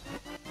this.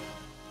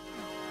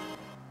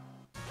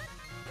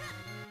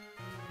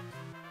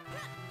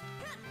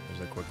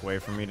 There's a quick way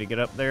for me to get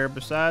up there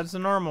besides the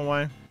normal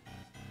way.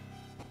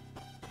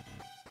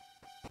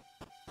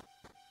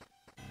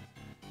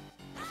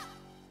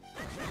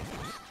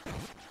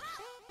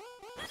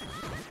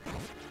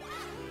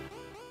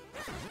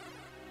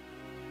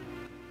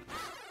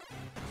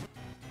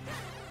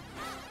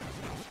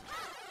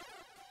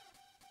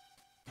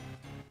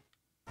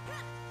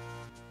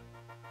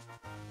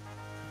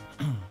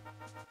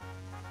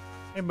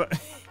 Hey, but...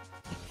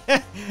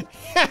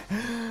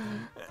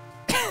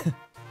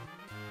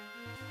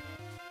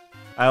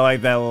 I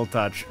like that little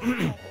touch.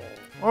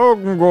 Oh,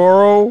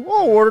 Goro.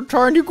 Oh, what a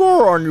tiny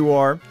Goron you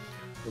are.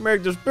 You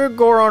make this big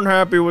Goron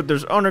happy with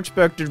this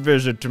unexpected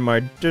visit to my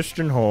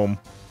distant home.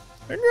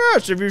 And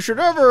yes, if you should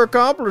ever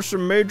accomplish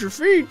some major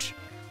feat,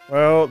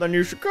 well, then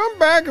you should come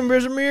back and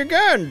visit me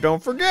again.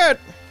 Don't forget.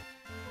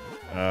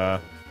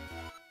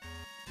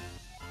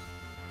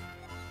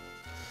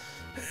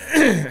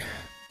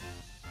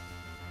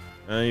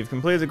 You've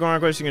completed the Goron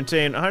quest. You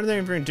contain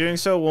 100 for doing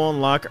so will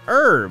unlock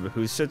Herb,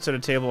 who sits at a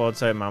table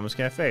outside Mama's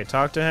Cafe.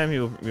 Talk to him. He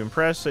will be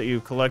impressed that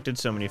you've collected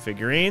so many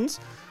figurines.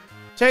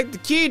 Take the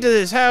key to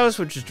this house,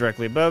 which is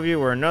directly above you,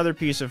 where another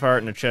piece of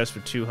heart and a chest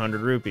with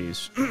 200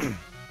 rupees.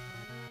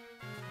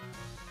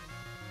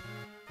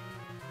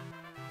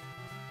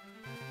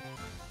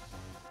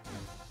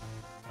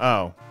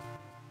 Oh.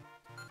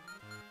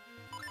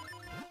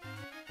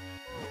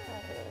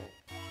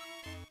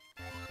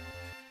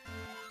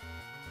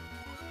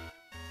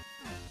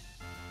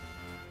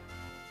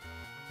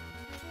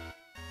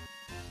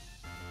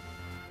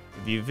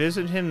 If you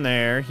visit him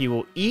there, he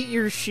will eat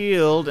your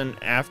shield and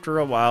after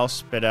a while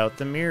spit out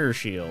the mirror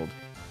shield.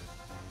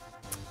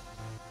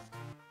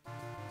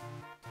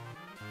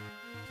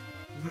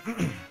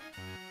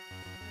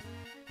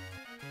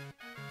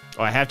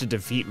 Oh, I have to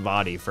defeat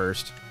Vadi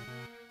first.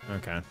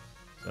 Okay,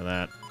 so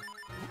that...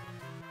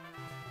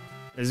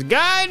 His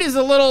guide is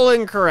a little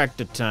incorrect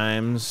at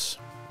times.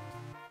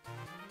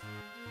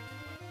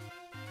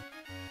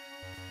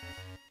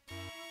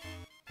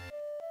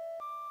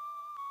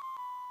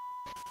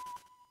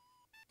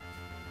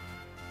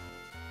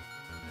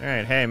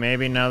 Alright, hey,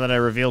 maybe now that I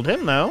revealed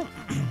him, though.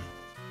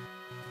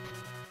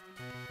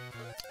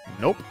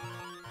 Nope.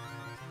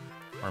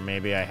 Or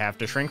maybe I have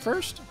to shrink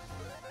first?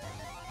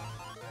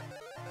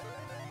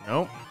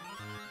 Nope.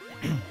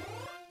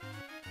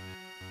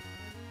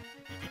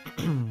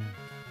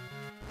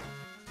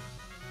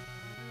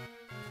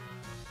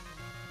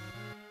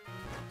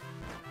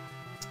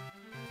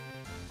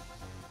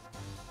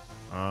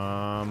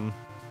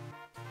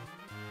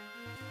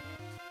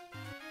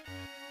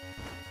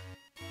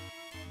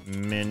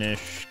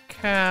 Minish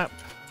Cap,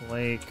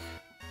 Lake,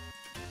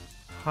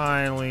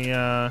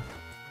 Hylia,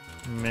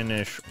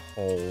 Minish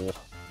Hole.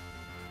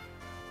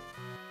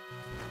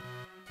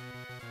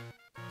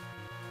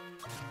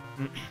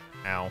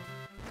 Ow.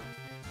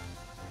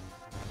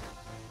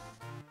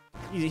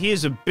 He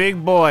is a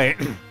big boy.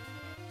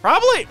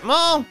 Probably,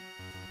 well,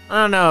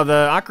 I don't know.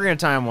 The Ocarina of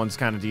Time one's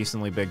kind of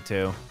decently big,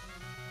 too.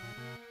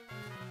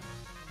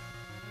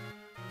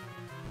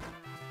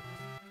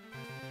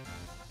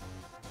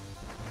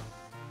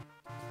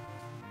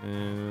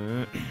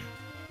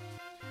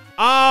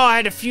 Oh, I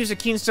had to fuse a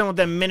Keenstone with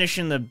that Minish,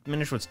 and the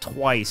Minish was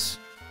twice.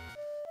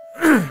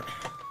 Didn't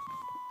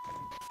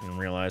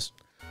realize.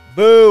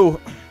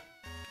 Boo!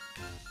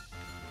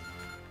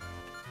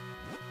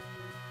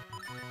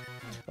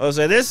 Oh,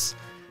 so this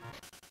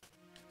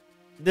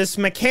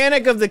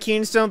mechanic of the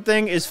Keenstone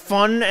thing is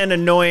fun and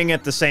annoying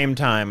at the same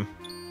time.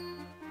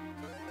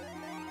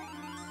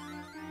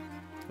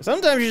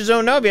 Sometimes you just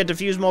don't know if you have to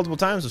fuse multiple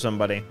times with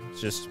somebody.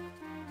 It's just...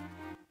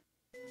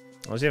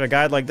 Unless you have a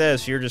guide like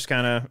this, you're just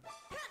kind of...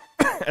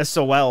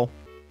 SOL.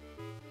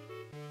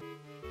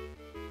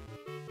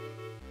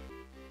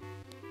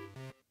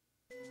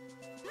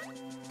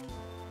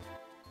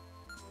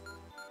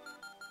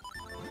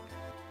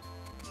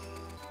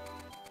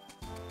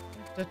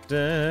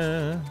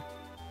 Da-da.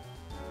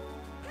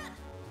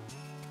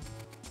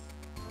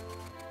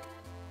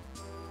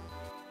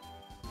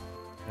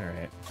 All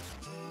right.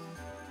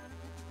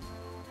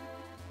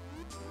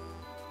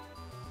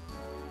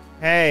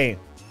 Hey.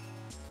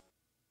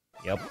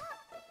 Yep.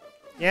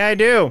 Yeah, I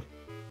do.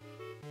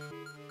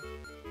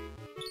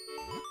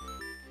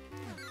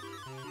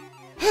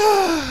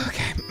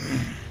 Okay.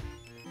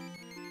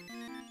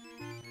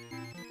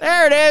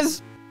 There it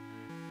is.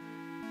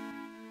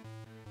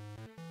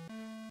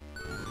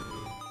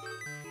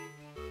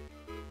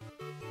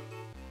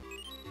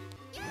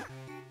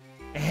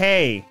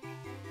 Hey.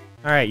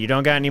 All right, you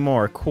don't got any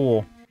more.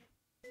 Cool.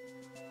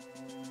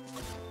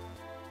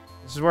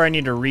 This is where I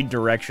need to read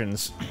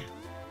directions.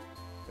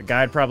 The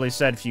guide probably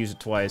said fuse it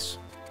twice.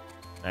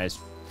 Nice.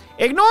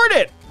 Ignored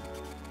it!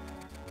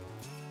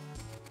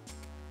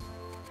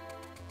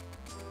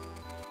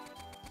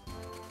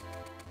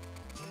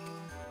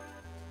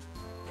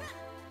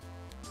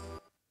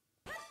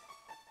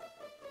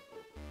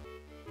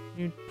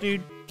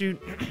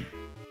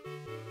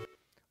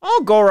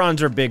 All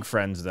Gorons are big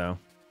friends, though.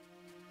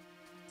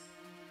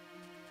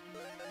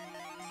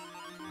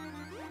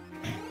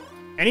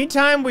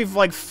 Anytime we've,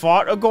 like,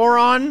 fought a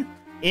Goron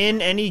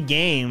in any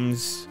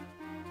games,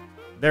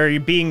 they're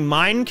being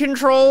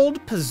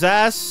mind-controlled,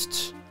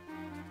 possessed,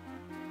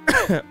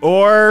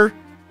 or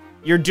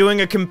you're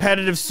doing a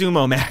competitive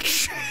sumo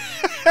match.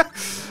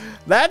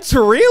 That's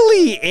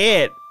really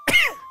it.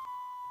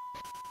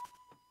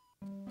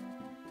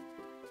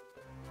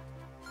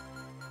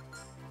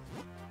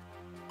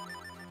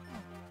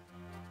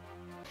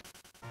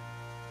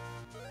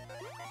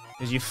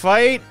 As you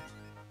fight,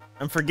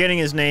 I'm forgetting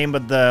his name,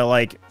 but the,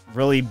 like,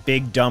 really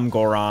big dumb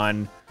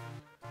Goron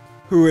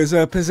who is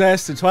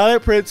possessed the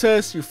Twilight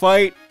Princess. You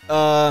fight,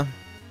 oh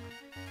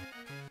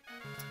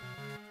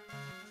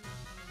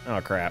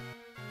crap.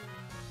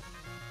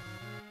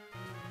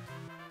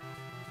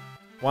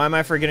 Why am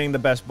I forgetting the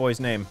best boy's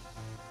name?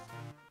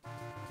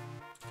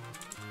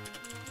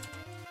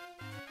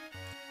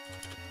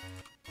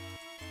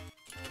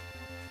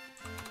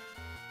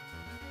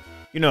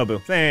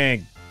 Yunobu.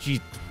 Thank you.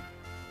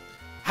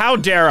 How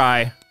dare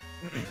I?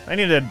 I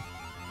need to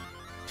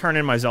turn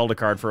in my Zelda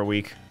card for a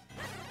week.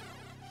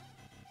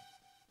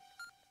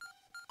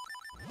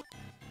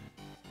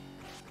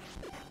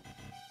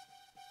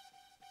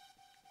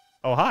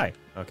 Oh, hi.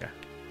 Okay.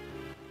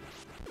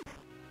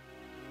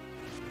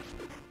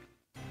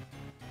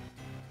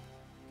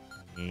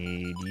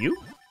 Need you?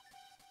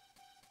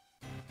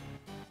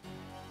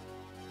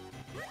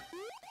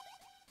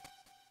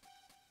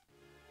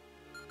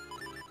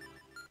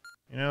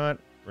 You know what?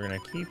 We're gonna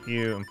keep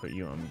you and put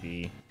you on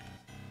B.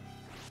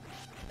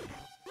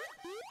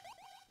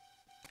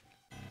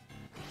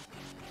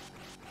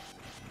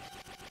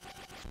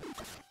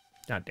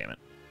 God damn it.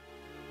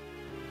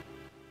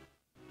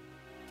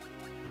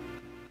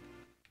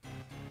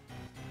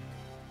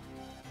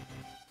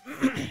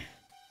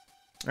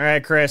 All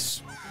right,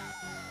 Chris.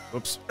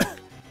 Oops.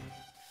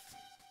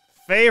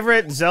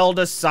 Favorite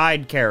Zelda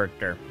side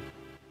character?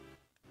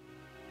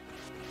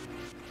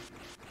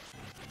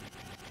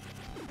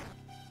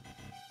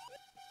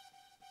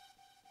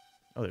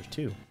 Oh, there's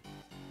two.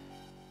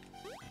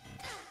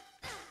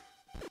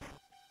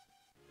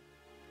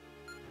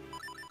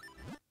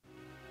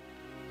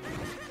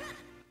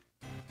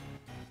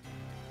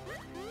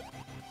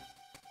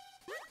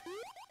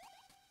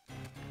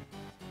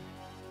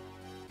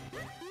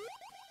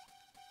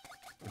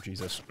 Oh,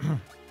 Jesus.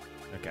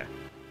 Okay.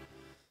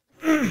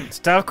 It's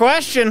a tough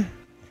question.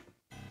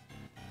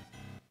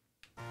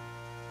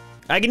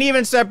 I can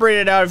even separate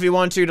it out if you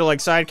want to like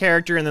side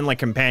character and then like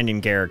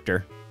companion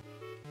character.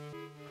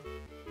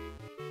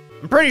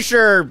 I'm pretty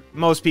sure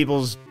most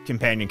people's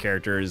companion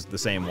character is the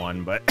same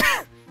one, but...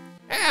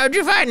 How'd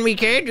you find me,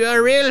 kid? You're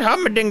a real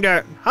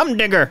humdinger.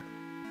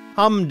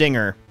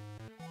 Humdinger.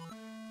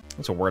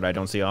 That's a word I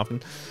don't see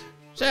often.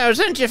 So,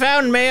 since you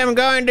found me, I'm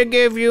going to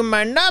give you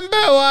my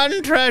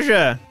 #1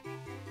 treasure.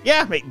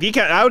 Yeah,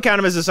 I would count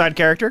him as a side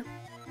character.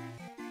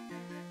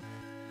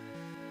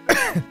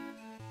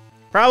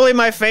 Probably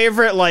my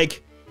favorite,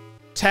 like,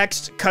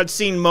 text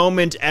cutscene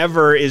moment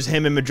ever is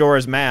him in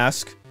Majora's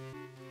Mask.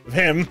 Of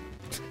him.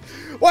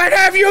 What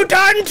have you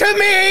done to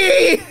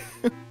me?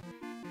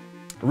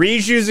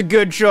 Riju's a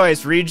good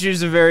choice.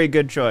 Riju's a very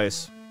good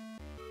choice.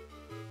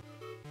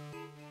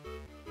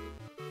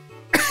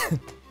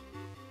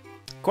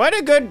 Quite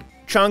a good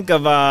chunk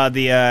of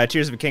the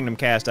Tears of a Kingdom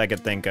cast I could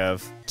think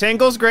of.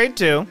 Tinkle's great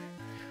too.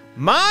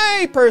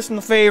 My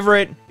personal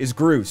favorite is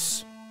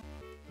Groose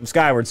from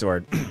Skyward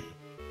Sword.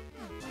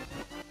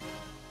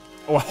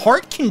 Oh, a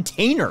heart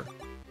container.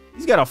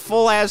 He's got a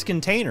full-ass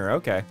container.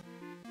 Okay.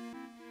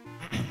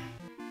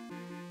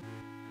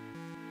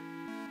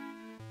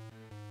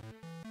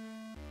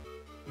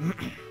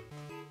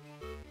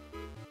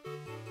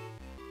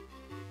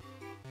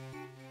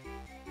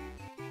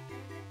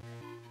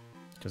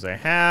 Because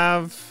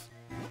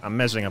I'm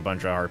missing a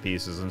bunch of heart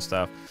pieces and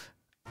stuff.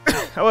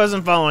 I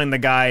wasn't following the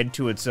guide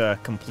to its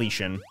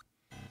completion.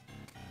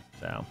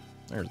 So,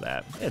 there's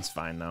that. It's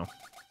fine, though.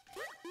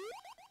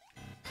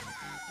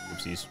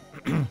 Oopsies.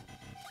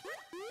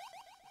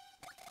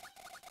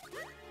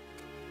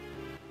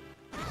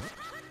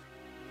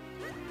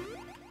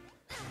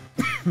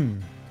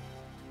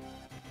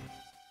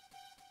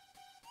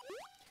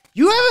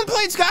 You haven't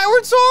played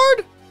Skyward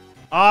Sword?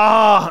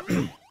 Ah.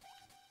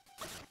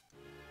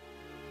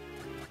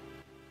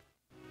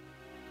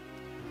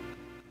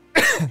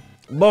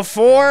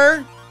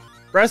 Before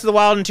Breath of the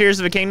Wild and Tears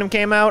of the Kingdom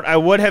came out, I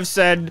would have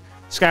said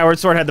Skyward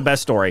Sword had the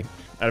best story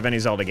out of any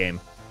Zelda game.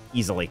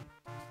 Easily.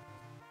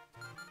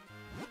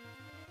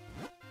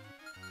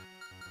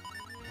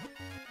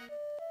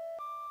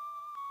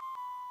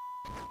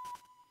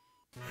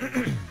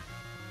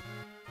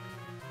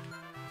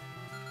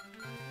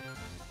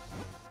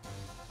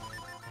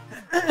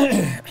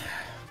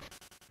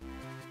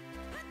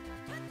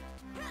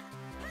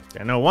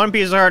 I know one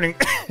piece of art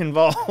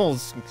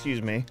involves,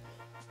 excuse me,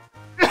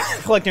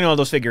 collecting all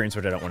those figurines,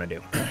 which I don't want to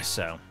do.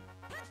 So,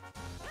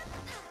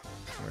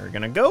 we're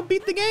gonna go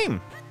beat the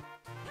game.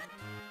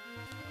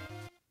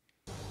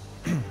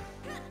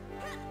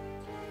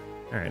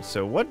 All right,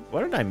 so what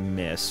did I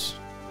miss?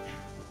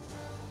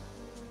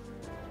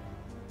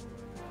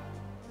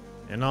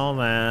 And all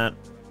that,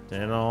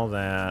 and all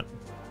that.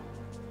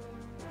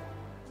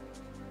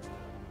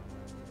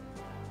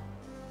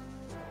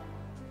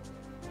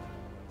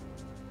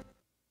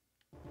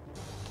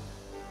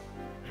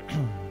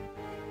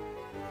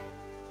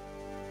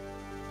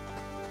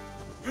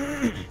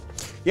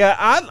 Yeah,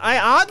 I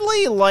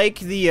oddly like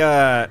the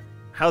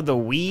how the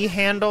Wii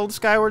handled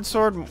Skyward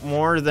Sword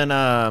more than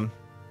the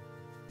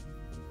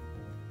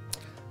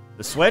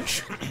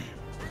Switch.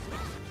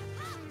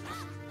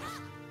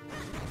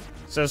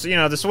 So you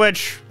know, the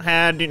Switch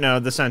had, you know,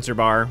 the sensor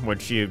bar,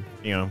 which you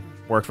know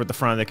worked with the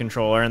front of the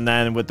controller, and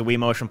then with the Wii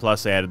Motion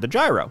Plus they added the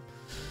gyro.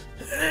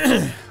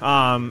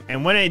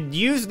 And when it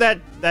used that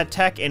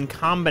tech in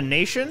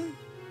combination,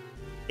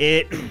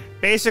 it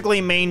basically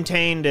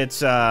maintained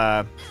its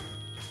oh,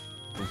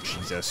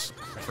 Jesus,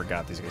 I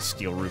forgot these guys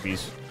steal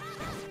rupees.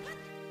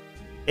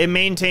 It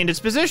maintained its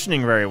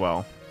positioning very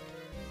well.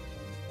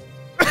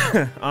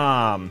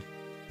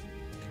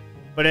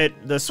 But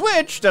the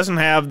Switch doesn't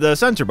have the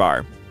sensor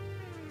bar.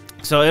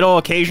 So it'll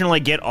occasionally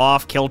get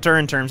off kilter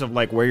in terms of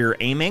like where you're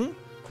aiming.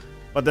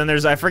 But then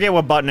there's, I forget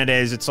what button it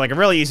is. It's like a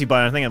really easy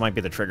button. I think it might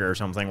be the trigger or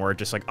something, where it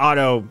just like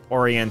auto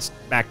orients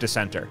back to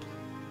center.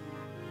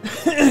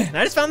 And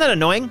I just found that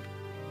annoying.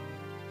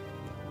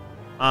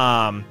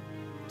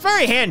 It's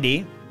very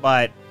handy,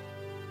 but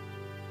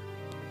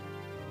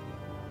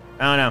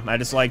I don't know. I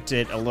just liked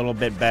it a little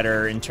bit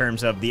better in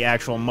terms of the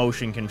actual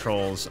motion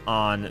controls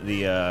on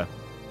the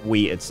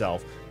Wii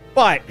itself.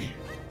 But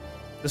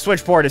the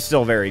Switch port is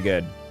still very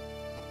good.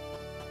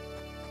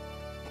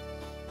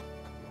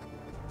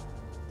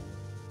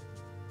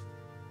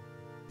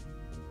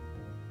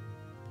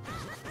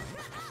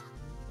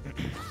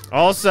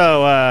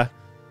 Also,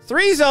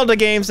 3 Zelda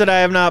games that I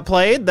have not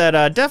played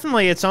that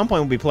definitely at some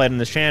point will be played on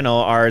this channel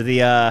are the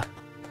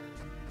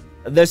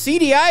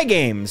CDI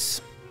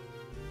games.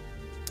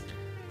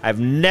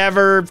 I've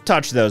never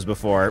touched those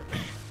before,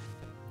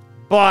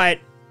 but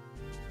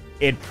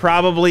it'd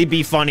probably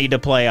be funny to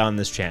play on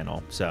this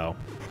channel, so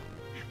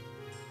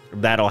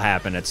that'll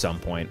happen at some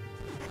point.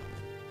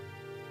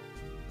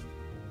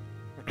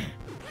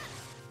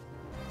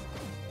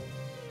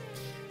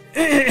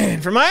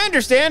 From my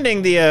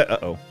understanding,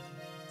 the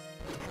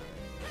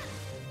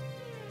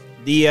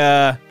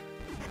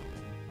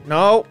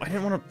no, I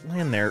didn't want to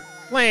land there.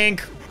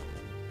 Link!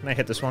 Can I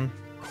hit this one?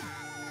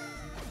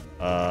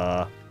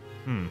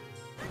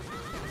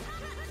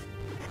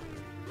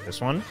 This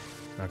one?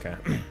 Okay.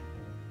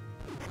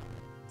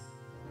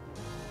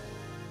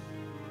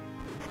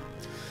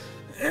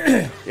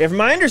 Yeah, from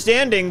my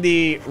understanding,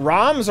 the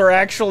ROMs are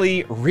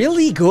actually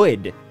really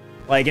good.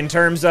 Like, in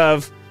terms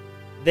of,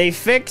 they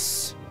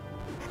fix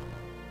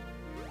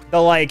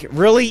the, like,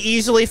 really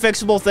easily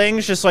fixable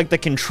things, just like the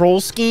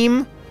control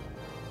scheme.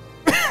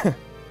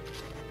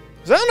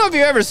 So I don't know if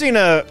you've ever seen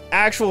a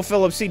actual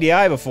Philips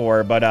CDI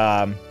before, but,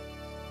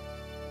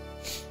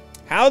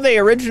 how they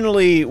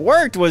originally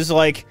worked was,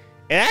 like,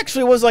 it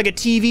actually was like a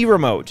TV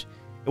remote.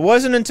 It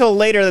wasn't until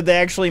later that they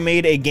actually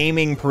made a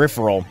gaming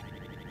peripheral.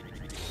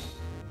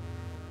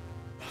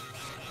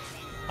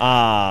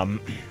 But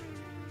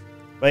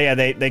yeah,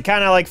 they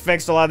kind of, like,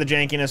 fixed a lot of the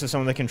jankiness of some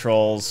of the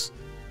controls,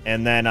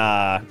 and then,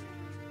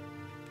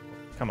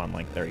 come on,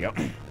 Link. There you go.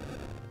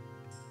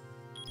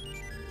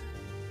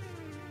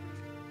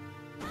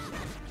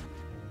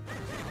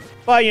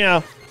 But, you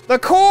know, the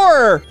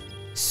core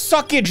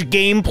suckage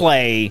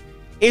gameplay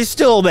is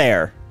still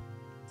there.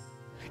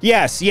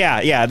 Yes,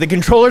 yeah, the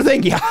controller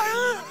thing, yeah.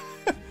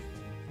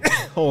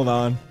 Hold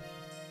on.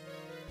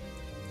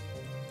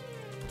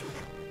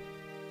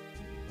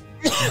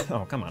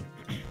 Oh, come on.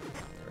 There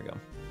we go.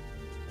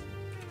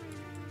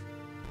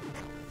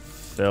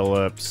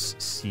 Philips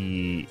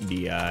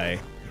CDI.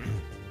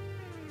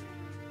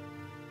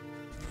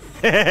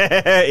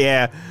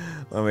 Yeah,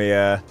 let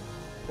me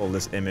pull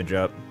this image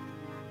up.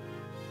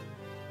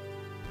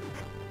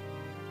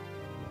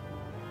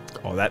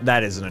 Oh,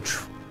 that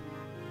isn't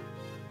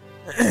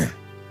a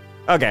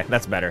okay,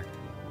 that's better.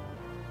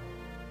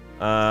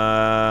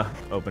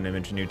 Open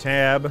image, new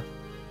tab.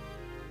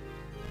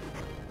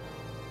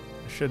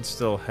 I should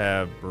still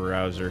have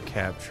browser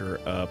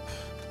capture up.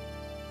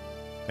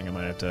 I think I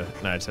might have to,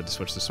 no, I just had to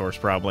switch the source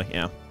probably,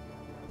 yeah.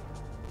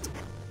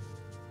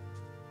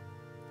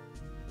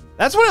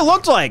 That's what it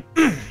looked like.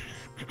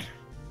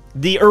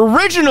 The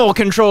original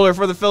controller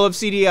for the Philips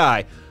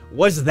CDI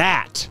was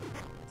that.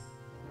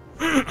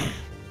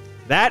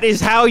 That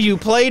is how you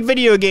played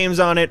video games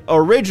on it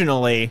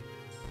originally.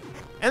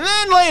 And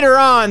then later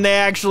on, they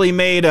actually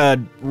made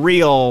a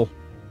real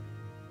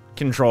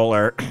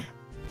controller.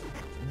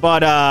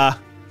 But,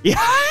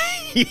 yeah,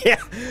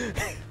 yeah.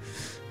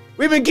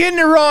 We've been getting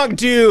it wrong,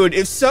 dude.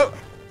 If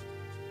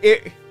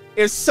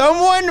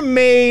someone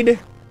made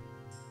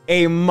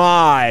a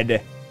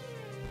mod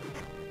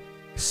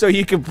so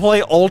you could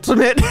play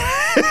Ultimate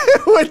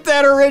with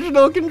that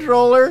original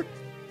controller,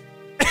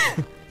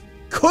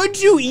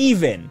 could you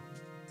even?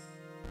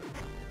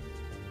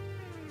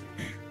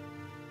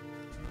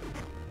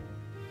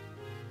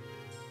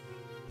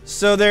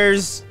 So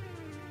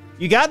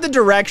you got the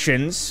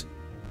directions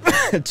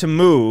to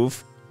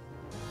move.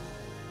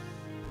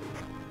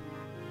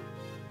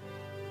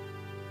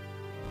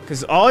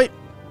 Because oh,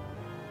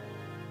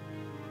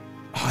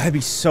 that'd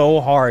be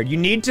so hard. You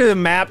need to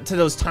map to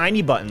those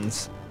tiny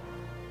buttons.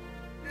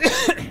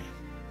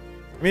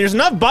 I mean, there's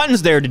enough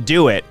buttons there to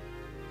do it.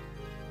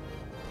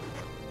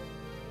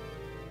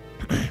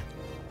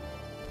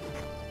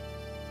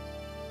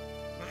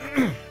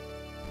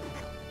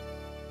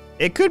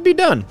 It could be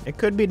done. It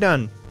could be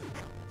done.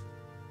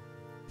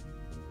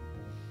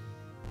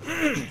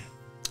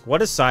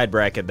 What a side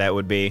bracket that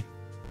would be.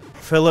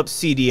 Philips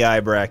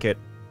CDI bracket.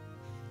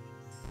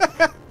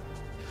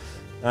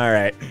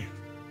 Alright.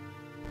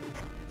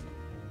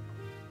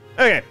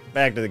 Okay,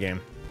 back to the game.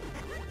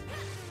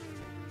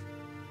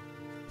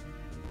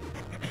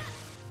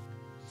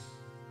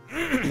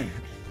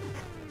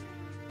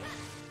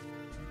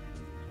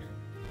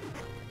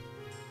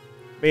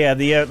 But yeah,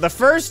 the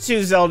first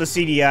two Zelda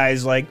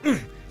CDIs, like,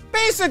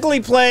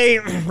 basically play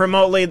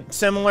remotely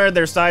similar.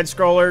 They're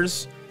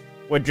side-scrollers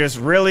with just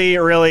really,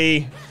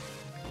 really,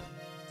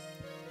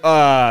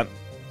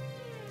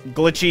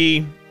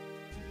 glitchy,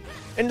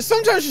 and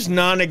sometimes just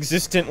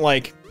non-existent,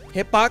 like,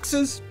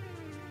 hitboxes.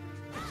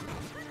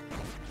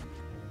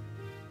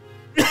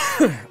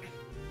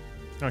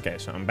 Okay,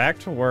 so I'm back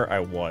to where I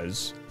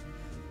was.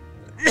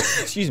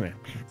 Excuse me.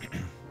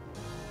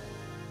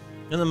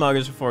 In the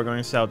Muggers before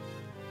going south.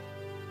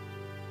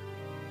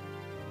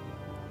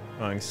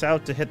 Going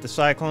south to hit the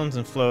cyclones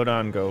and float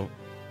on. Go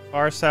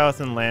far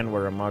south and land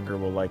where a mugger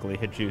will likely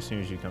hit you as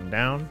soon as you come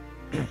down.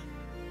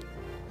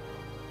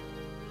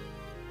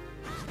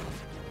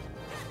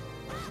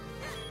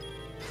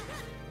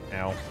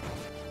 Ow.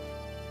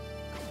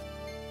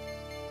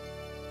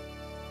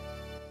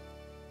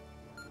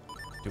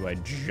 Do I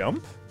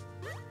jump?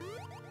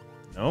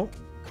 No.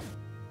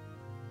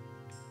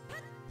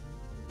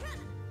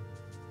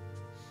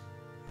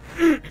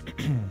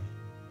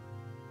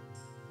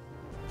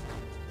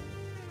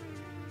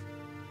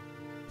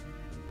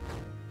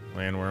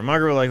 Land where a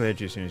mugger will likely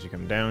hit you as soon as you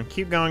come down.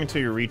 Keep going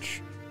until you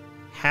reach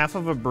half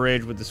of a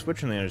bridge with the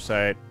switch on the other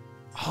side.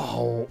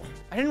 Oh,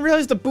 I didn't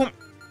realize the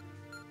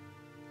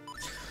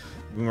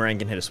boomerang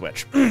can hit a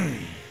switch.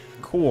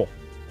 Cool.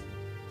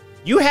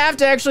 You have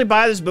to actually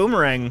buy this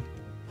boomerang.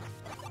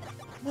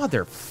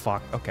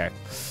 Motherfuck. Okay.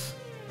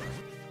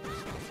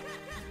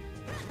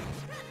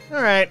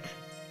 All right.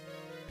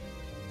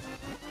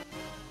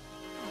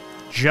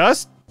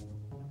 Just...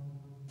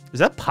 Is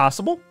that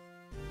possible?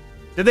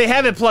 Did they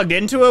have it plugged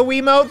into a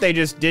Wiimote? They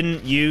just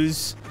didn't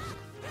use...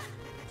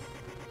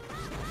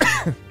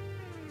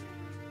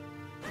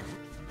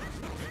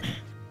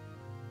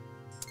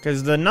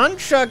 Because the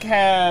nunchuck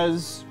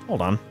has...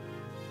 Hold on.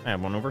 I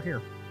have one over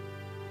here.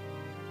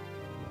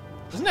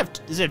 Doesn't have...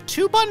 Does it have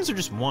two buttons or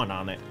just one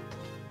on it?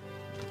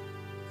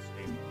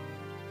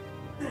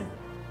 Yeah,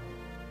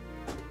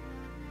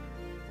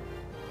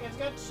 it's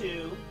got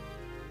two.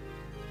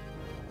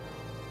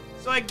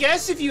 So I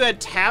guess if you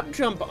had tap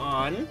jump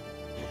on,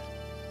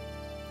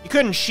 you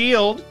couldn't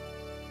shield,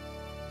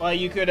 but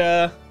you could,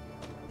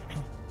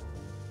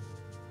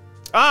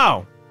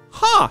 Oh!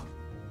 Huh!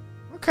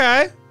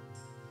 Okay.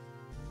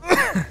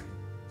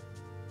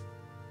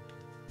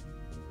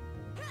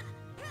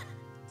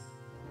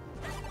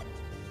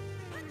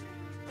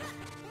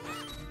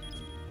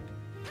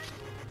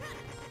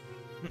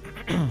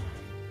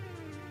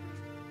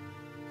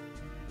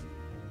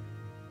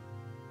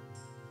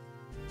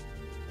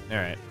 All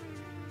right.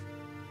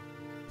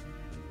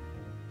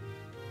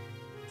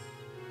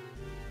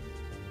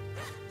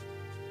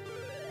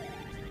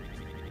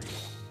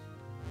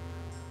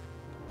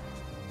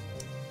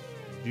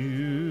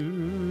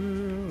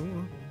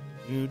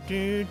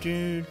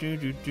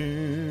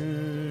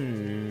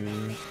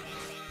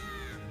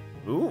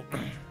 Ooh.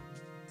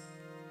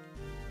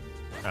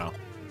 Oh,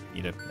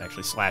 need to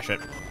actually slash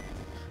it.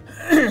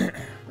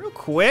 Real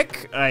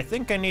quick, I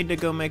think I need to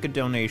go make a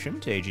donation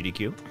to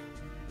AGDQ.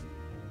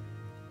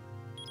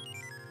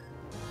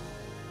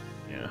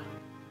 Yeah.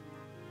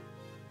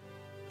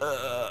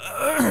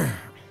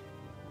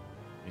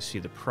 You see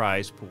the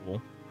prize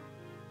pool.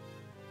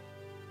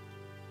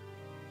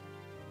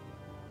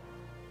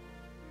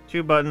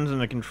 2 buttons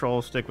and a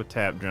control stick with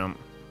tap jump.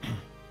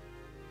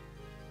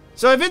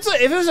 So if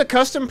it was a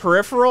custom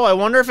peripheral, I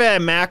wonder if it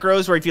had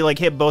macros where if you like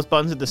hit both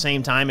buttons at the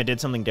same time, it did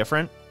something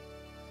different.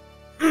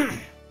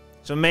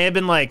 So it may have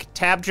been like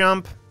tap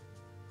jump,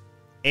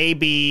 A,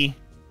 B,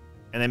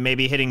 and then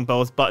maybe hitting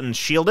both buttons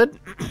shielded.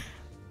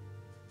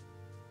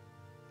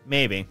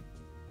 Maybe.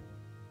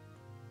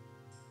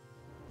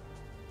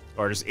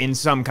 Or just in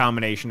some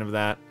combination of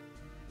that.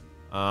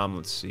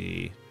 Let's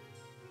see.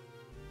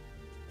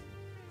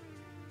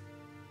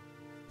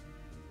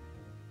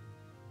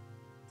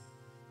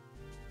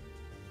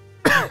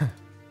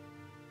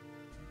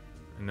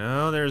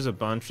 No, there's a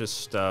bunch of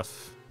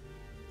stuff.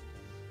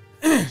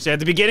 So at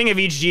the beginning of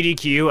each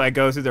GDQ, I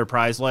go through their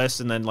prize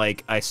list, and then,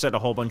 like, I set a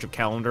whole bunch of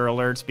calendar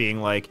alerts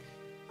being like,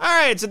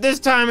 alright, so this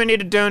time I need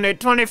to donate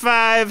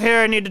 25, here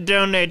I need to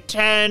donate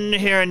 10,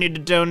 here I need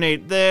to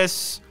donate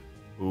this.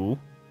 Ooh.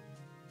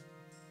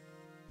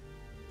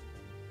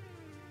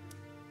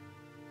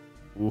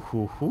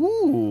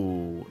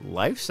 Ooh,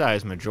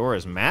 life-size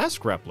Majora's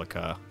Mask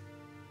replica.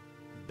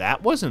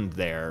 That wasn't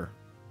there.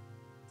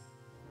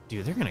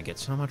 Dude, they're gonna get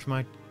so much of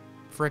my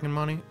friggin'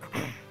 money.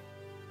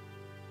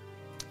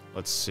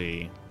 Let's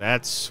see.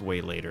 That's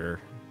way later.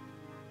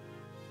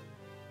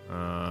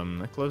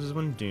 That closes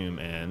when Doom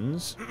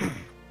ends.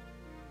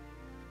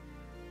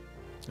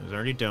 It was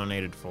already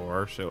donated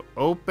for, so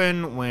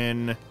open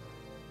when...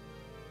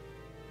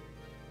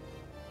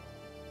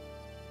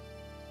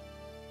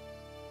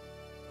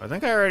 I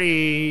think I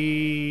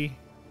already...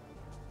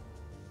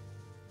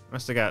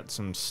 Must have got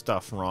some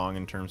stuff wrong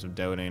in terms of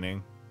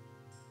donating.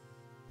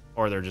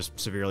 Or they're just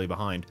severely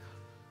behind.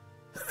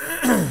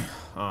 Let's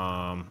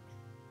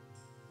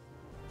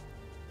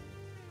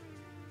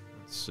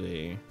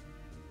see.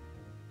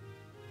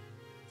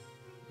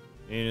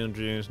 Angel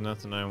juice,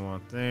 nothing I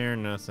want there,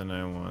 nothing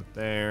I want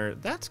there.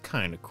 That's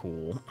kind of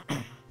cool.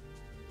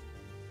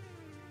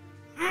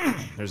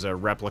 There's a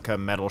replica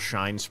metal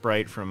shine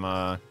sprite from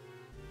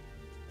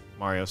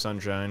Mario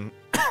Sunshine.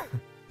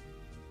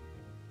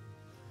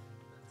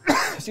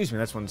 Excuse me,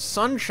 that's when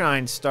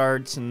Sunshine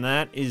starts, and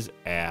that is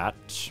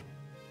at...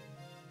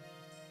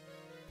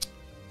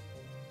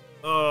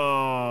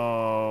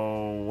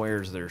 Oh,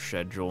 where's their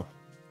schedule?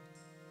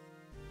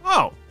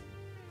 Oh!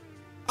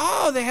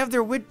 Oh, they have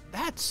their wid...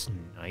 That's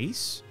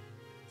nice.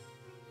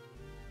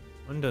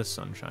 When does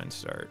Sunshine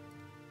start?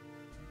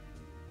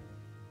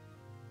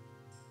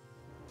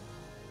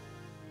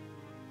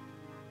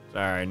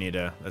 Sorry, I need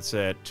to... That's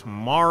it.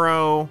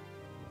 Tomorrow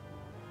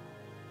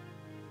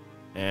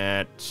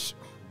at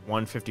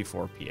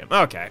 1:54 p.m.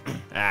 Okay.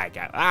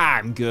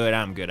 I'm good.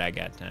 I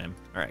got time.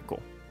 All right,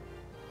 cool.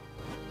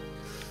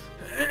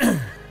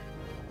 Oh,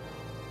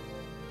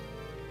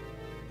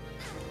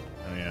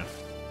 yeah.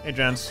 Hey,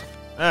 gents.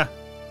 Hey,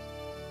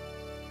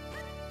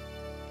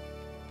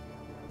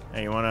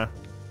 you wanna...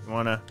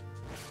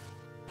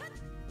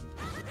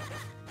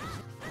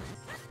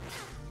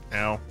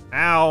 Ow.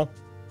 Ow!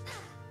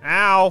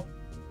 Ow!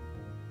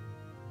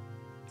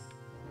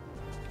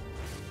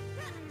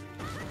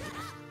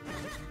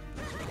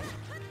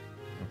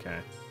 Okay.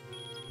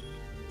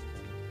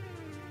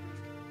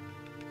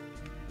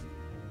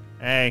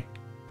 Hey.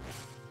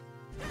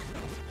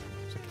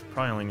 Looks like I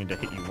probably only need to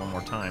hit you one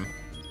more time.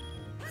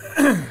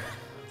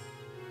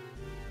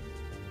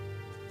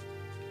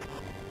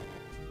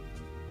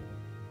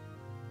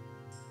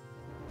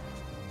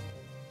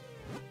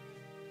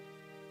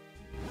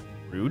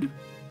 Rude.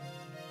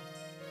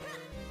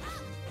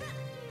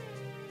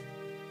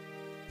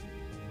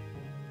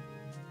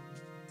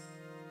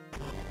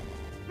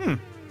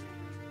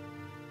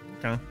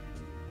 Okay.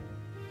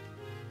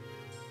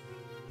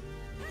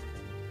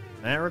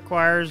 That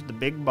requires the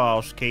big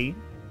boss key.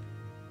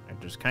 I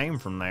just came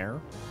from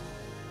there.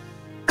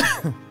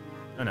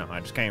 Oh no,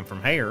 I just came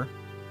from here.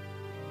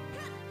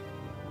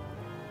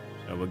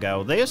 So we'll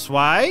go this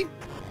way.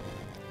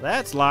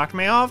 That's locked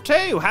me off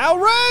too. How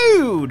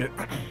rude!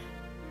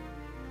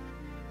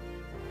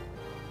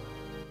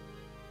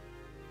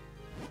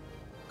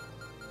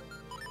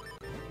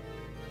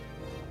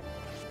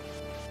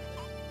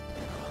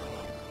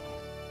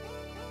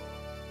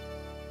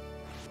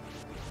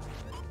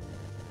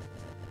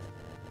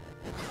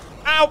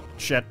 Ow!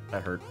 Shit,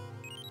 that hurt.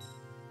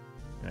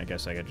 I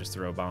guess I could just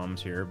throw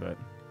bombs here, but...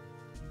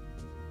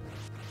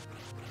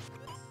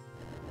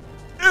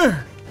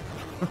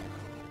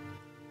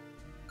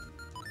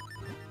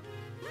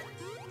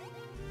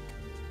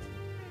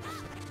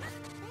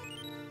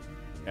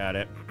 Got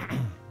it.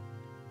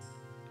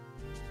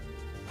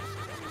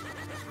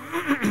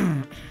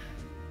 Can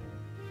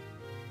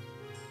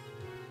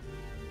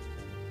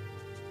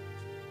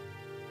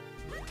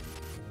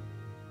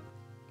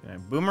I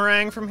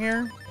boomerang from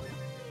here?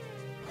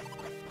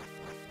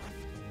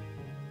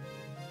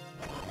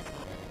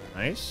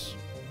 Nice.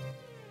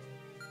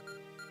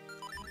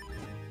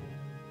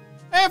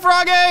 Hey,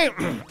 Froggy!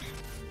 I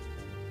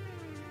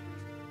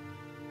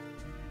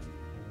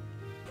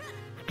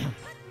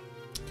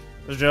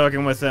was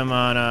joking with him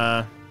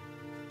on,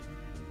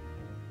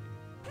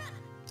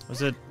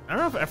 was it, I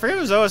don't know, I forget if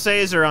it was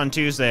OSAs or on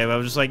Tuesday, but I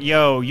was just like,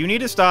 yo, you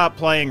need to stop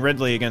playing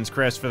Ridley against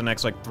Chris for the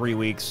next, like, 3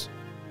 weeks.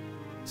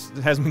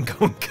 It hasn't been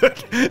going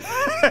good.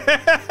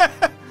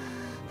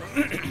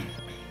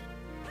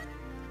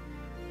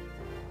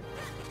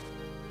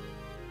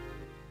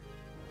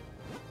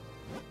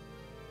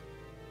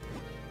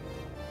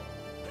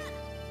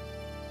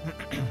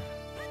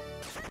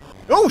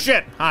 Oh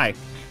shit! Hi.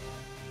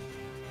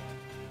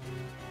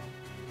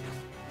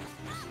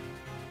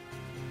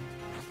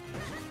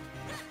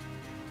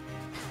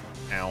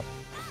 Ow.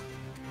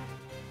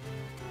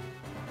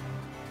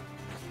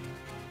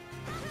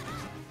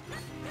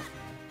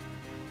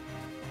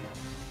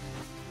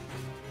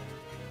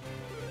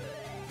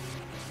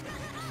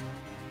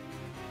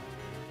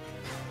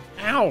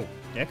 Ow!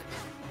 Dick.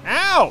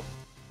 Ow!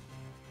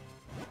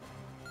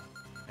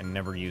 I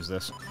never use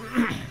this.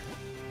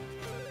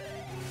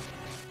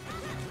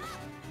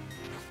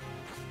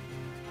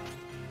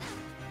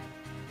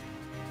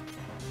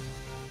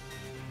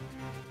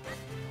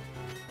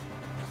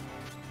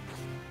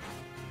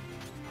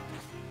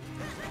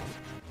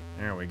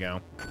 There we go.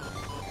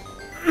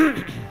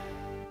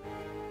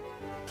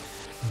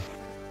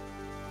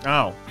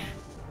 Oh.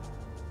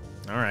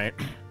 All right.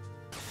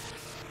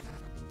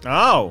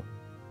 Oh.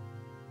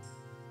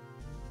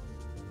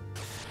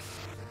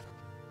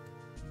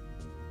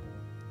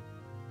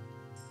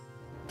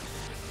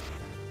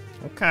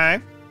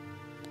 Okay.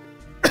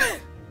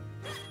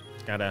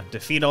 Gotta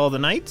defeat all the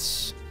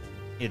knights,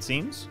 it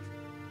seems.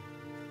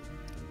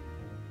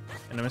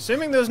 And I'm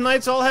assuming those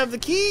knights all have the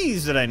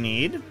keys that I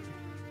need.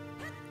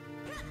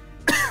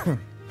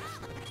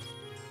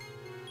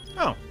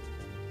 Oh.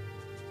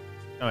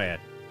 Oh, yeah.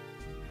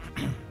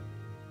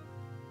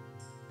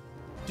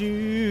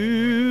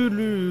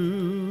 Doo-doo.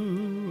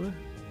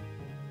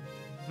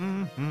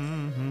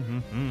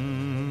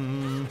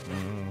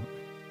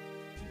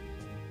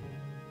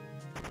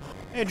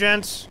 Hey,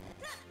 gents.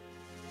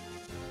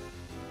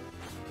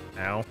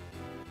 Ow.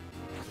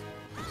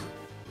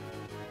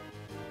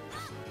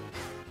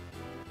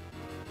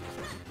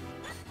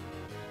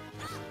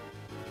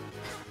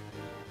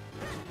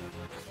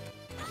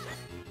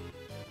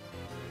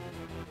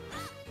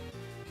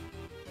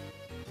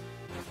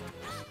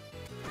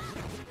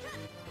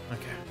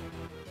 Okay.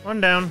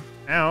 One down.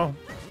 Ow.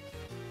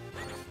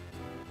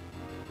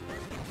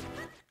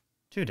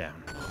 Two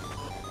down.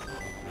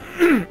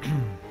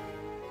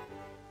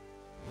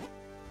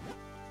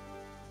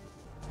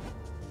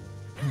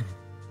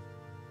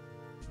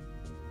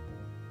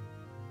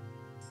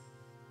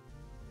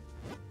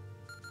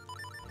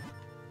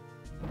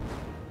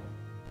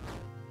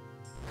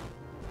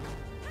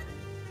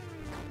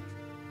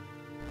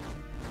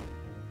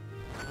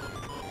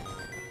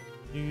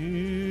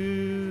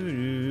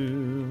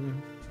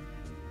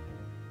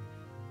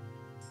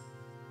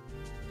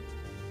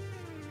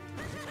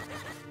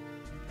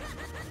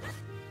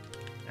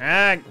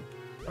 Ah,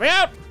 let me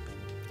out!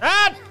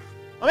 Ah!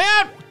 Let me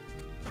out!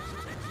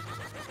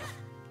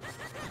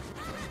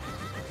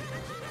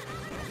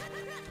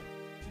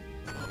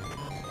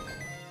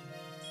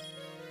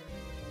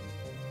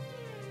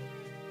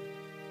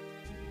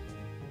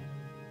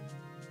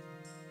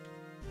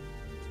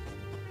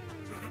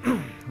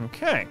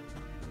 Okay.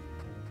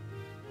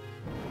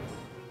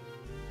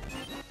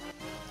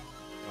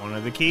 One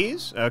of the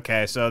keys?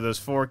 Okay, so those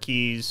 4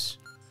 keys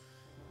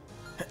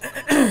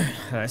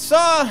that I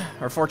saw,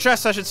 or 4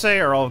 chests I should say,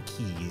 are all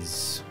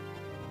keys.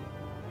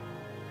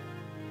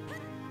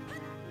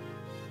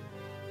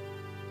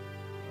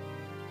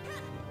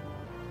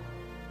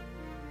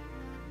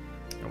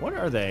 And what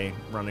are they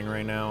running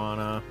right now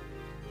on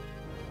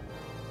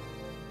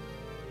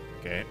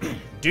Okay.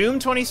 Doom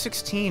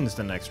 2016 is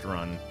the next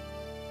run.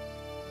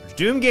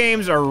 Doom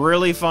games are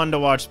really fun to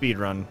watch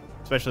speedrun,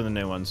 especially the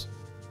new ones.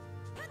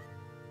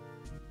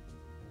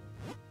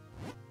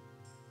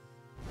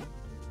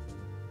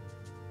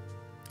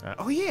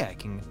 Oh yeah, I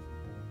can...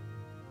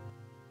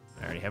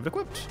 I already have it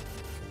equipped.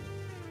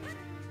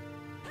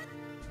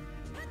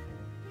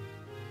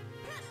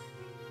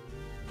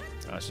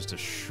 Oh, it's just a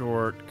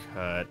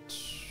shortcut.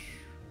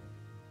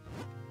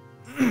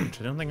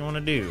 Which I don't think I want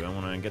to do. I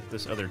want to get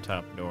this other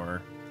top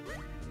door.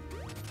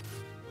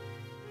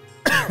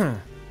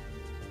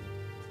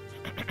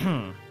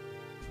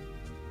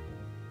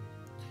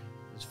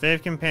 His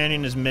fave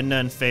companion is Midna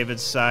and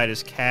Favid's side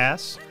is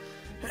Cass.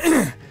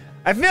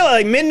 I feel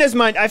like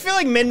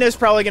Midna's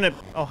probably gonna...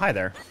 Oh, hi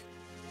there.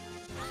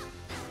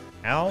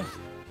 Ow. I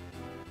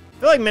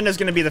feel like Midna's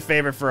gonna be the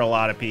favorite for a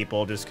lot of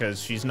people just because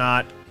she's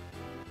not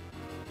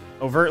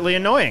overtly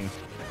annoying.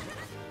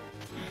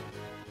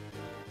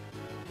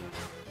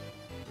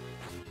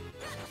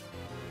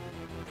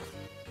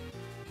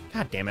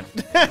 God damn it.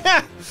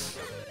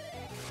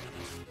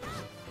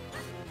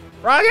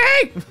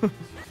 Rocky!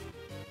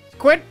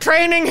 Quit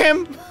training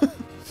him!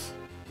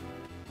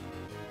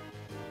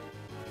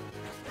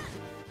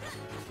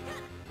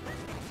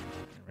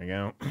 There we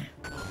go.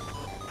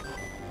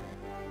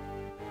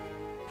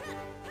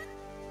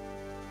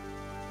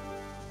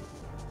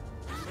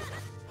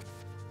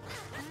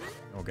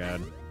 Oh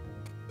god.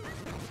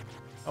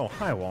 Oh,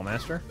 hi,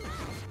 Wallmaster.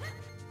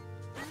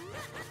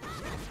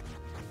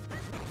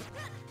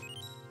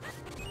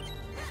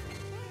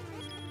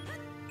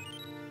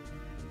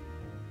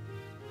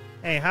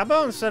 Hey, how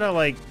about instead of,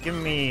 like,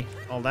 giving me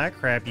all that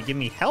crap, you give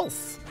me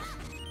health?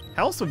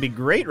 Health would be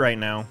great right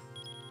now.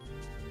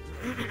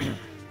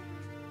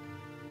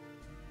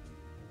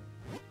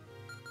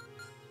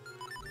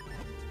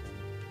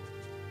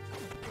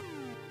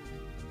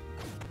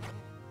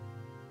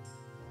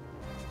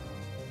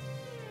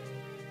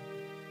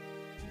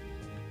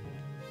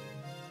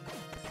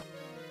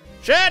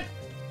 Shit!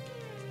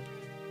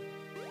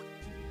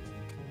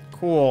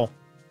 Cool.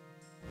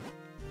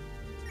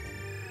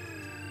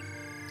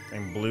 I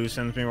think blue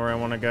sends me where I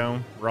want to go,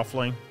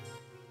 roughly.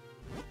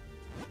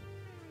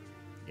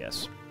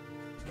 Yes.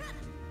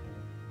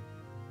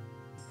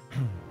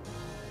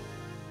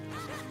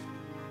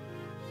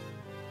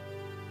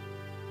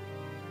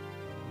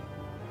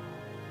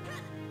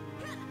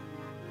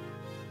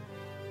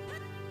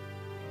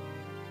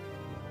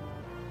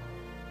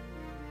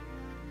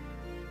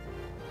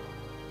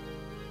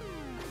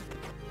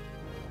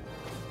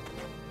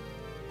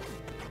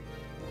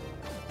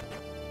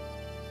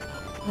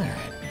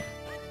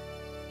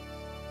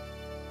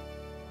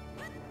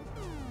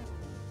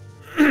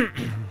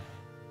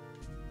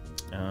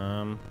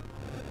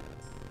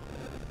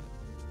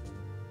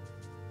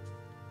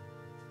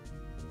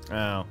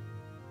 Oh.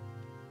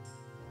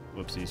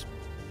 Whoopsies.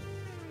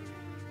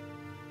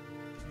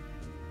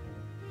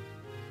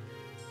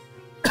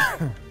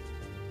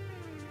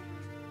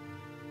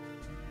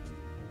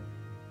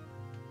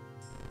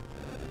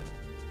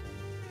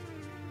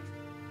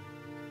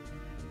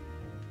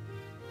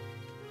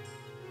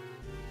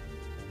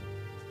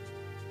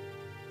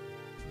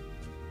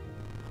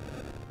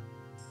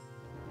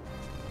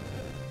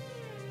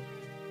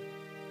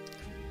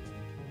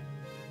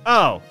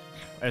 Oh,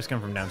 I just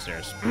come from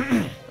downstairs.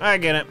 I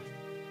get it.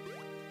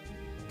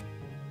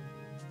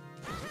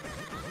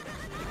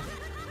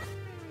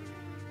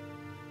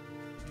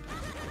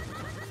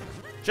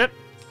 Shit.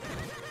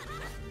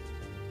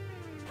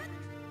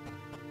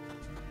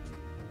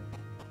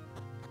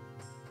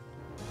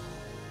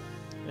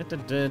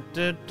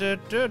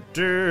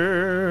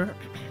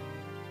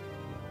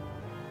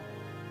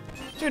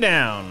 Two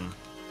down.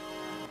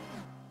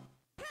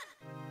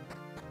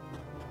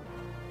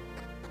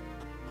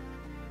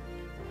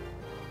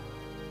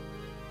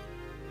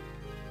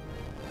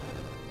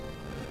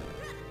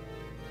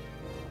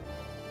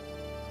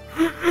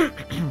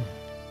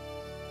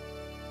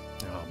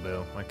 Oh,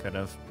 boo. I could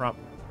have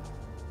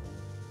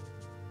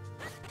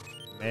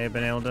may have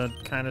been able to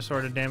kind of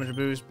sort of damage a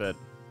boost, but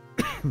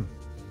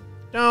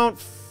don't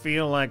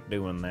feel like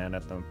doing that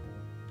at the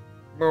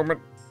moment.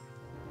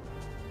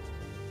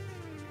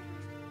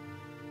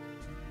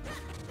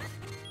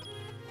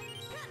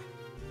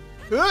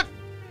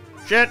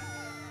 Shit.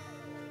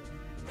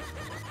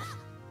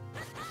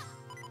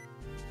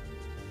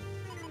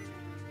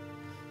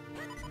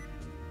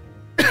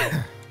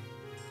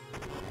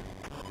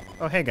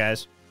 Oh, hey,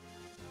 guys.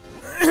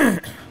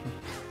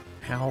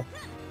 Ow.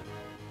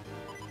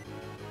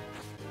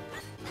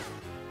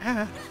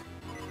 Ah.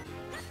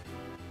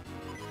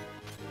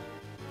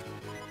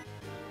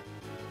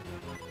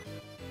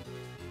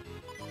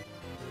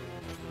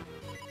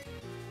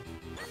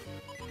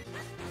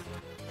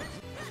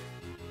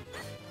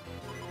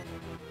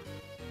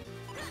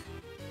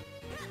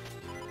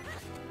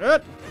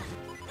 Good.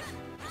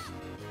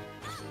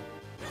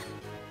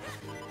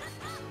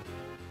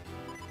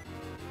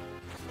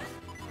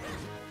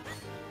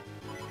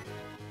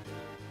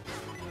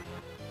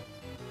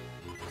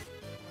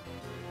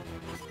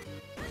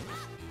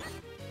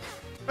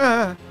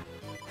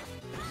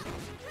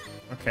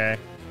 Okay.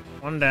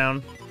 One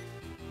down.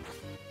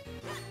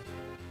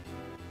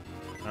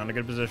 Not in a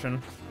good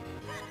position.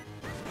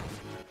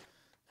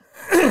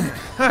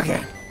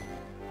 Okay.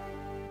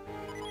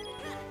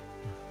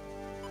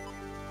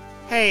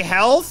 Hey,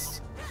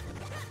 health?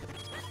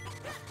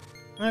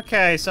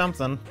 Okay,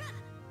 something.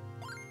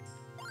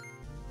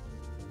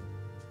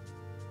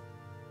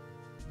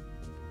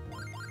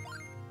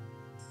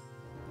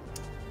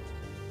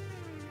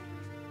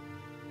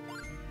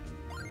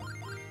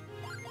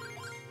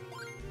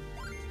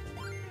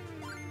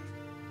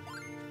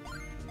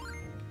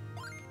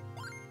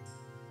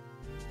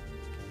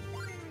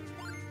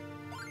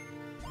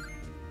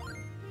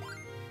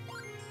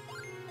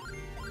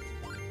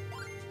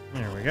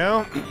 There we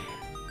go. This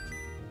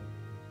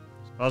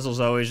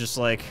puzzle's always just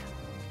like...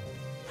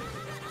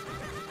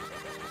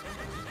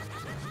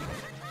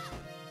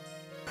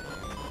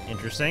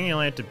 interesting, you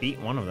only have to beat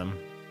one of them.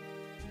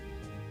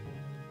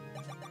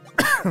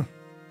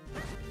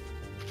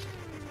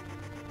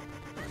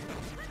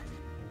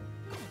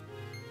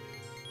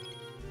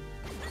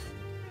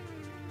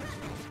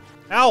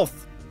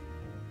 Health!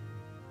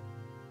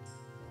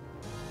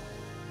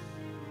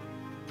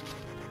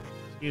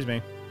 Excuse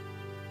me.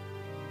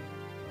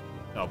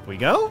 Up we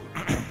go.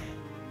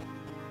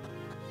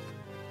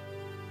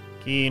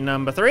 Key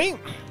number 3.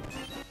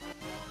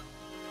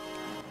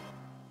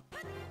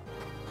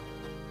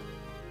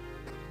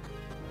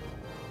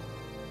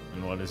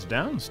 And what is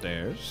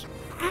downstairs?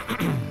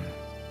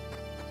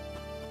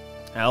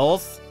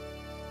 Health.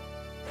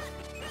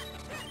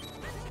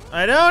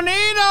 I don't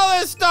need all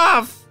this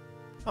stuff!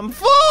 I'm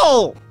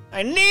full!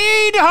 I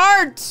need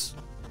hearts!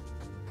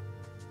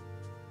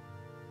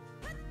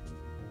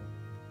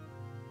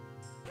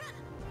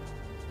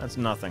 That's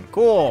nothing.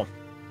 Cool.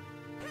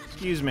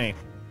 Excuse me.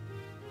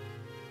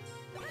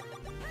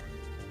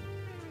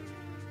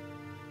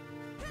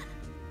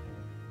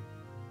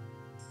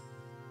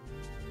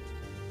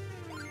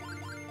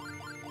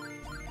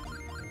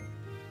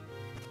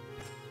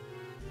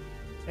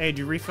 Hey,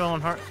 do you refill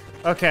on heart?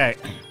 Okay.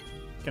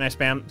 Can I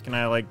spam? Can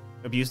I, like,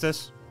 abuse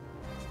this?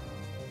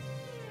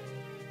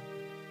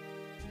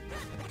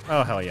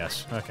 Oh, hell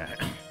yes. Okay.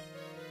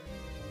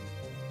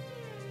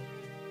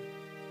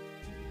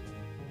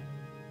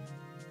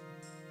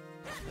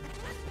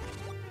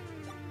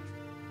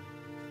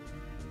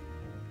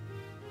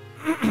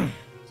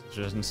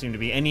 There doesn't seem to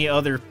be any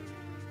other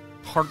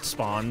heart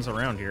spawns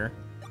around here.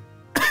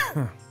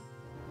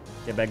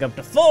 Get back up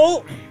to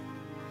full!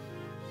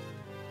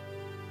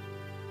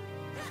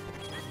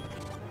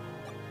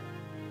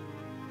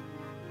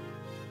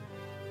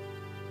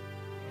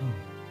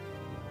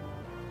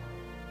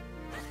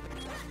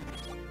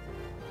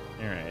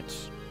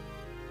 Alright.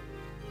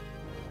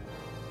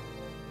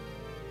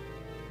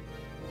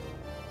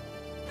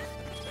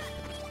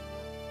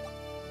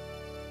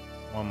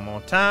 One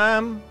more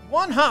time.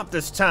 One hop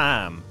this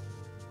time.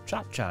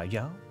 Cha-cha,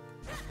 yo.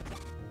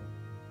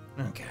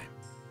 Okay.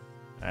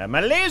 I have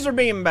my laser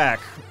beam back.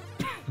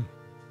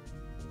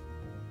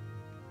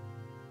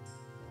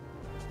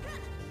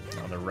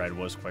 Oh, the red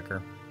was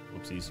quicker.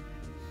 Whoopsies.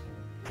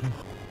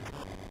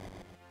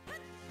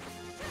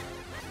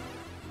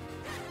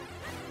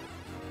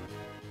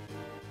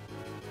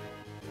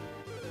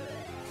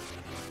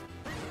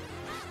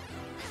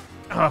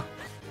 Oh,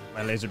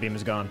 my laser beam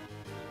is gone.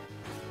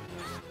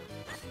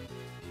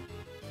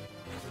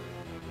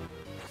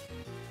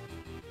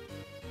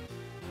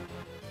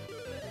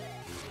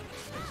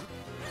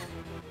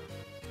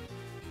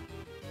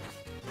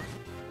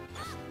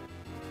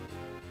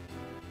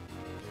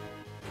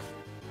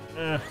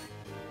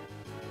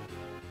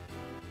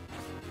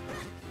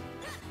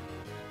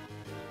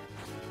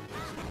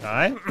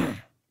 Die.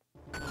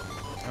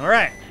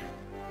 Alright.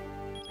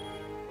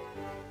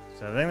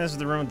 So I think this is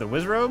the room with the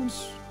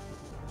Wizrobes?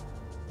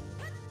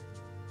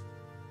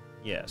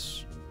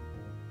 Yes.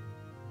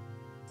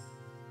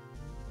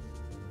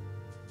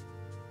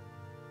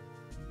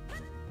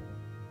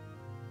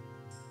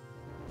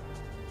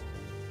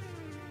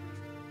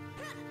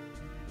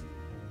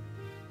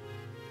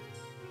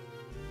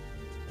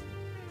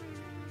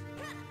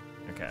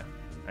 Okay,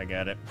 I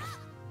got it.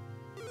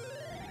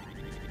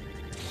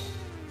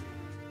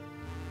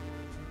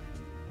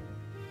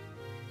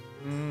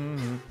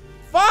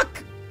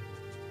 Fuck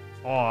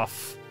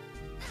off.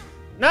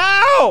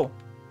 No!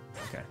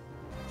 Okay.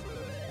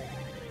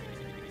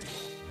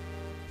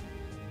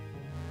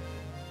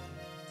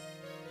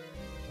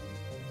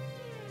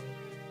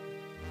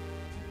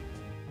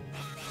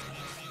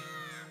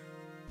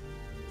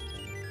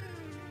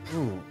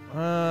 Ooh,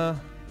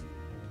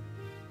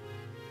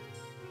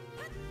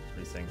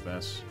 rethink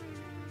this.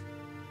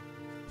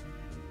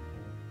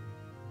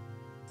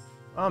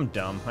 I'm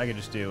dumb. I could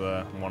just do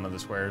one of the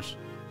squares.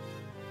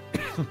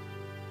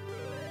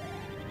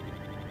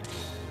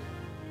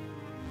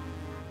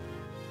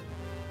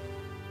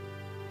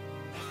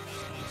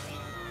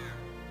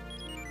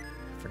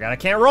 Forgot I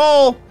can't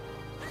roll!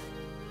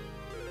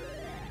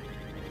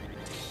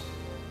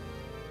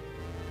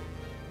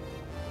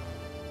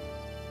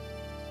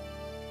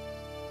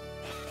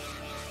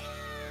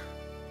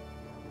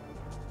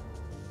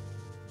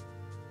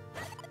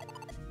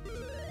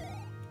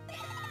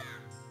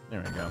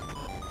 There we go.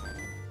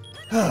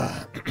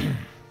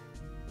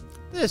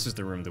 This is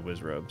the room of the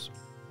Wizrobes.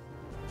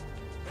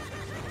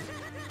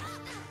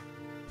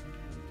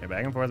 Okay,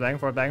 back and forth, back and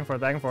forth, back and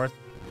forth, back and forth.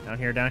 Down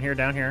here, down here,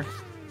 down here.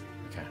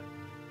 Okay.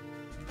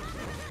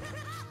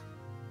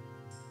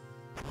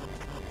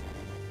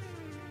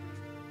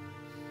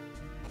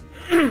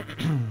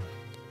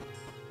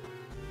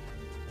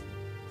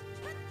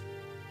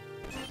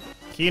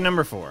 Key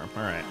number 4.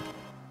 All right.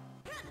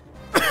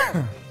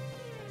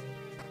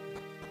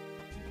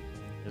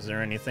 Is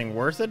there anything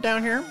worth it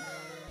down here?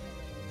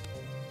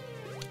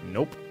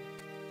 Nope.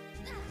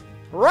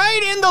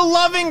 Right in the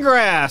loving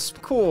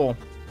grasp. Cool.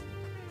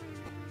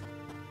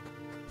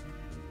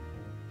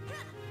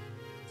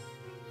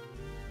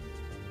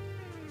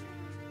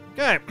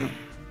 Okay.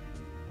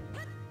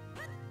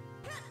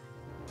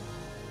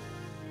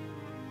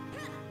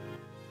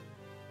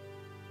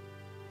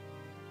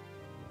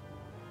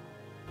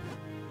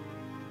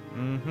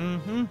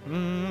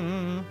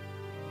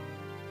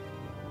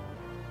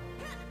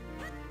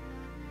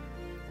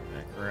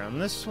 Back around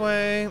this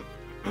way.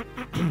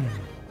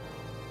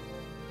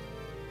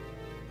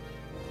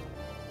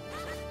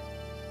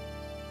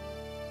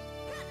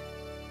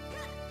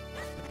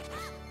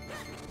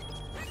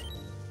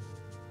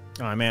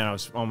 Oh man, I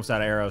was almost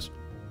out of arrows.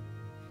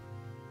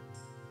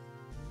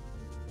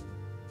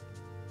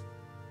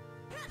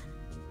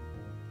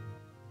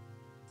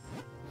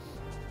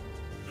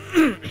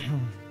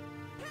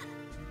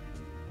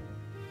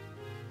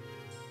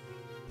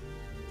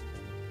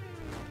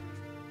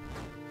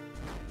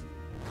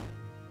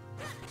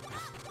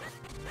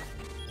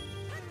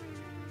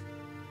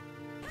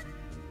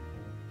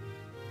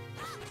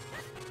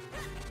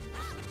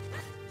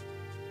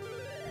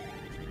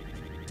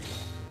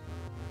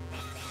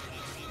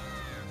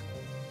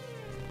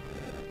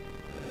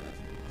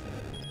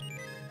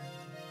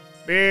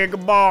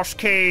 Big boss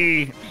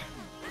key.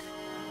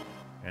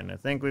 And I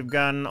think we've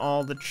gotten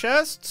all the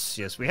chests.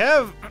 Yes, we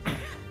have.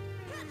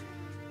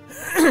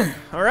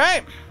 All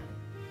right.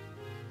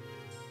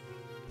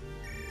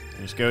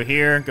 Just go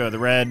here, go to the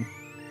red.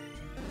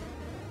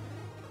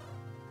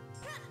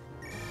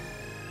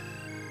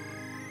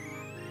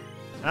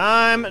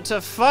 Time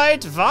to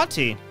fight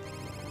Vati.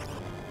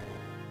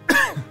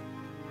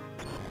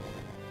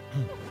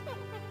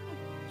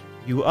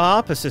 You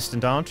are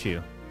persistent, aren't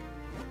you?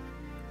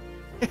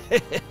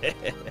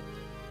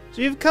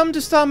 So you've come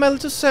to start my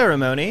little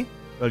ceremony?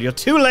 Well, you're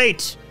too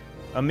late.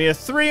 A mere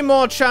 3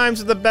 more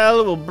chimes of the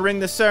bell will bring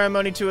the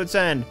ceremony to its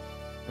end.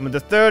 And with the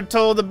 3rd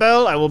toll of the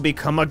bell, I will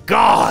become a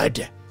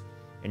god.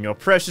 And your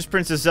precious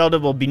Princess Zelda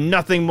will be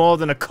nothing more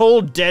than a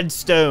cold, dead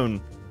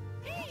stone.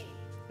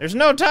 There's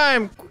no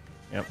time.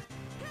 Yep.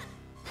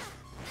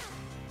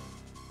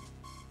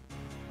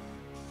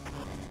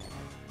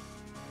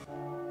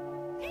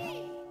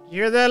 You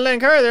hear that,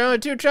 Link? Hurry, there are only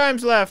 2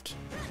 chimes left.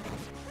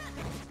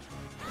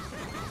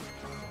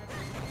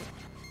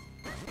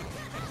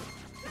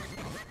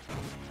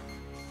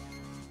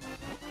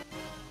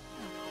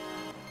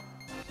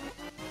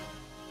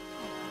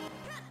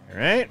 All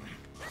right.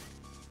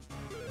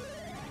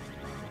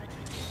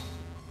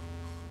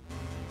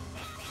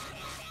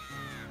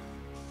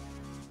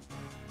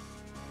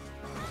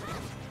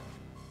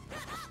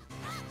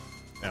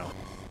 No.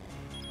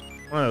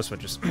 One of those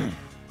switches.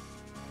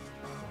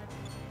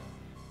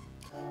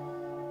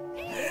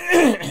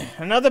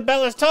 Another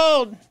bell is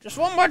tolled. Just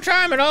one more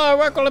chime and all our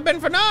work will have been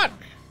for naught.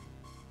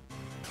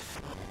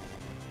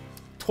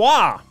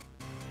 Toi.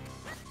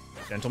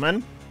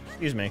 Gentlemen,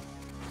 excuse me.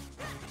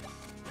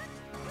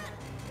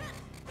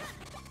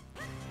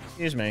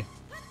 Excuse me.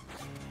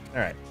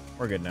 Alright,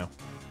 we're good now.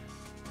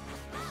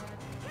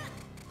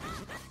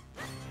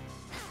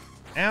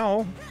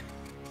 Ow.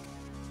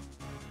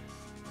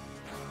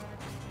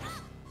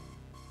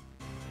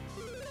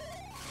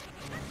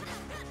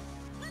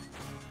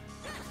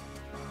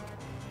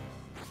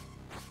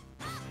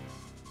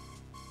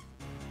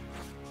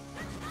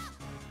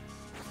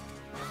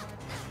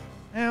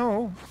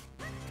 Ow.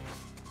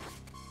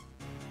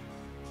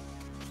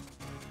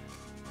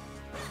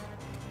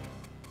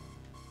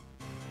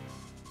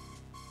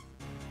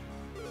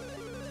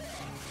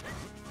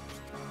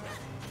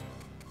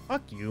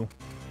 Fuck you.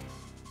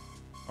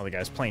 All the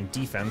guys playing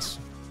defense.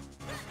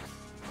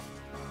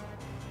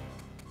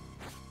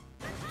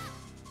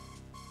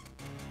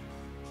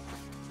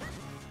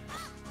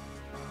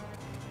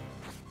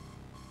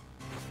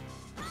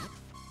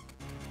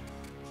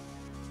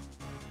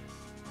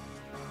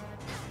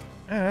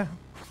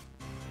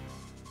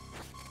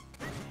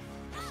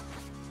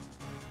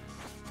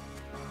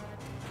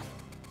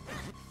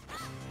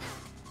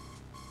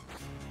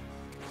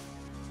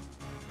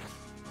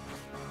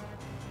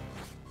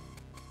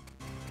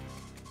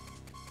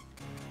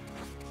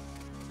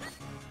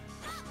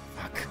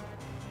 Fuck.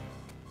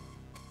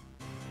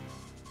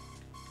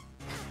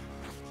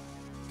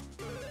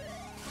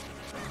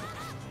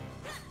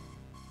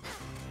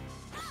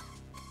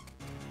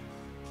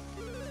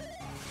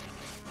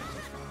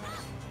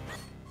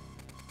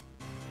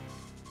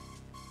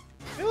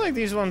 I feel like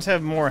these ones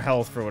have more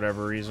health for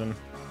whatever reason.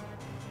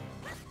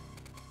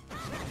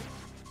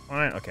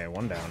 Alright, okay,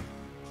 1 down.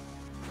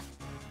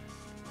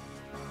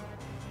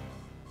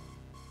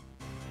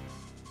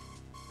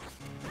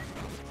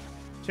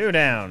 Two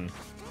down.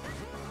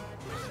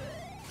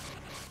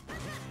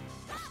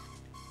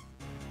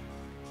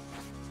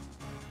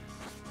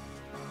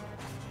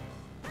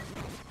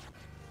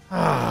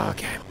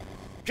 Okay.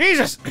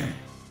 Jesus!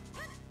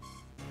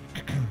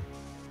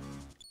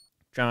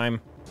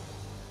 Chime.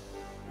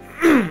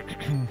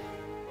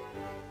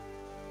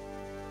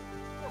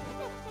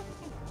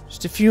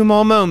 Just a few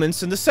more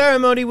moments and the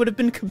ceremony would have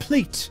been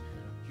complete.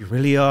 You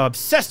really are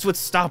obsessed with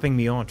stopping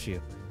me, aren't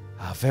you?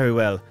 Ah, very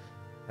well.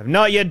 I've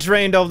not yet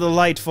drained all the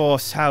light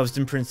force housed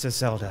in Princess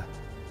Zelda.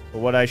 But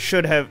what I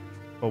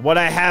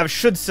have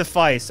should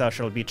suffice. I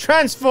shall be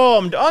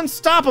transformed,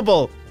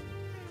 unstoppable.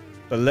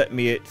 But let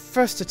me at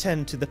first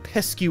attend to the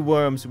pesky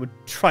worms who would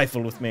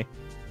trifle with me.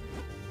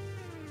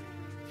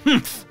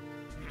 Humph.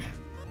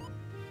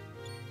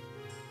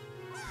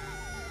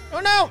 Oh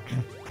no!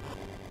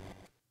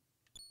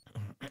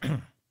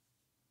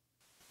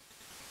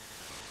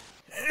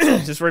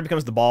 Is this where he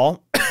becomes the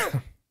ball?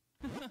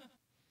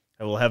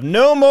 I will have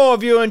no more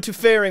of you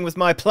interfering with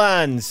my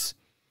plans.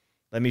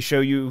 Let me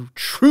show you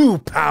true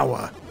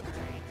power.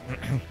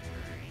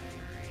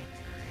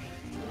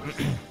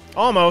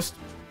 Almost.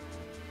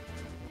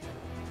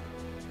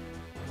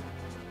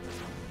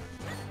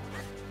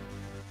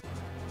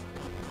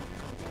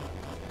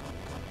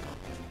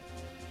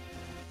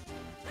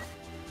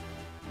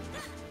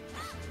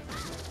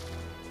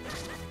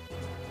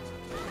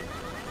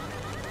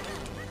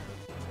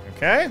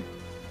 Okay.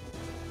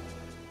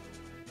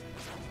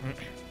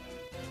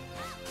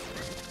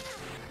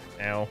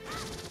 Ow.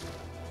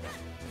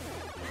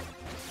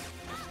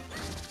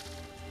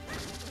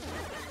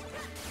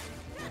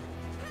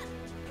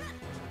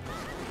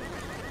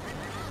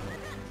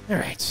 All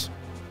right.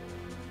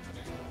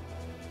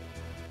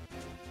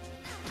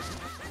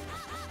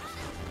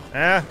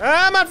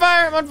 I'm on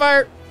fire! I'm on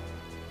fire!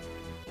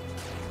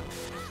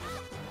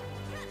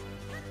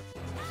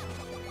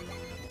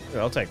 Ooh,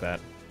 I'll take that.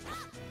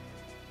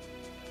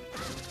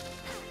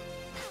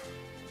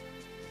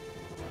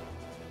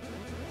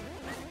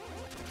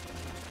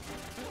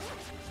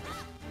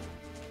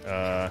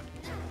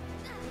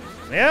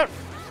 Yep.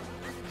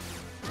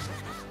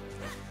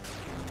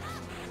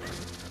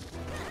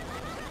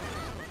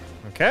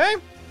 Okay.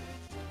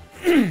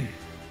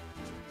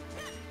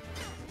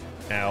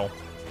 Ow.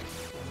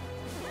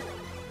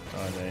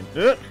 Oh, they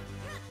do it.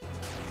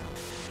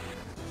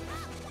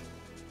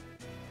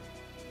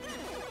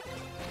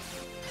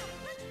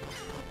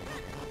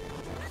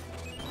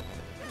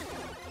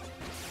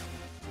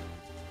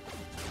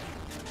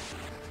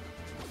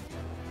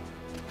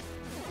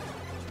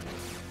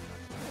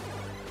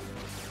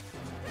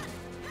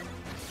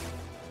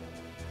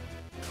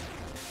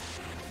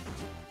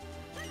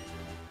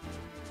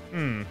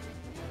 Hmm.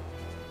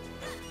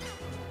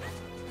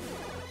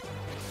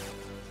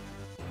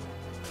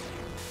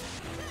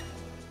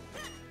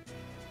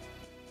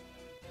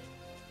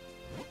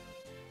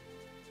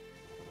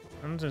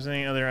 I don't know if there's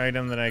any other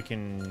item that I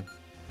can...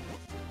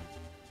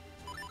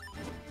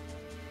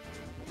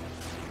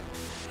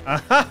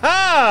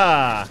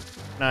 Ah-ha-ha!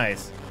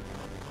 Nice.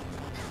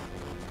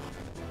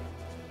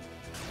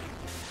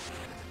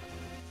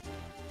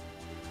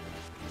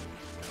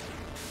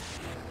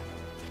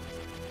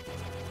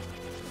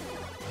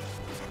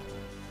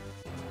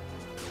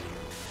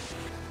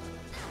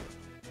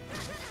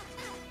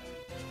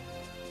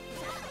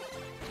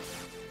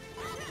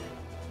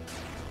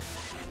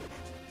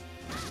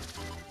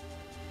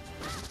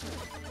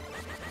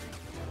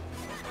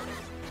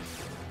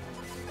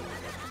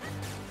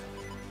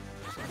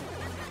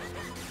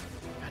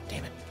 God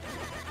damn it.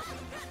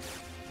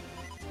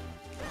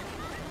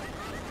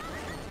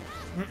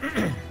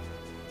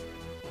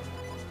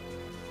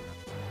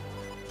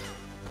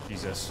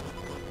 Jesus.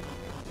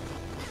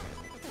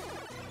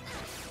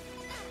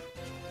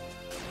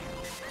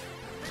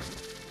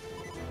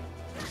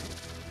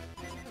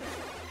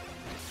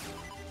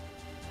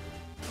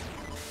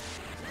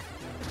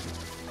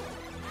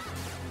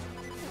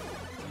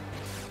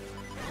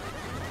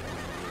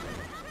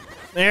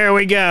 There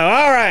we go.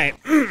 All right.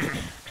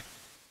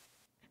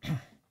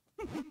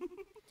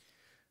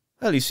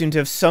 Well, you seem to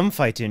have some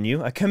fight in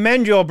you. I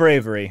commend your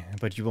bravery,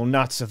 but you will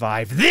not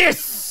survive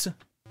this!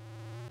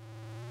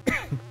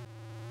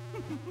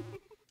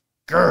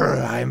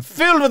 Grr, I am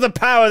filled with a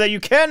power that you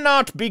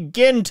cannot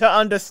begin to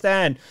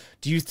understand.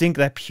 Do you think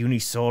that puny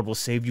sword will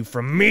save you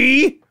from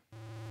me?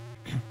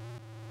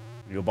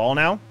 You a ball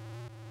now?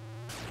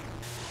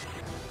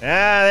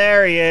 Ah,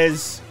 there he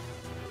is.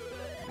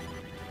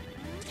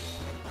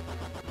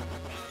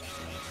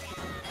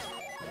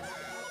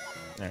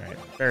 Alright,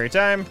 fairy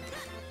time.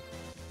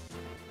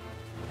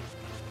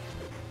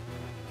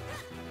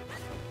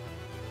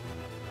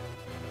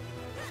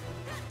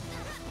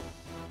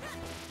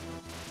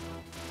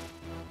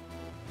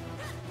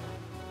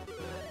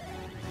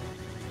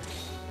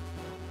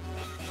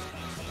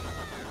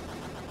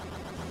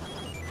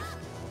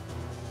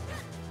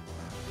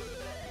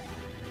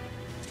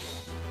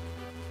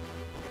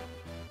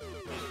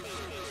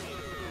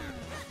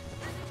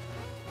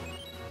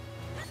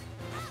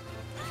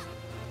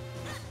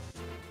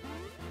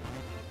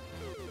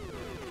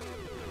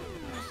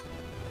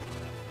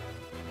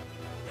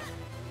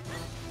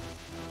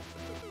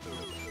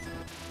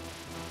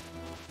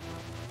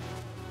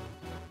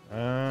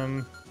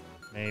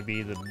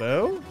 Maybe the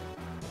bow?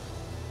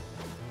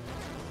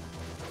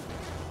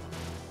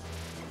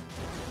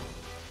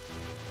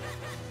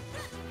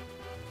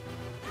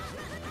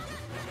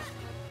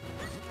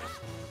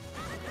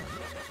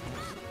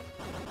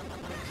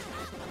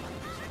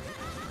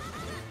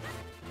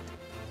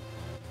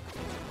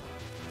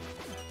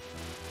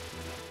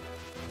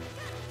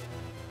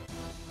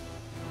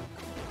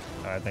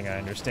 I think I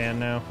understand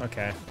now.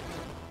 Okay.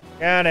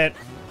 Got it.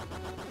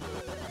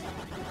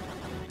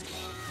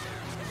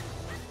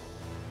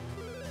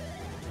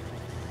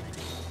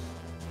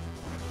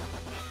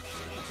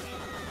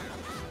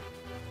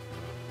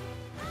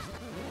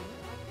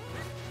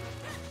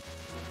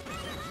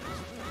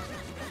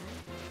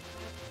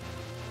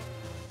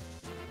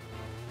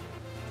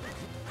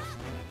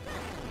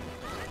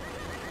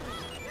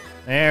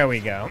 There we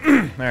go.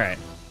 All right.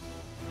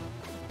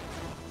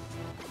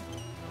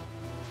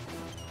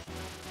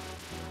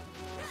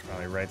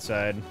 Probably right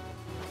side.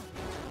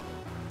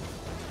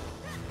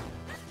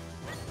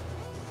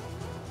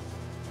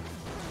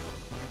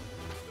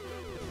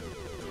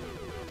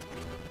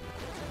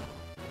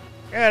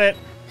 Got it.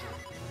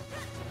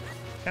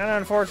 Kind of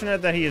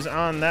unfortunate that he is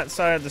on that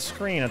side of the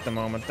screen at the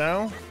moment,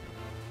 though.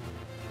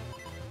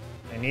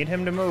 I need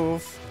him to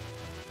move.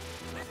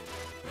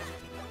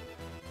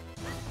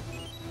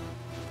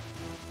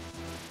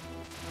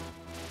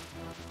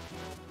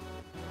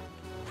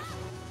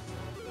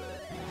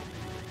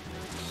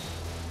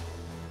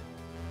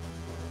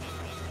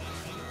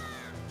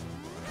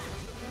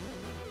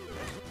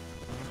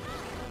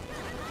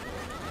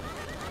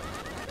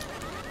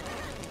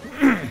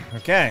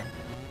 Okay.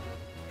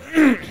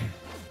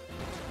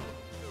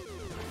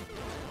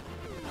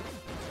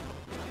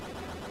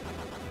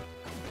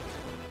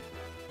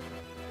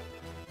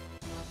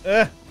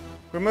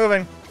 We're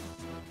moving.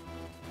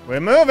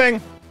 We're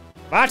moving.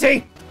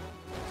 Marty!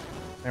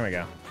 There we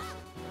go.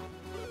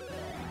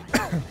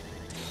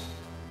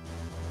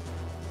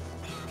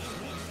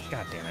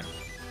 God damn it.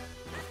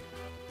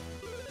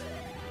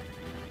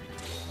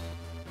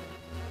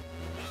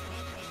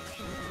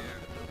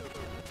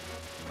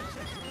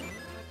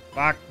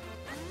 Fuck.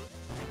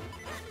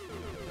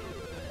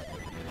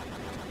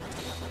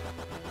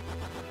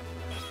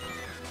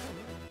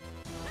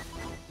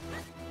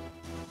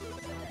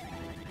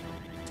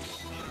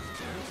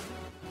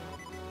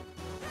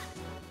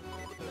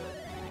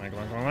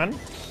 Come on.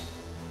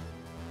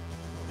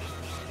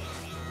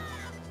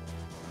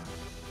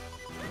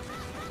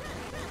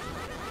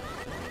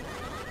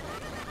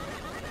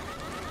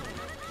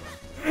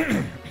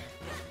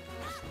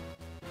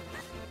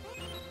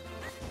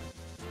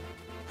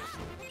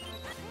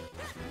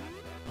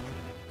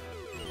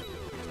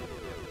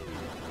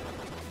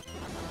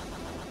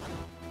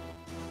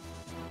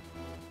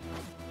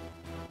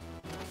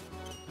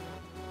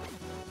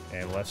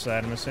 Okay, left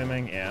side, I'm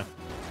assuming? Yeah.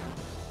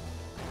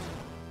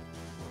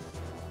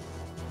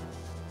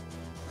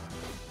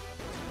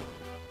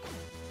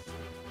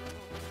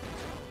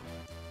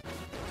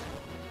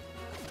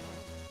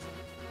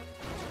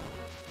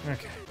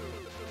 Okay.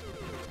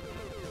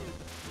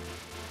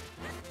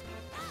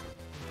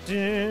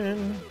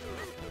 Dun.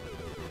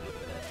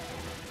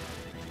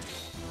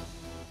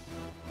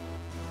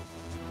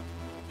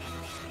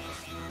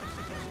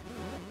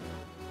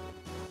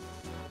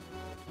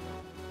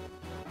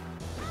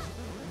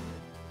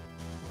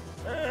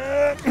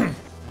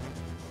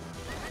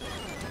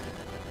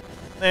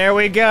 There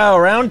we go,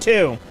 round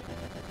 2.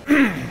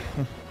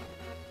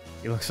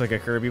 He looks like a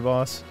Kirby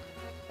boss.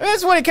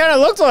 That's what he kind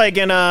of looked like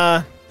in,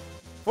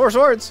 4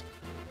 Swords.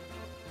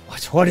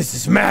 What is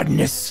this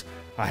madness?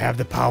 I have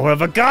the power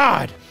of a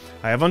god.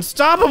 I have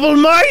unstoppable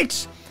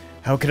might.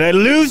 How could I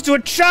lose to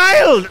a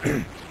child?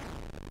 I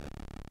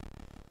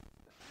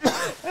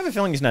have a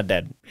feeling he's not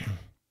dead.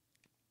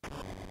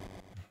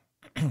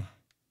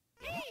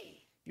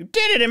 You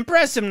did it!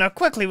 Impress him! Now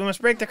quickly, we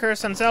must break the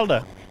curse on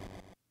Zelda.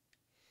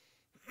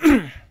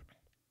 So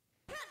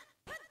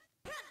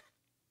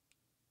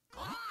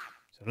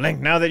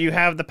Link, now that you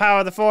have the power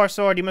of the Force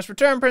Sword, you must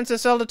return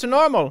Princess Zelda to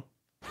normal.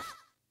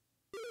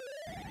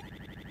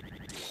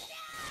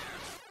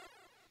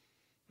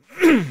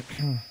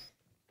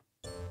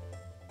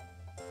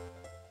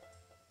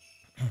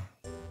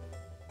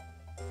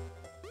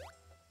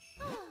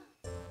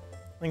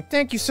 Link,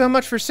 thank you so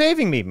much for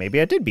saving me.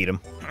 Maybe I did beat him.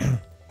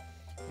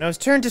 When I was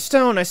turned to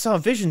stone, I saw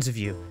visions of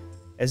you,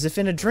 as if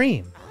in a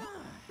dream.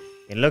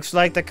 It looks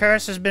like the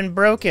curse has been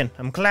broken.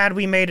 I'm glad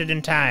we made it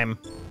in time.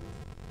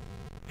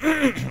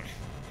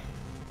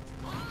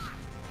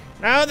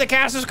 No, the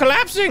castle's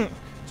collapsing!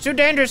 It's too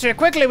dangerous here.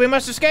 Quickly, we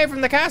must escape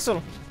from the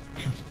castle.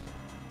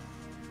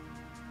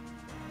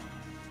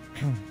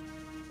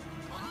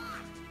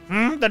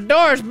 The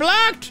door's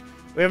blocked!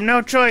 We have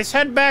no choice.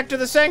 Head back to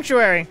the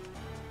sanctuary.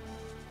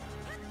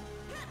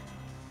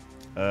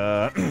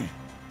 I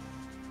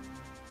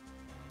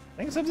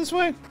think it's up this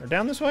way, or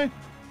down this way,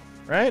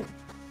 right?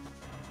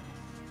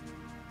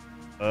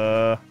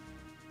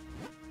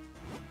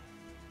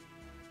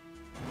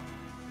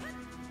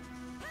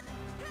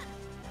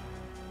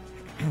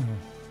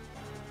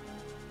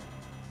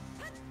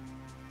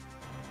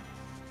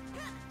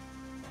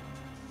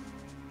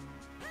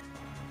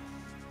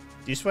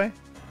 This way?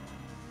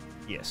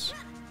 Yes.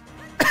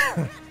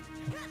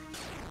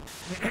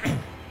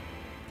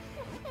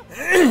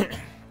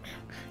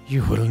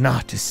 You will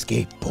not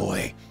escape,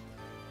 boy.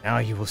 Now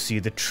you will see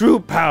the true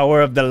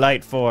power of the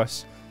Light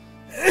Force.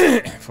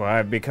 For I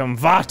have become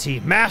Vati,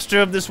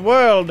 master of this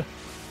world.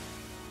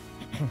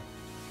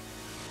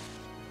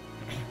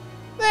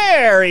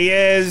 There he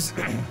is.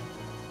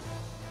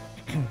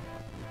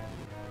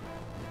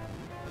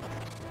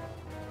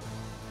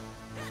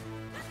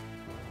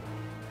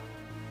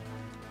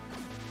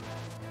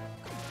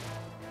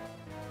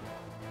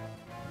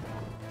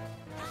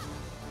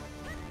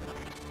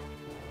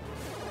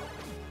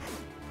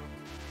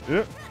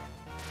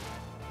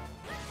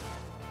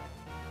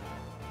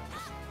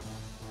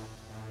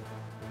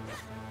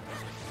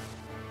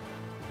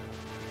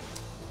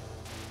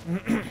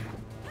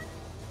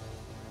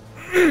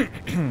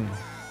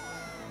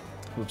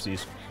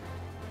 Whoopsies.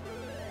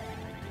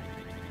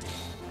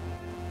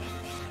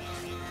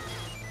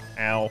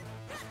 Ow.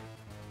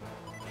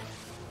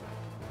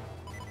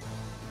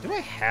 Do I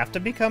have to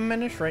become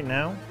Minish right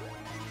now?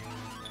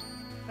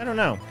 I don't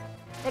know.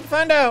 About to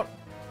find out.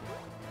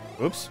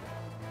 Oops.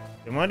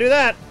 Didn't want to do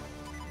that.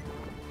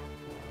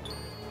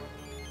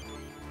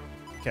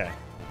 Okay.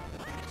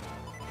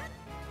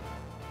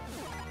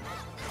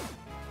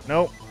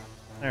 Nope.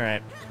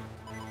 Alright.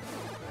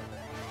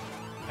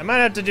 I might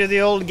have to do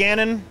the old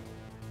Ganon.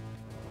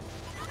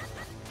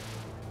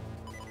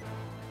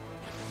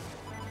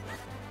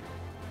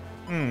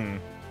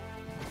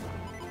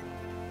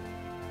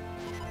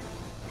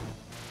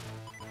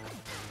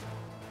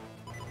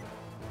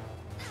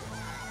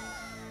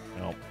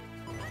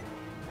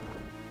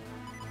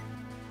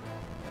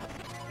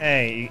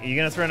 Hey, you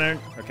gonna throw an...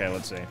 Okay,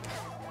 let's see.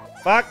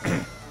 Fuck!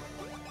 It's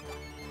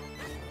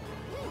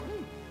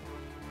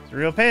a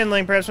real pain,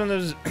 Link. Perhaps one of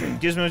those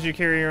gizmos you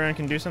carry around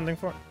can do something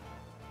for it.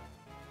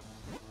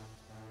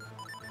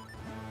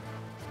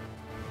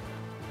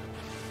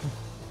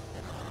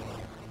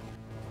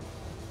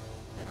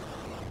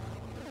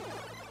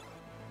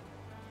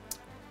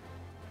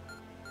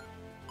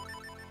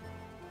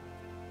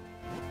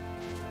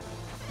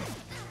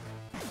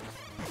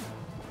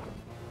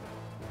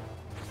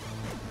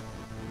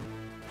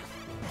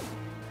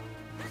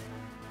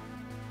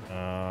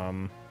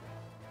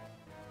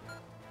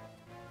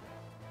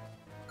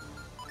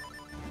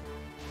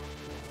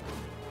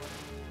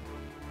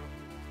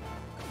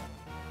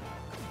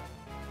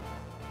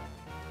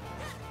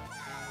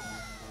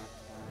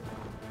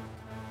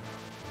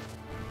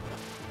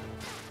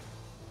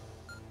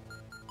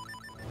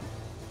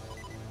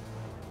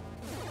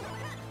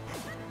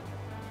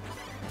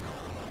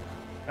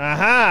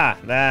 Aha!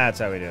 That's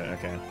how we do it,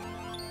 okay.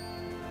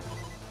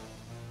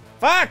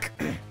 Fuck!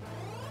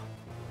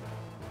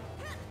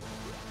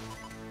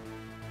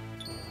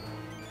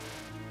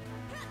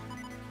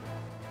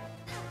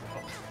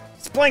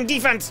 It's playing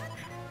defense!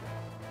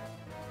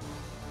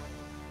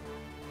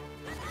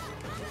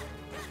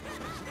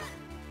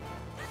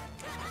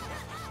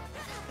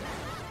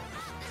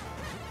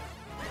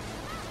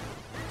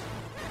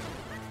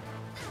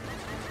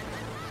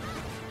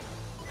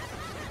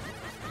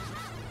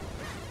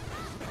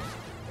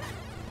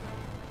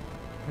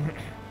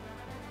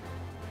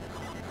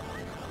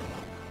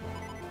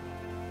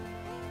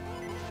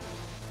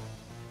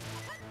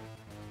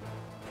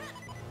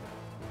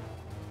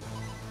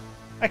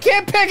 I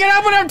can't pick it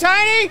up when I'm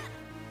tiny?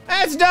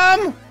 That's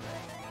dumb!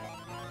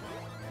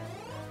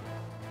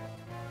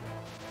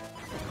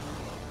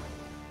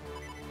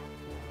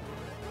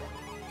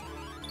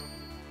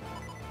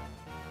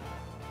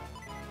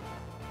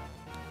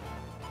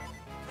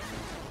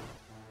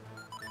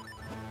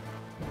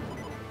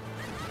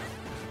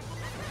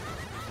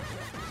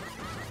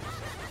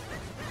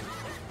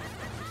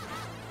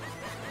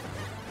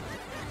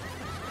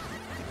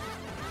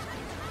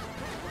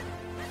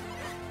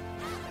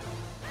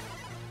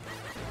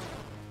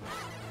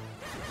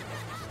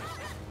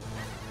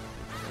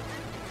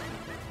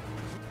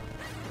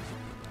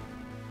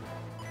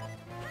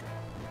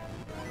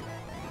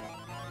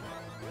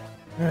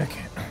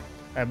 Okay.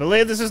 I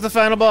believe this is the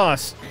final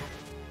boss.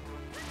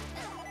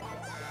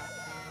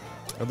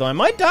 Although I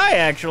might die,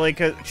 actually,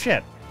 because...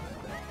 Shit.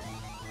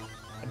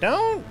 I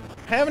don't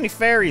have any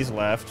fairies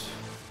left.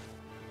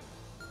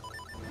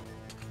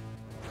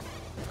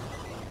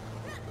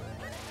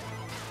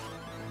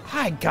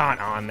 I got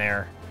on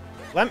there.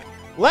 Let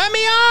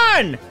me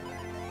on!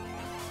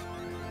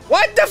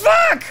 What the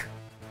fuck?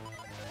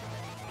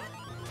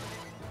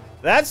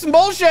 That's some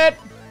bullshit.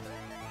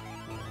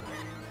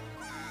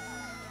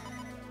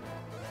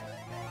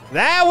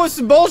 That was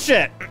some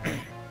bullshit.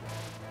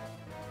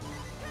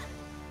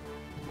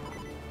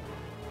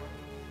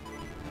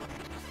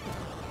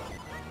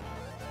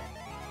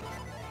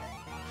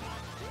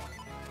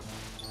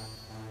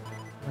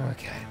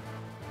 Okay.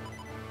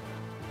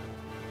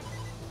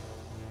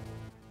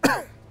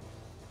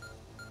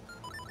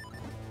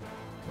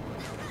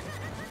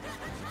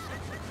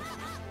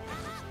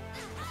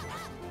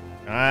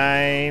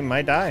 I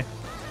might die.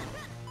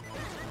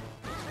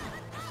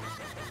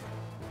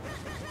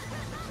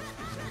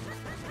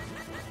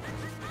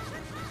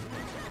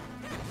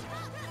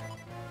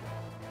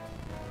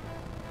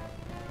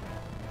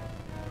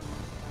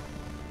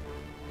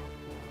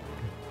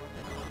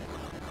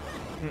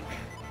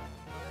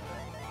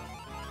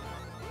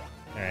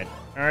 Alright,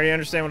 I already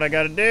understand what I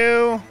gotta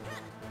do.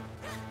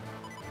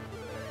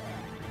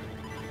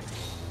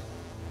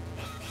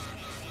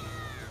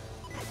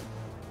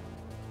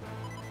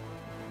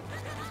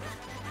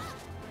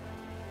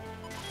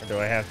 Or do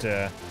I have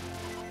to...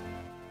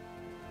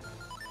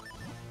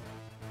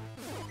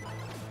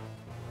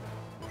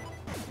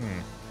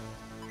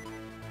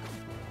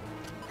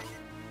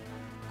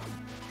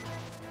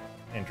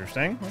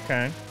 Interesting,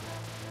 okay.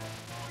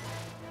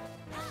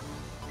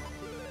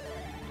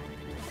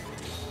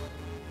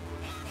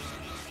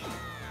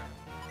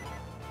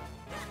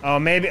 Oh,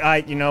 maybe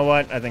you know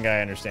what? I think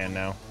I understand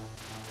now.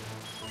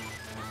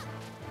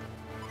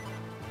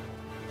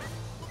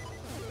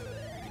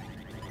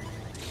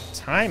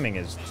 Timing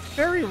is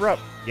very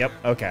rough. Yep,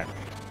 okay.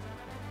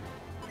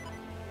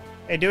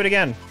 Hey, do it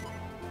again.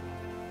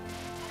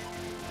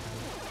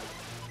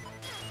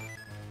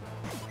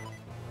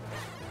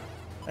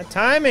 That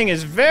timing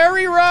is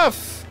very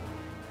rough.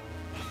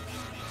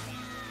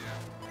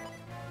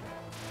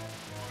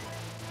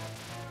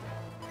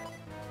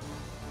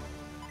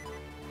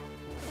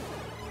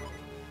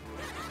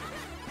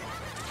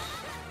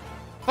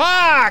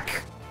 Fuck!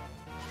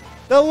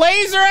 The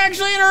laser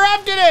actually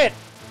interrupted it!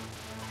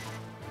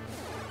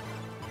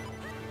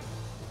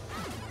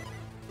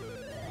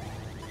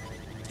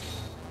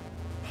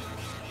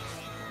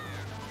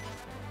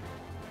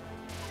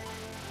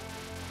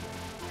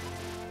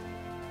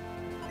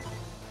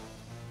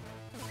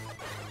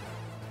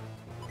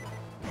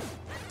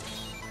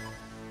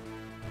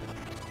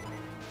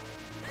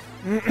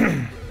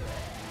 Come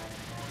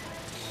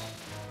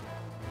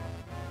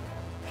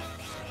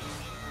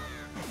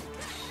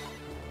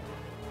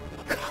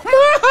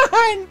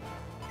on!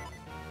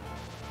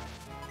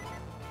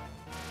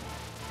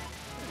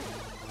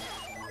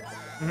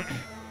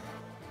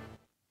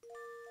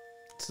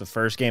 It's the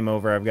first game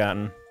over I've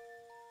gotten.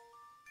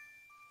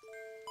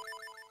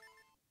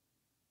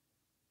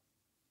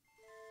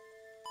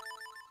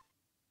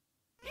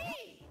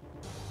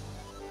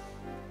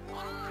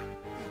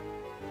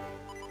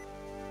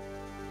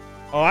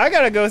 Oh, I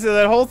gotta go through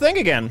that whole thing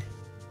again.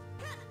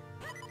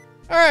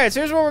 Alright,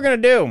 so here's what we're gonna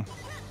do.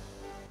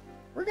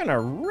 We're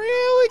gonna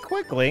really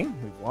quickly...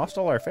 We've lost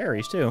all our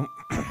fairies, too.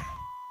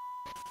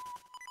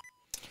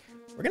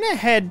 We're gonna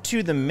head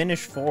to the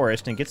Minish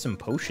Forest and get some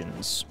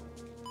potions.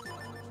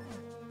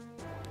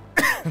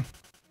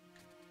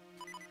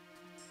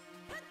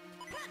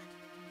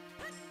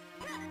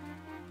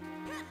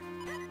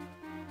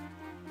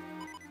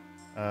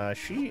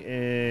 She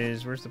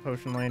is... Where's the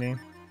potion lady?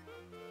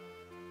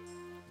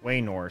 Way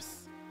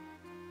north.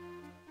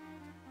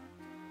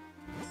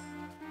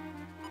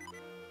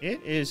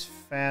 It is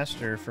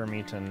faster for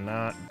me to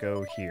not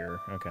go here.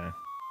 Okay.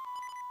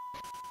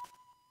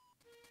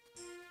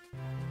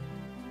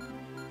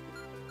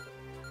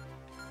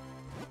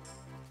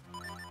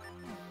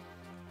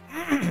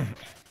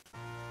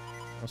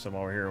 Also,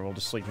 while we're here, we'll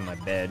just sleep in my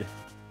bed.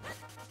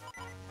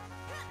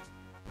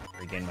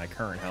 Regain my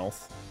current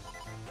health.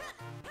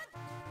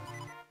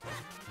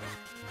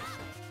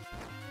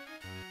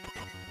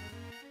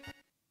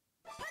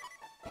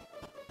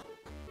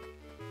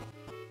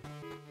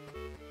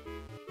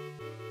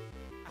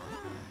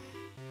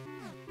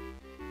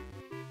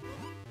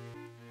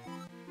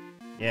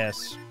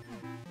 Yes.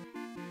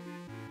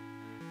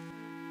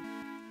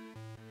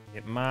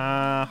 Get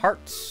my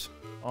hearts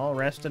all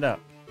rested up.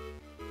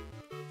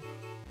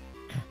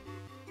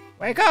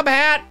 Wake up,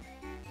 Hat!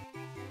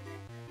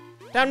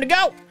 Time to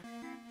go!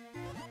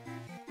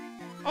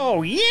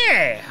 Oh,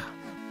 yeah!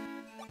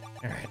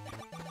 Alright.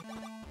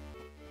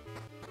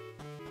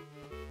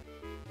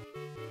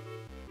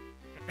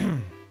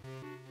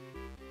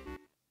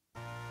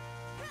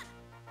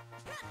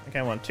 Okay,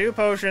 I want 2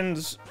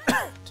 potions,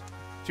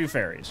 2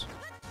 fairies.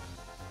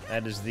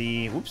 That is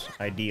the, oops,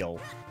 ideal.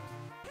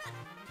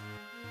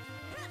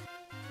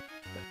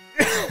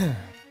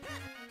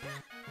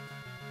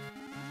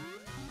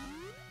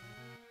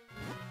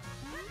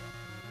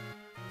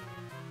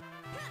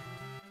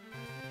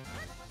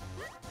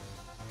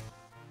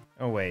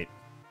 Oh, wait.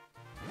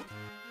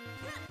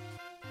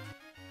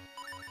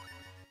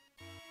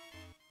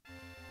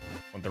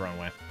 Went the wrong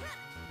way.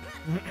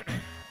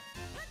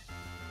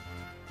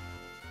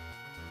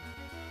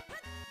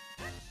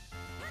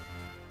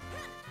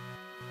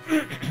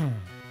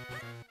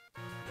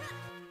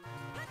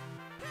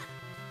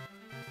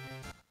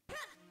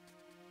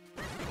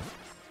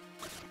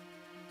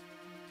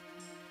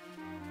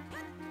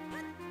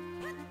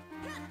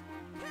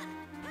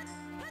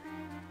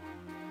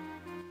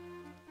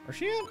 Where's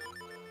she at?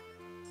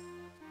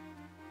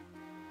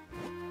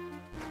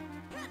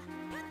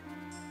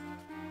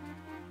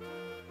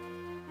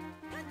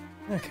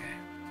 Okay.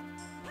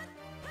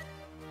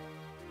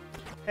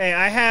 Hey,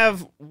 I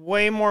have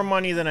way more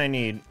money than I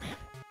need.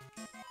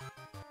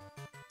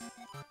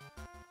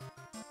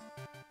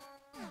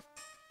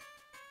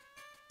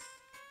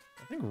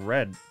 I think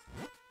red.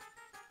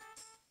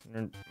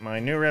 My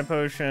new red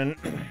potion.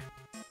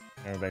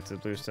 Go back to the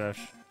blue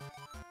stuff.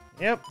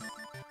 Yep.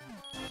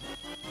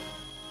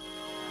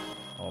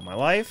 All my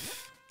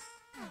life.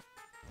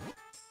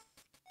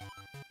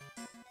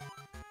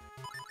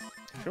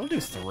 Sure, we'll do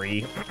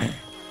 3.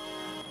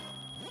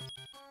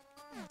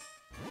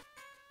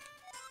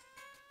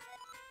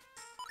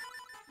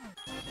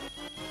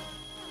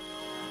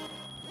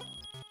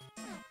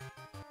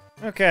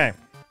 Okay.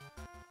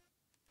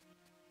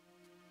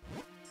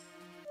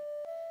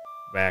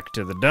 Back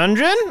to the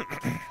dungeon.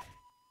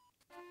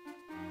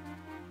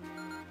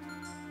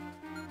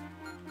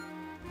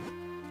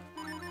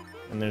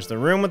 And there's the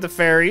room with the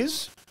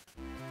fairies.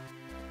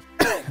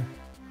 I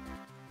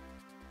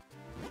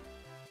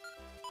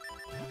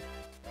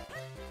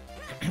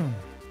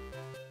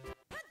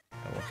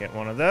will get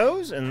one of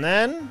those, and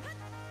then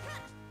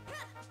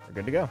we're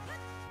good to go.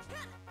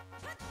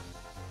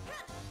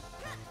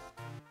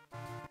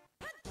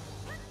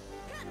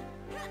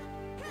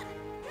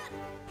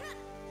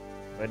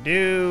 If I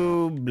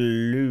do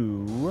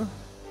blue.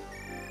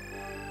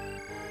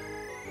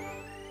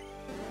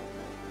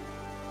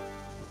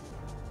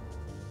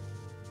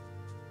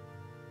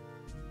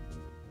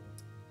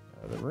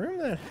 The room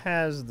that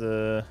has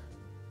the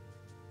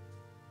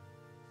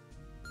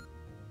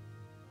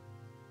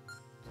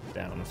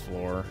down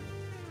floor.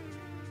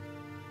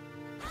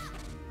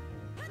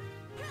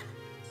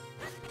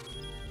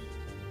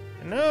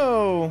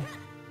 No.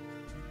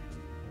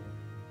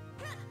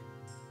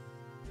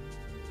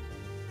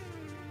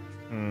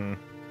 None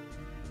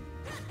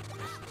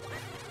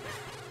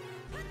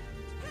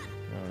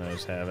of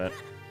those have it.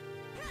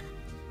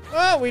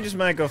 Well, we just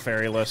might go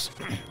fairyless.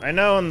 I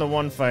know in the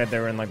one fight they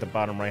were in like the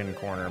bottom right-hand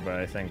corner, but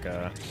I think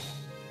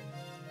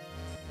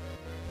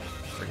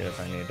forget if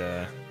I need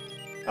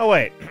oh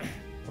wait.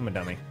 I'm a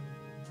dummy.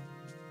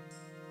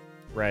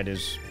 Red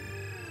is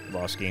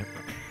Bosky.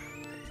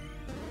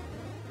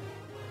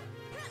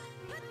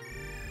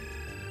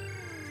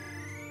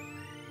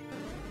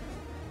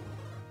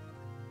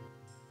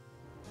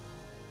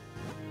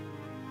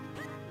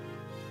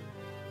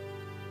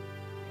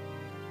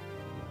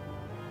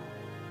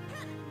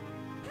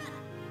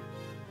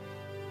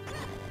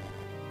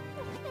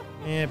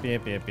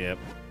 Yep.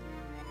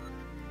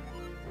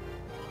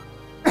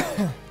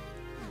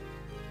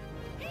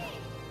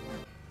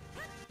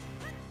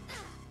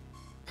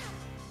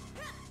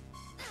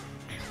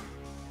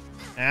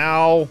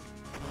 Ow.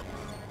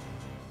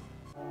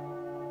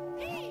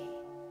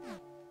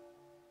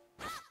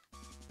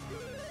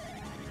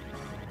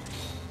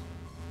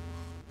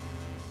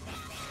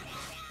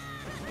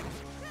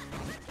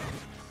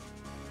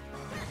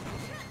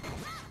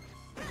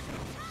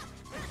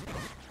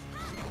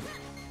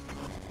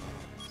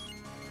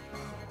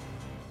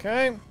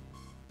 Okay.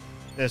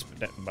 This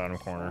bottom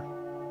corner.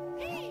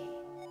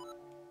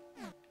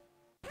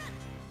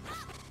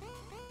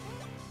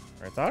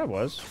 I thought it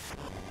was.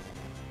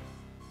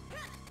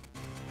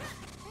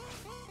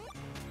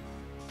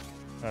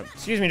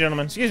 Excuse me,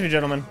 gentlemen. Excuse me,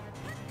 gentlemen.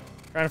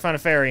 Trying to find a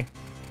fairy.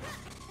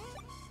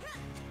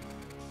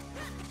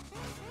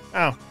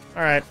 Oh,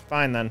 alright.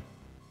 Fine, then.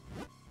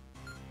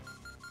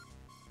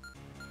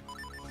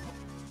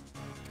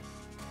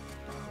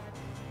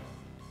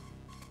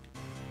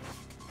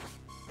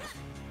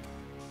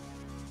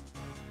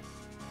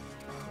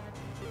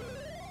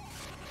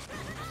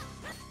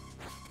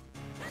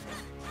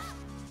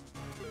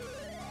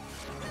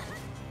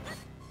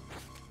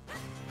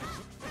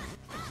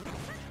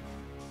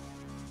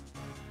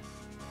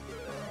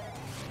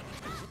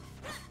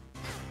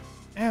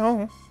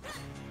 Ow.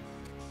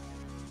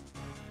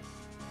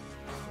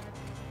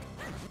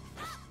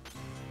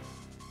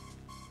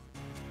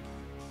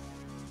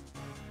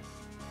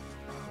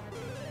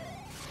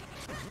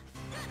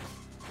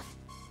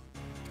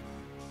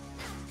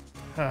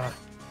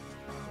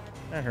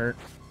 That hurt.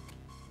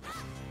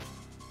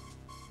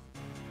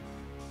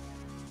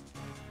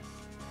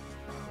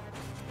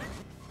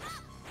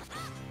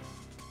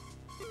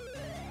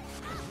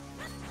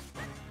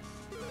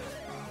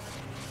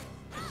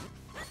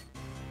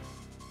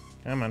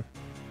 Come on.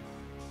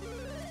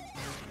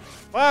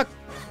 Fuck!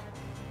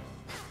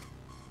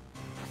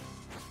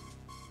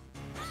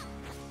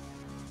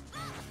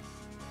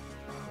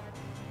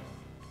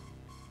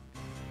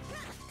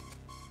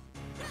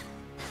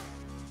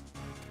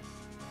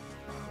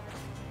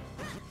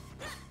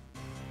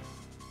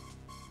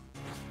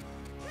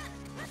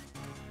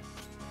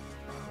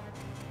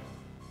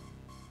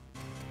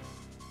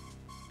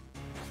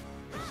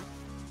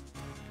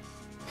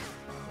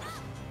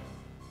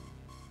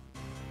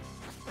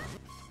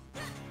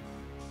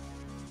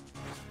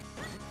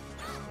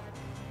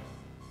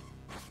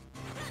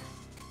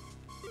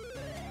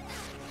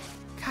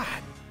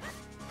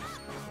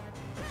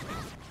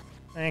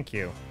 Thank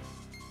you.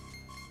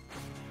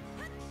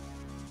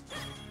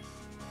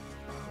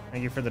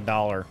 Thank you for the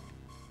 $1.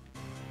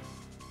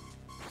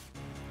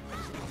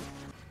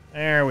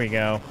 There we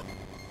go.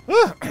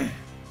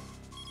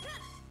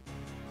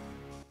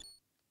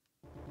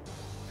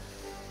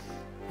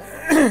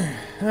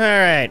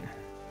 Alright.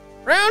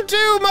 Round 2,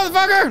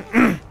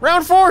 motherfucker!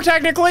 Round 4,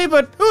 technically,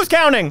 but who's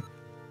counting?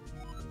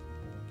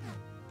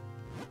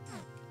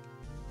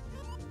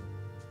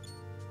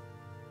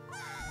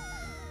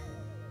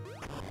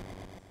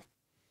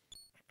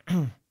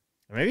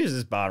 Maybe it's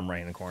this bottom right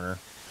in the corner.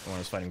 The one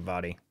who's fighting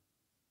body.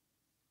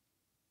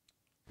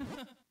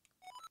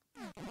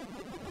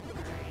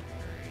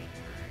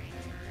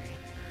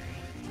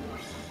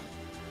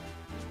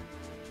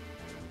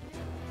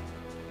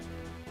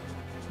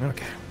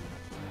 Okay.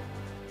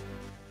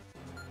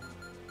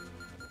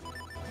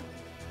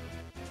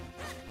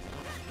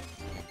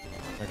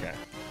 Okay.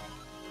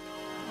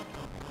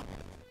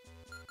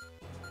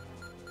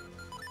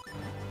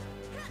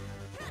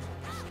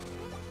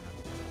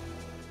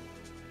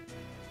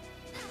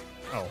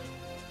 Oh.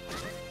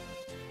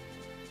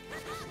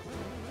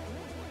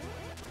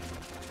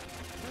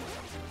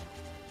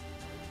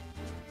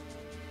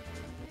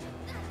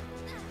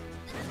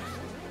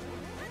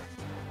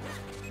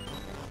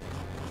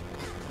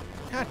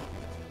 God.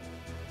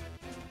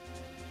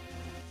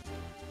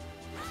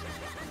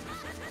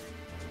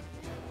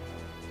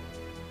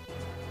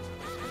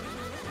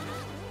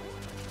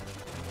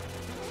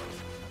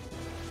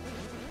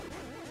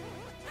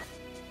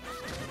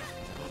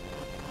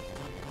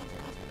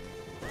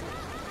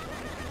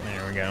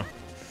 There we go.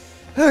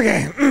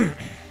 Okay.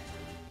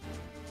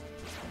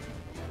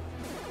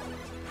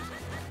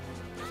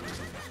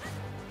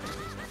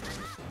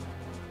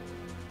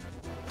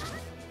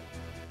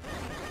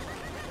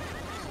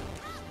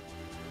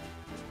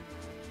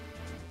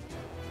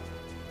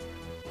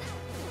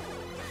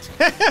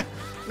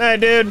 Night,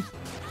 dude.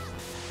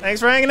 Thanks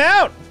for hanging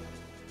out.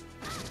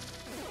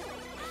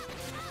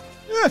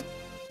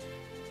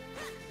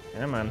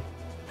 Come on.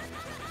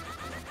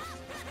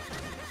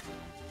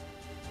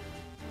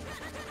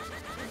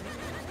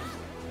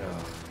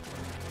 Ugh.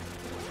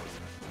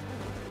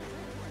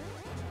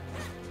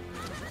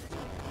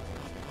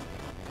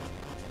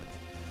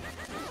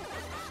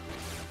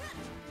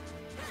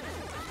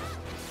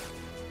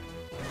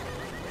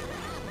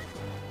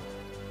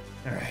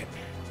 All right.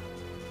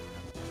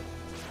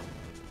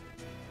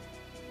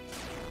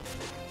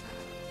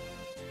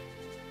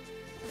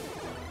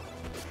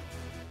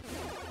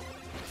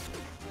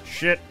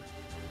 Shit.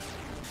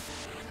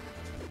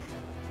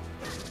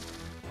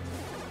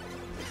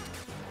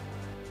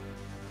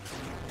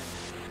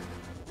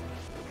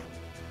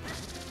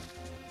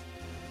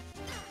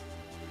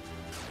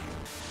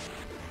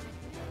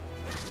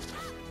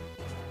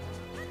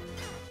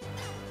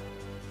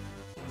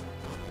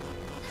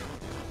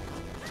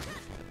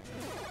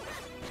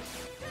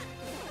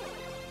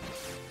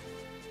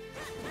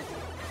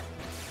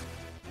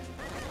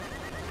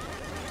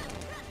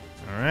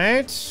 All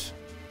right.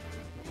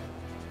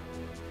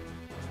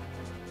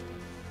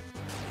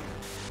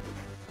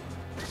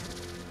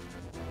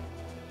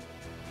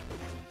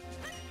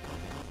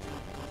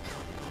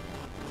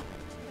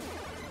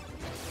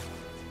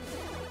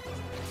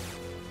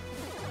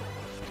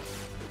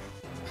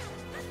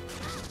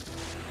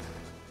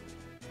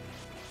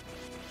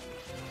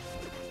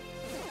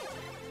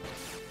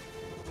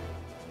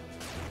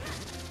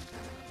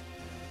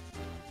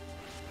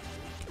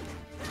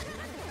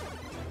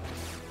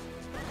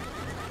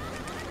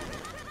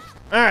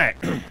 All right.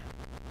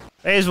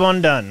 Phase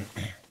 1 done.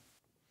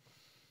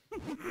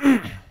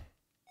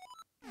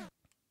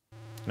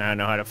 Now I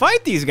know how to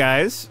fight these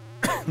guys.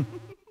 I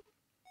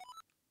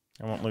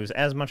won't lose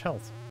as much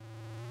health.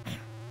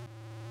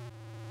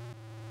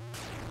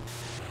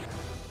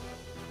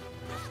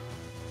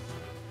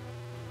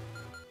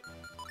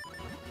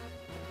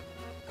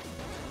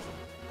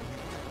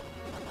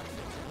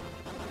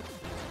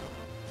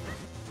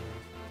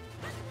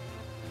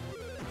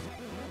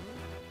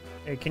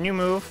 Hey, can you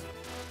move?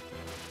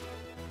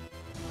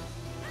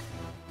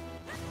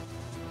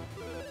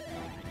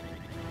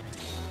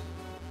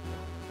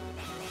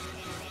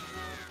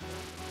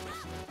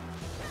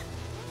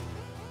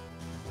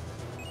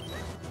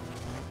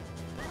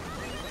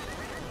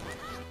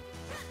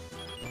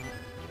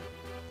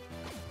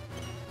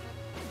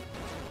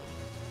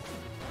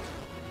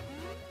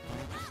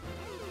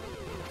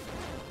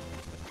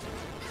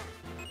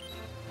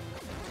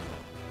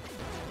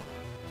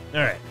 All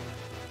right.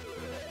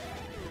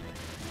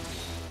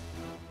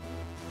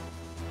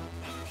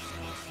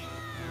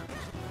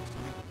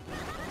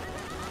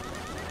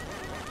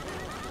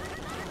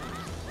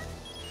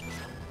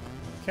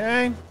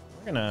 Okay,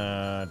 we're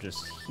gonna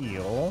just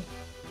heal.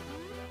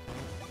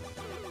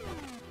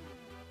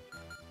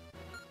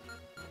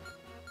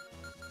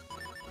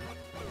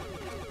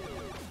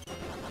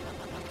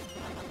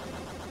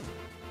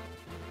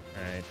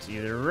 Alright,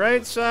 either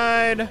right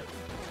side.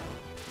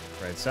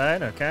 Right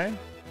side, okay.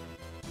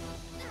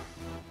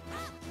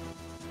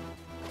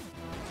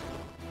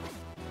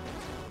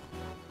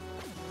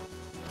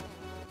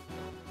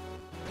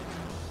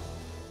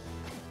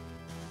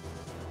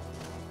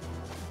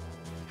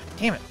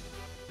 Damn it.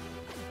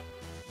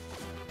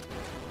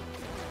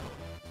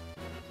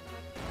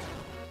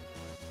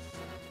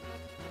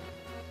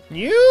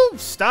 You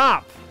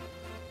stop.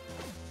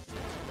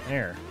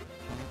 There.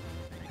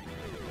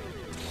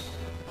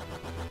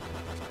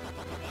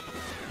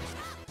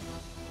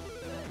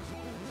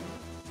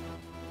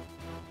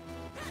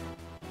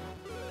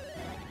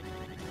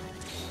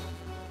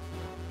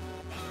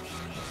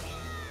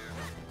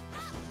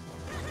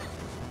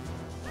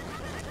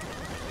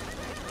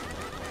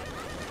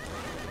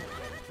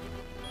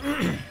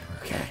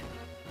 Okay.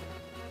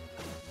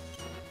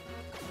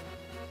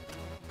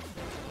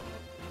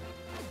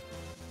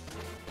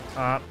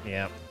 Top,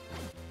 yep.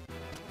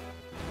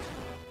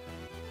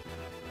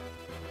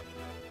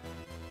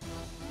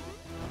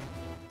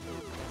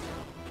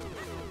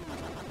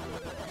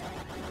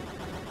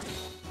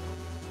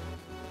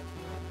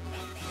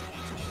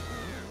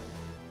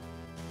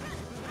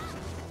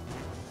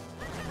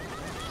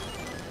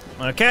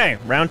 Okay,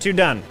 round 2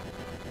 done.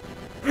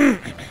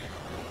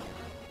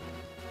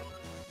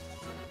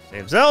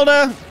 Save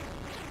Zelda.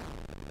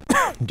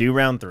 Do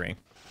round 3.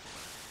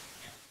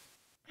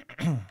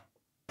 Can't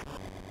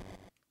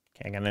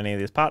get any of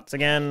these pots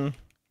again,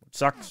 which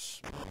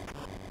sucks.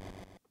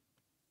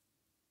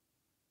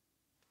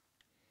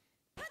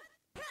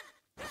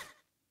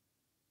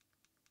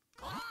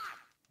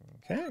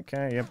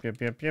 Okay, yep.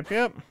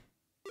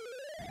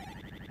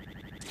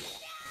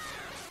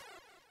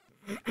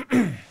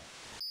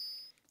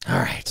 All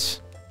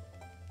right.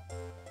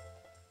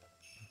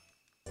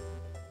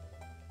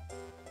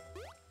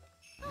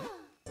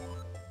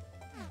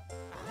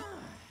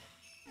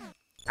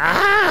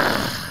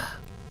 Ah!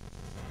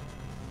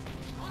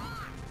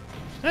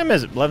 I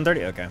miss it.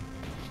 11:30. Okay.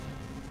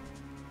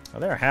 Oh,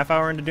 they're a half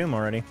hour into Doom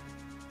already.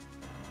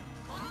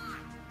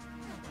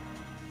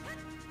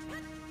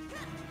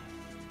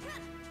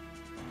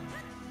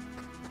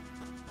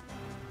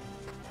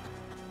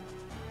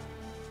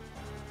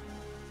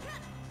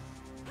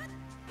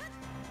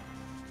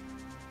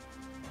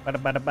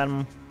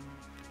 Ba-da-ba-da-bum.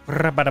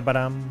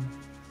 Ba-da-ba-da-bum.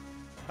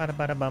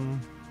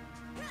 Ba-da-ba-da-bum.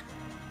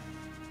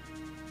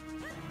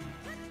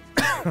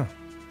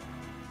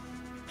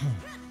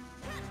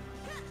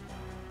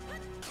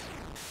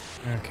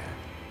 Okay.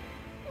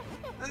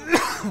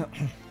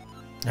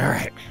 All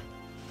right.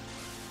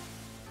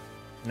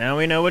 Now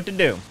we know what to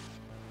do.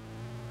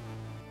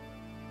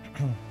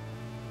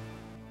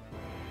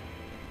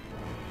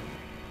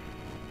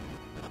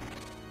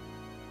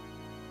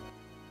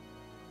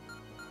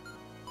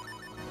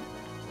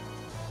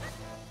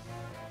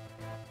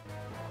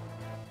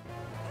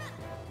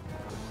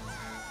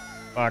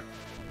 Fuck.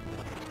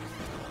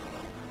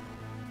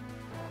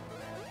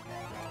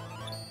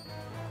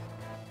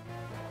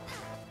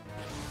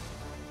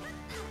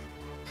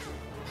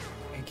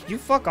 Hey, can you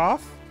fuck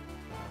off?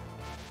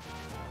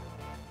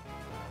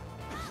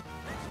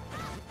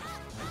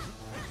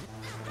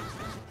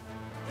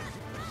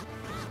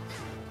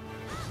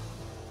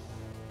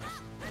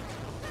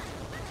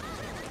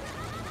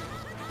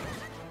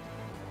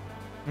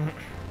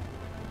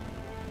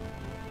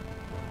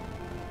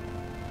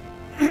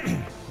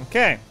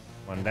 Okay,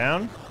 one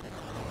down.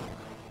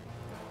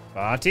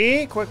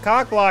 Bati, quit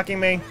cock blocking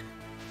me.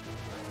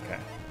 Okay.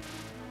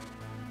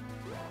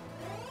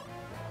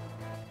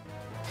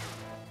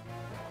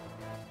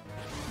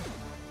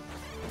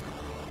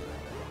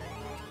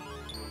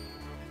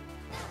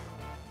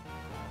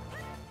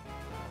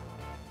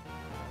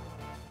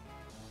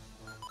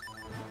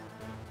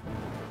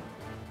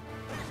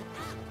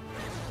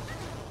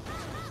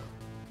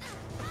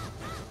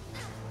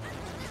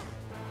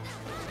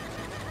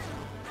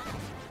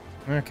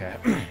 Okay.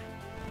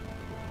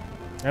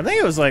 I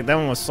think it was like, that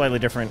one was slightly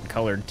different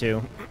colored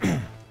too.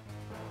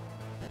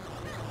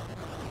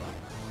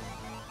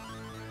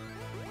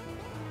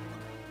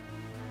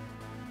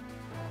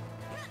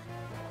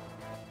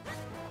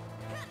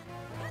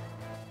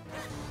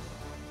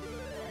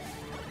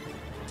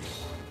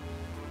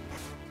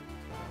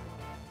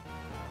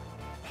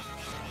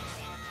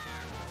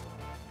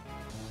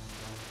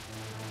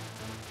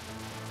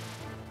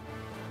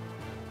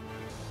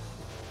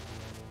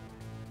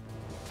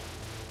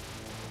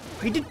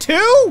 He did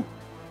two?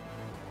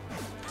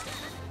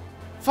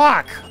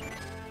 Fuck.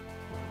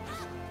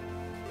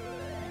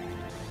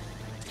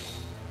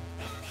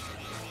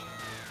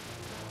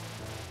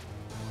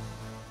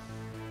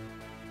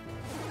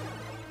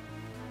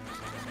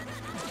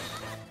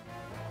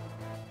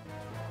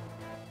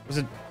 Was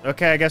it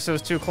okay? I guess it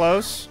was too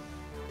close.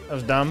 That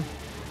was dumb.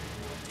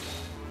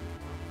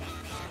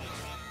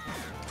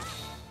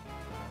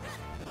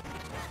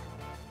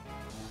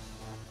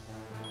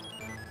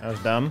 That was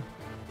dumb.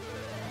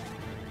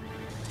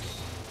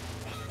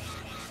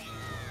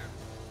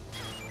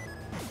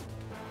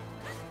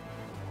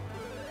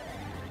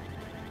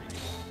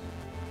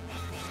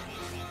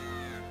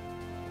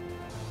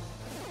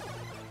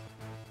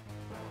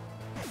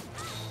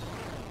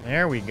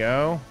 There we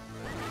go.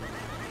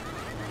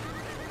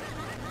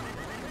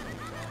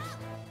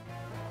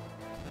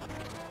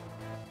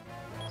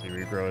 He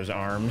regrow his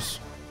arms.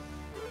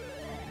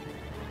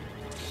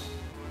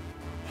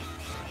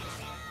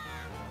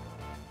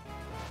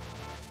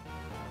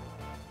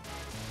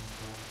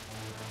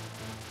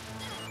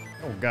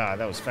 Oh god,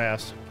 that was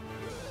fast.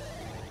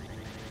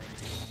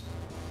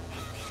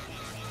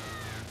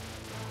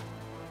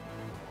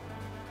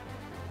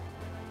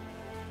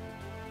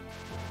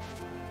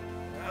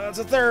 That's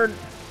a third.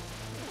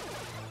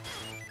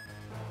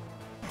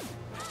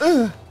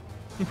 Ugh.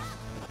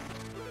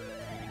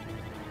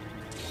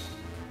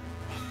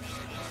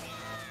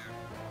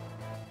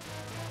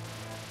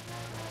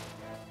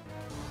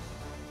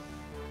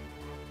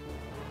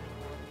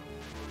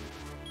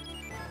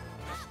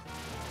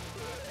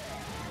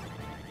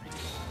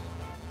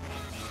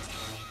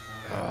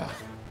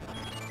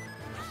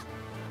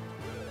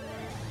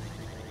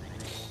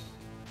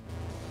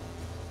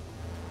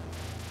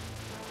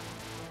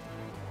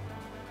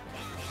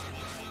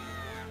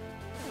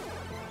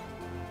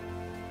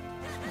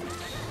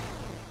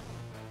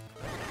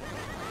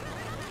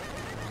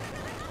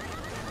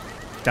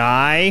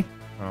 Die.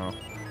 Oh.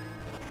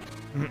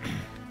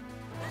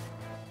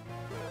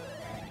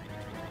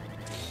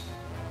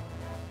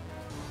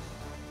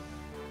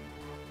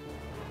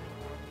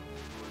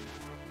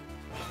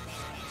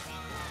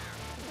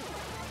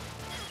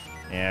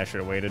 Yeah, I should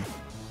have waited.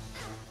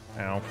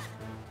 Ow.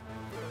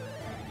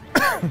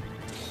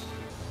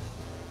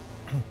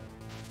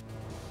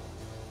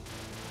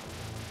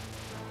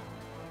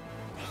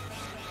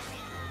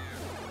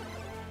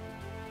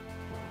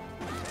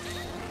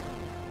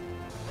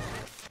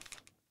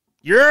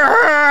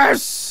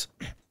 Yes!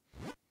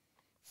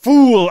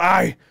 Fool,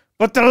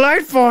 but the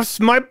light force,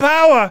 my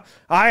power!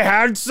 I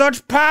had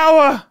such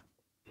power!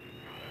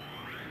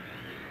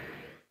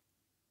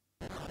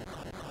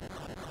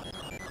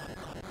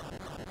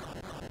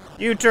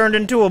 You turned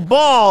into a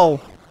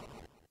ball!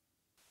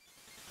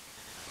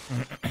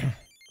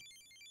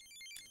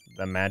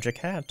 The magic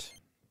hat.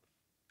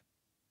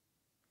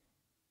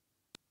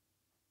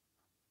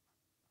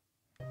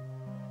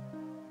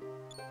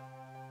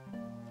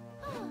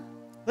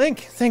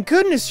 Link, thank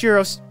goodness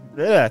you're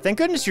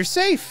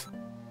safe.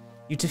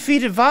 You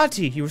defeated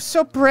Vati. You were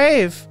so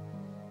brave.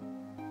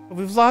 But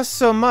we've lost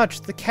so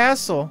much. The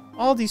castle,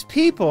 all these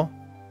people.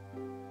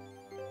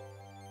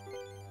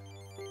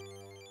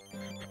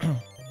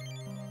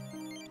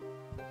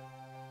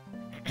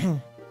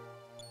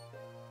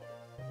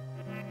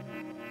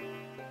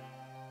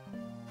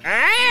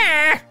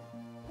 Ah!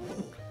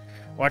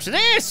 Watch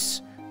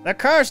this! The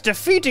curse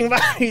defeating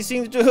Vati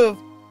seems to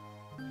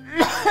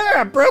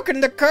have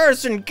broken the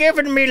curse and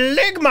given me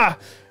Ligma!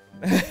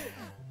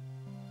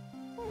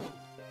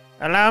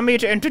 Allow me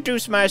to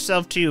introduce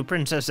myself to you,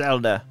 Princess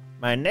Zelda.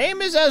 My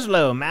name is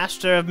Ezlo,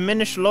 master of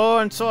Minish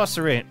lore and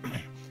sorcery.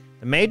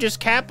 The Mage's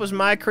Cap was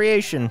my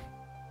creation,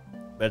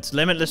 but its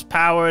limitless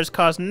power has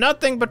caused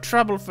nothing but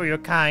trouble for your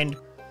kind.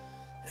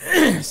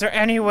 Is there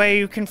any way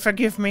you can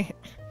forgive me?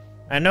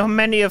 I know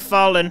many have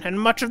fallen, and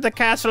much of the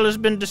castle has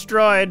been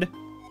destroyed.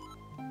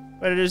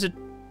 But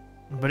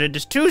it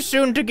is too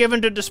soon to give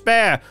in to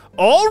despair.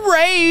 All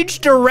rage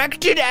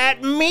directed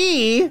at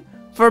me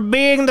for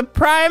being the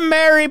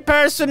primary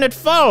person at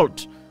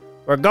fault.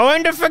 We're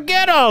going to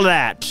forget all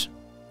that.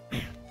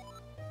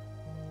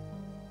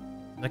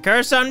 The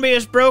curse on me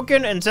is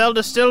broken, and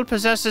Zelda still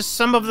possesses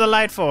some of the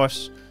light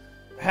force.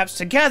 Perhaps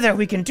together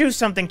we can do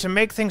something to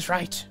make things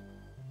right.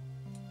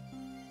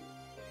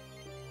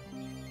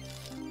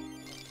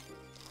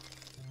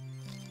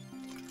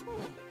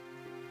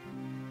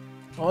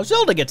 Oh,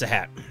 Zelda gets a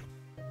hat.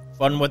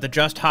 Fun with a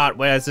just heart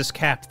wears this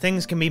cap.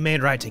 Things can be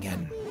made right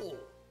again.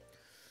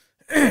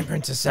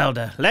 Princess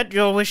Zelda, let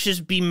your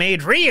wishes be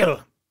made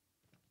real.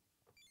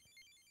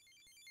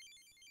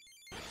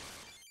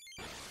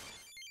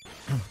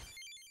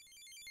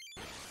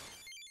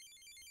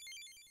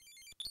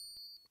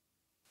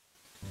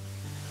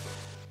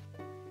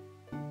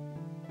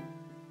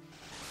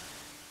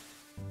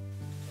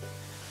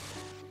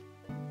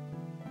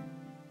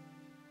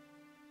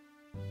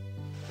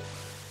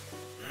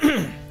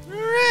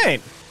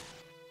 Alright.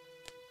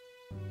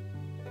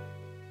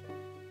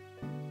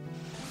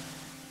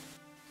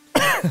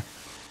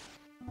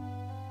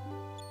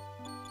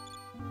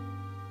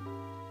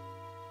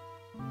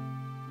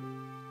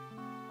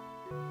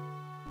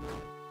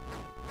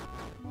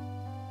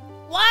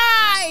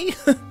 Why?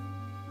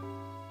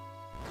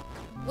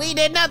 We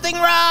did nothing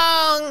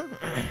wrong.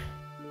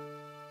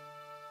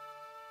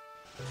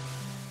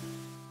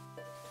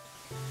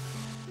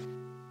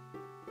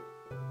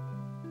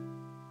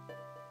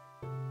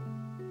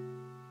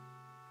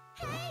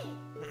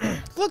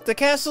 Look, the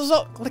castle,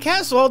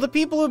 all the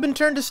people have been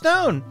turned to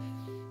stone.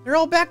 They're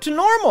all back to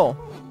normal.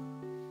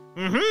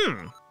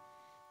 Mm-hmm.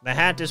 The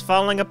hat is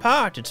falling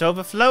apart. It's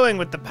overflowing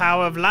with the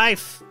power of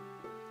life.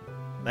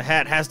 The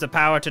hat has the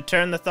power to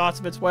turn the thoughts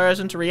of its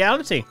wearers into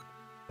reality.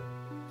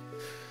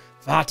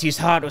 Vati's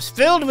heart was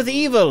filled with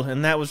evil,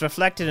 and that was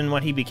reflected in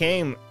what he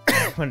became.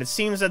 But it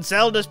seems that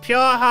Zelda's pure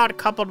heart,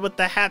 coupled with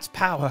the hat's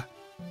power,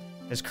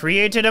 has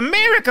created a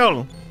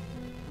miracle!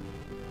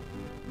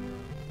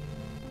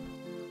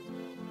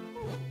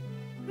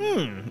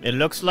 It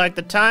looks like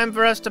the time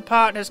for us to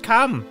part has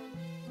come.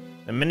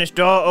 The Minish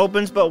door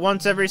opens but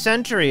once every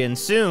century, and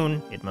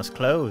soon it must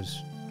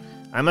close.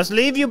 I must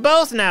leave you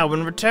both now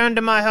and return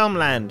to my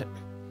homeland.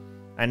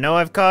 I know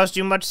I've caused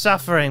you much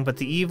suffering, but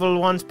the evil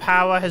one's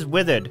power has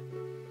withered.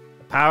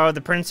 The power of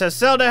the Princess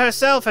Zelda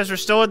herself has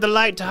restored the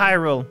light to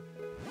Hyrule.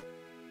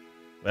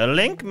 Well,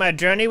 Link, my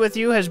journey with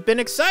you has been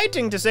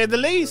exciting, to say the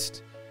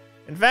least.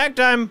 In fact,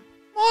 I'm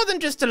more than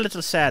just a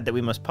little sad that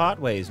we must part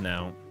ways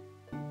now.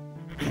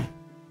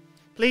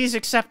 Please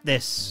accept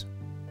this.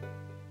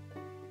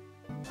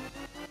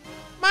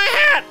 My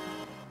hat!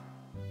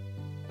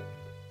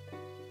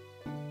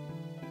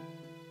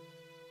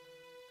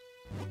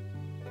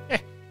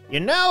 You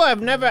know,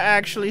 I've never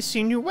actually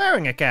seen you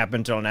wearing a cap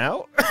until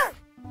now.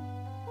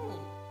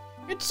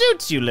 It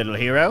suits you, little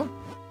hero.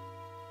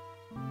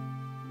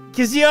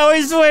 'Cause he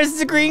always wears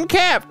the green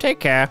cap. Take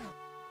care.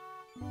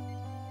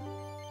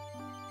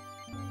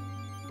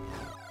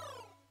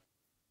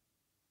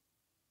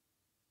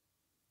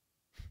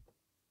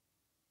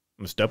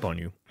 I'm gonna step on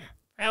you.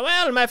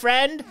 Farewell, my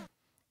friend.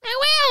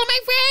 Farewell, my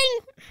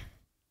friend.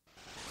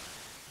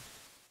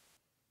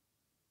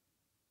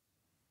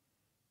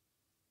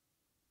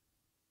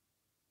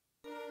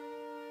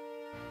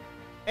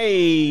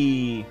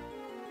 Hey.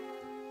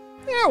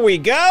 There we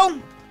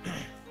go.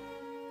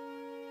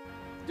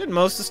 Did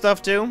most of the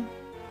stuff too.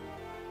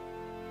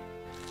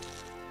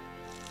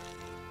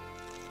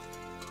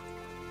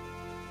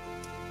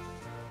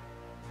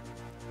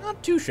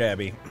 Not too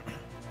shabby.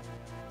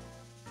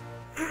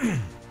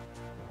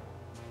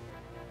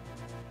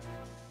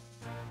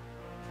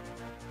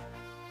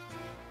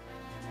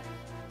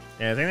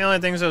 Yeah, I think the only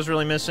things I was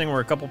really missing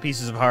were a couple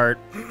pieces of heart,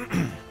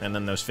 and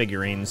then those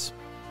figurines.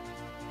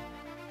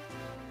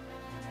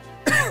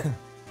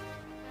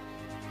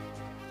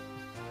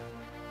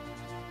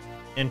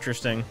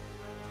 Interesting.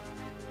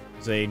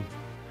 It's a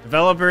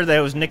developer that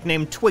was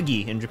nicknamed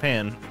Twiggy in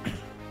Japan.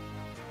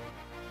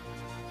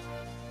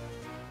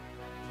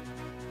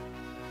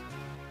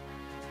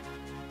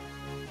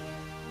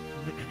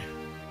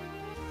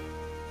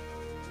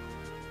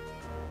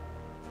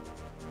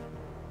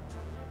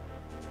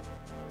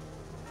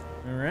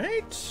 All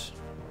right.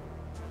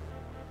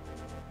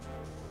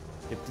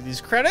 Get through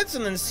these credits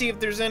and then see if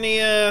there's any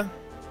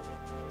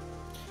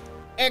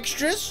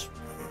extras.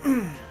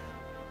 And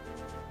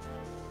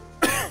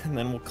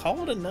then we'll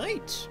call it a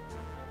night.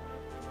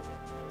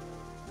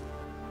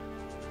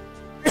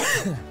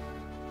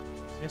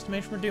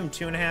 Estimation for Doom,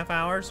 2.5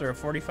 hours or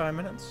 45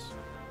 minutes?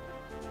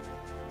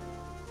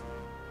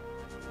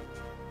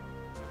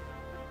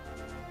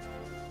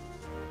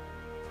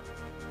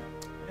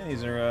 Yeah,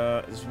 these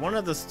are, is one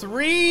of the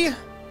 3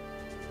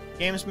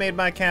 games made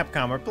by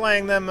Capcom. We're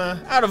playing them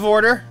out of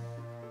order.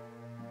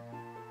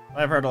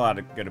 I've heard a lot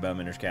of good about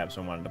Minish Cap,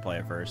 so I wanted to play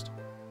it first.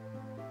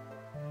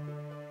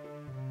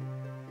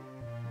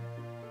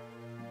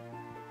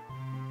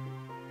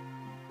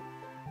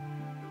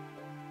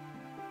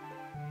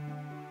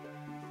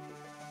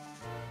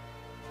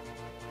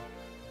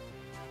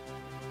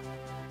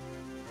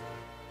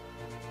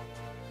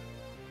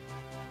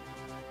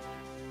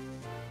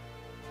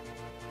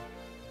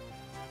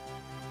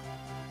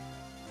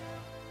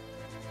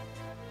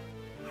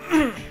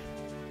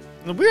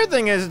 The weird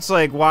thing is, it's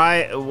like,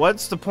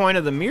 what's the point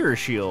of the mirror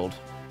shield?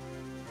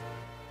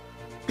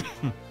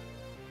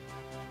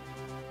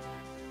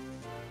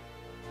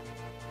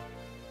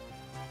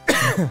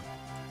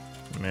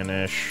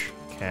 Minish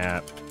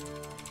Cap.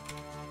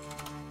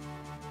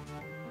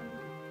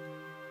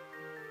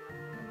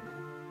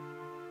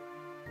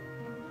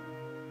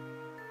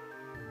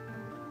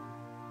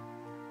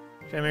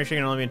 Animation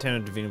can only be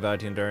intended to be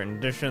Valiant and Dart. In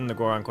addition, the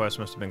Goron quest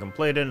must have been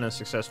completed and a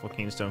successful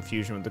Keystone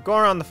fusion with the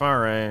Goron on the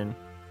far right.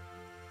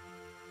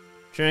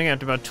 Showing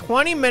after about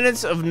 20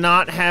 minutes of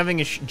not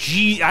having a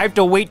gee, I have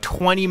to wait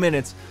 20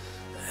 minutes.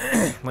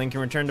 Link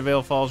can return to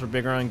Vale Falls where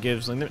Bigoron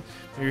gives Link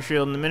your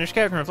shield and the Minish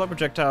Cap can reflect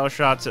projectile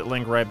shots at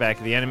Link right back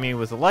at the enemy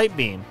with a light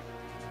beam.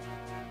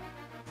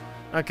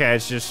 Okay,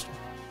 it's just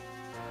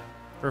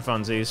for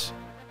funsies.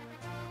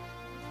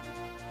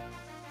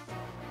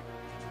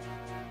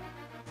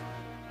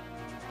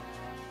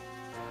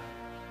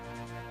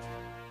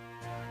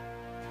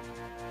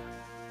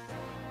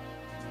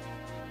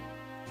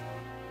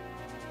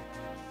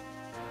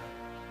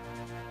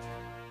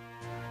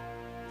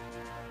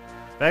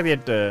 The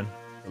fact that the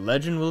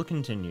legend will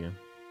continue.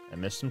 I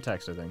missed some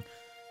text, I think.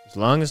 As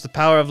long as the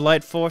power of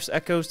light force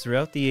echoes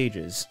throughout the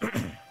ages.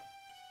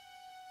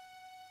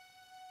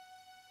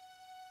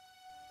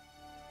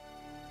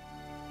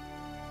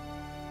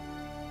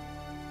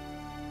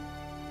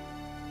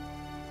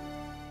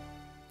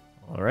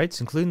 All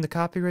rights, including the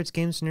copyrights,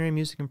 game scenario,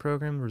 music, and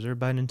program reserved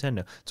by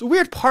Nintendo. It's a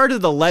weird part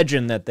of the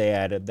legend that they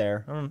added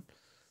there.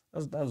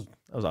 That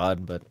was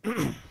odd, but.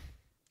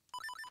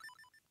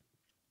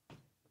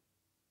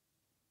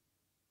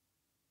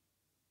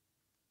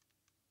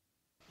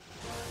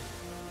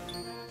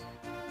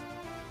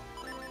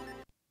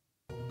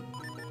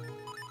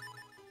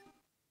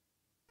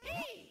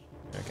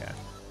 Okay.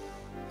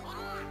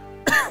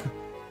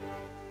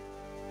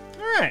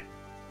 Alright.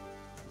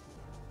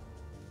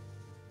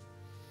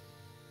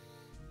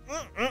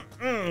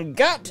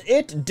 Got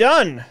it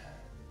done.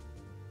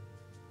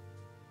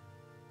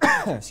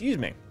 Excuse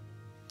me.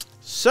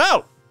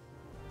 So,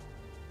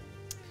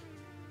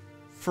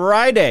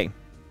 Friday,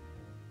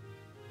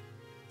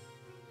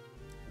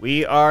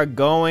 we are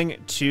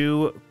going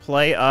to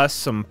play us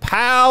some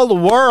Pal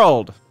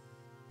World.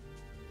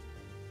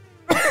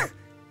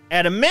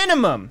 At a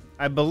minimum,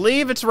 I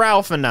believe it's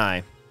Ralph and I.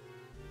 I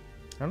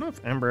don't know if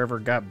Ember ever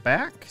got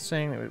back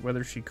saying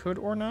whether she could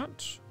or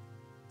not.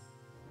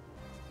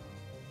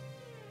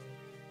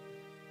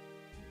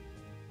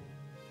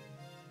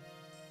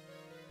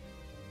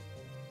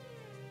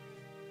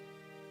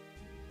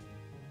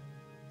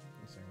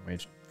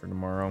 Wait for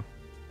tomorrow.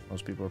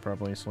 Most people are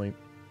probably asleep.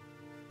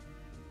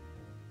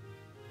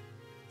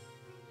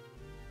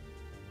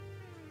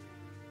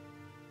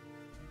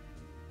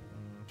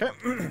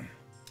 Okay.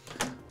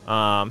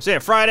 So yeah,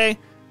 Friday.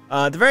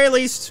 At the very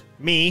least,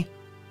 me.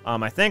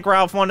 I think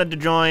Ralph wanted to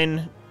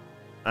join.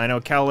 I know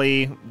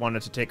Kelly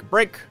wanted to take a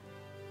break.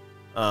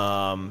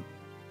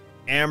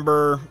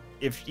 Amber,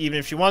 even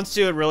if she wants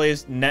to, it really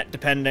is net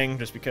depending,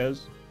 just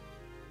because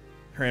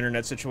her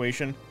internet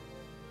situation.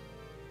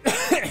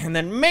 And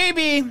then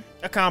maybe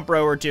a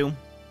compro or two.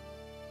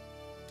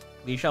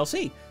 We shall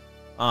see.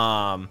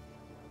 I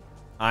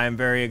am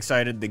very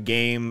excited. The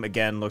game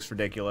again looks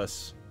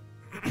ridiculous.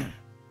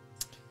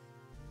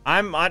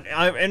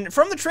 And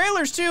from the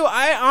trailers too,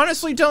 I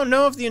honestly don't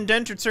know if the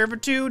indentured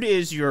servitude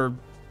is you're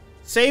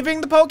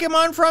saving the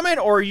Pokemon from it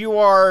or you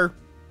are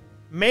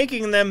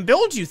making them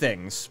build you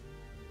things.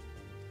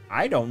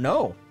 I don't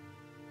know.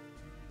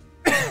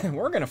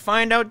 We're gonna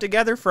find out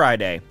together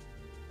Friday.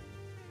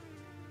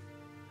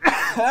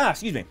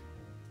 Excuse me.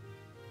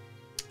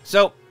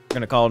 So, I'm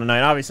gonna call it a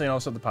night. Obviously, and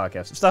also the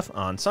podcast and stuff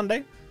on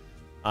Sunday.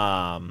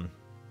 I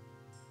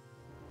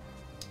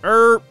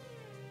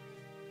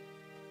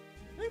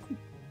think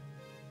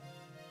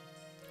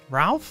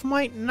Ralph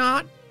might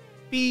not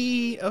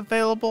be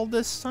available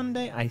this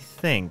Sunday. I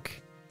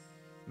think.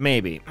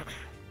 Maybe.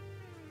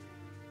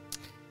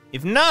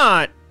 If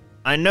not,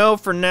 I know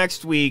for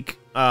next week,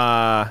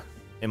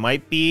 it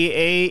might be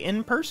a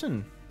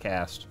in-person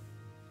cast.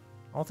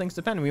 All things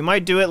depend. We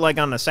might do it like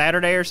on a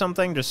Saturday or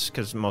something, just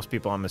because most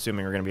people, I'm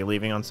assuming, are going to be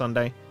leaving on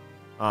Sunday.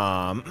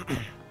 So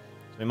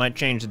we might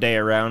change the day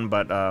around,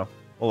 but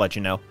we'll let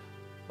you know.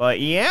 But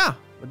yeah,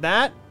 with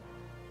that,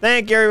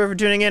 thank you everyone for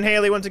tuning in.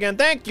 Haley, once again,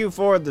 thank you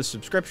for the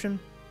subscription.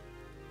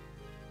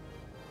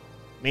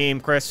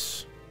 Meme,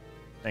 Chris,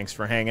 thanks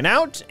for hanging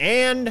out,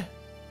 and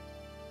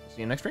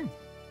see you next stream.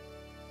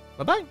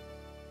 Bye-bye.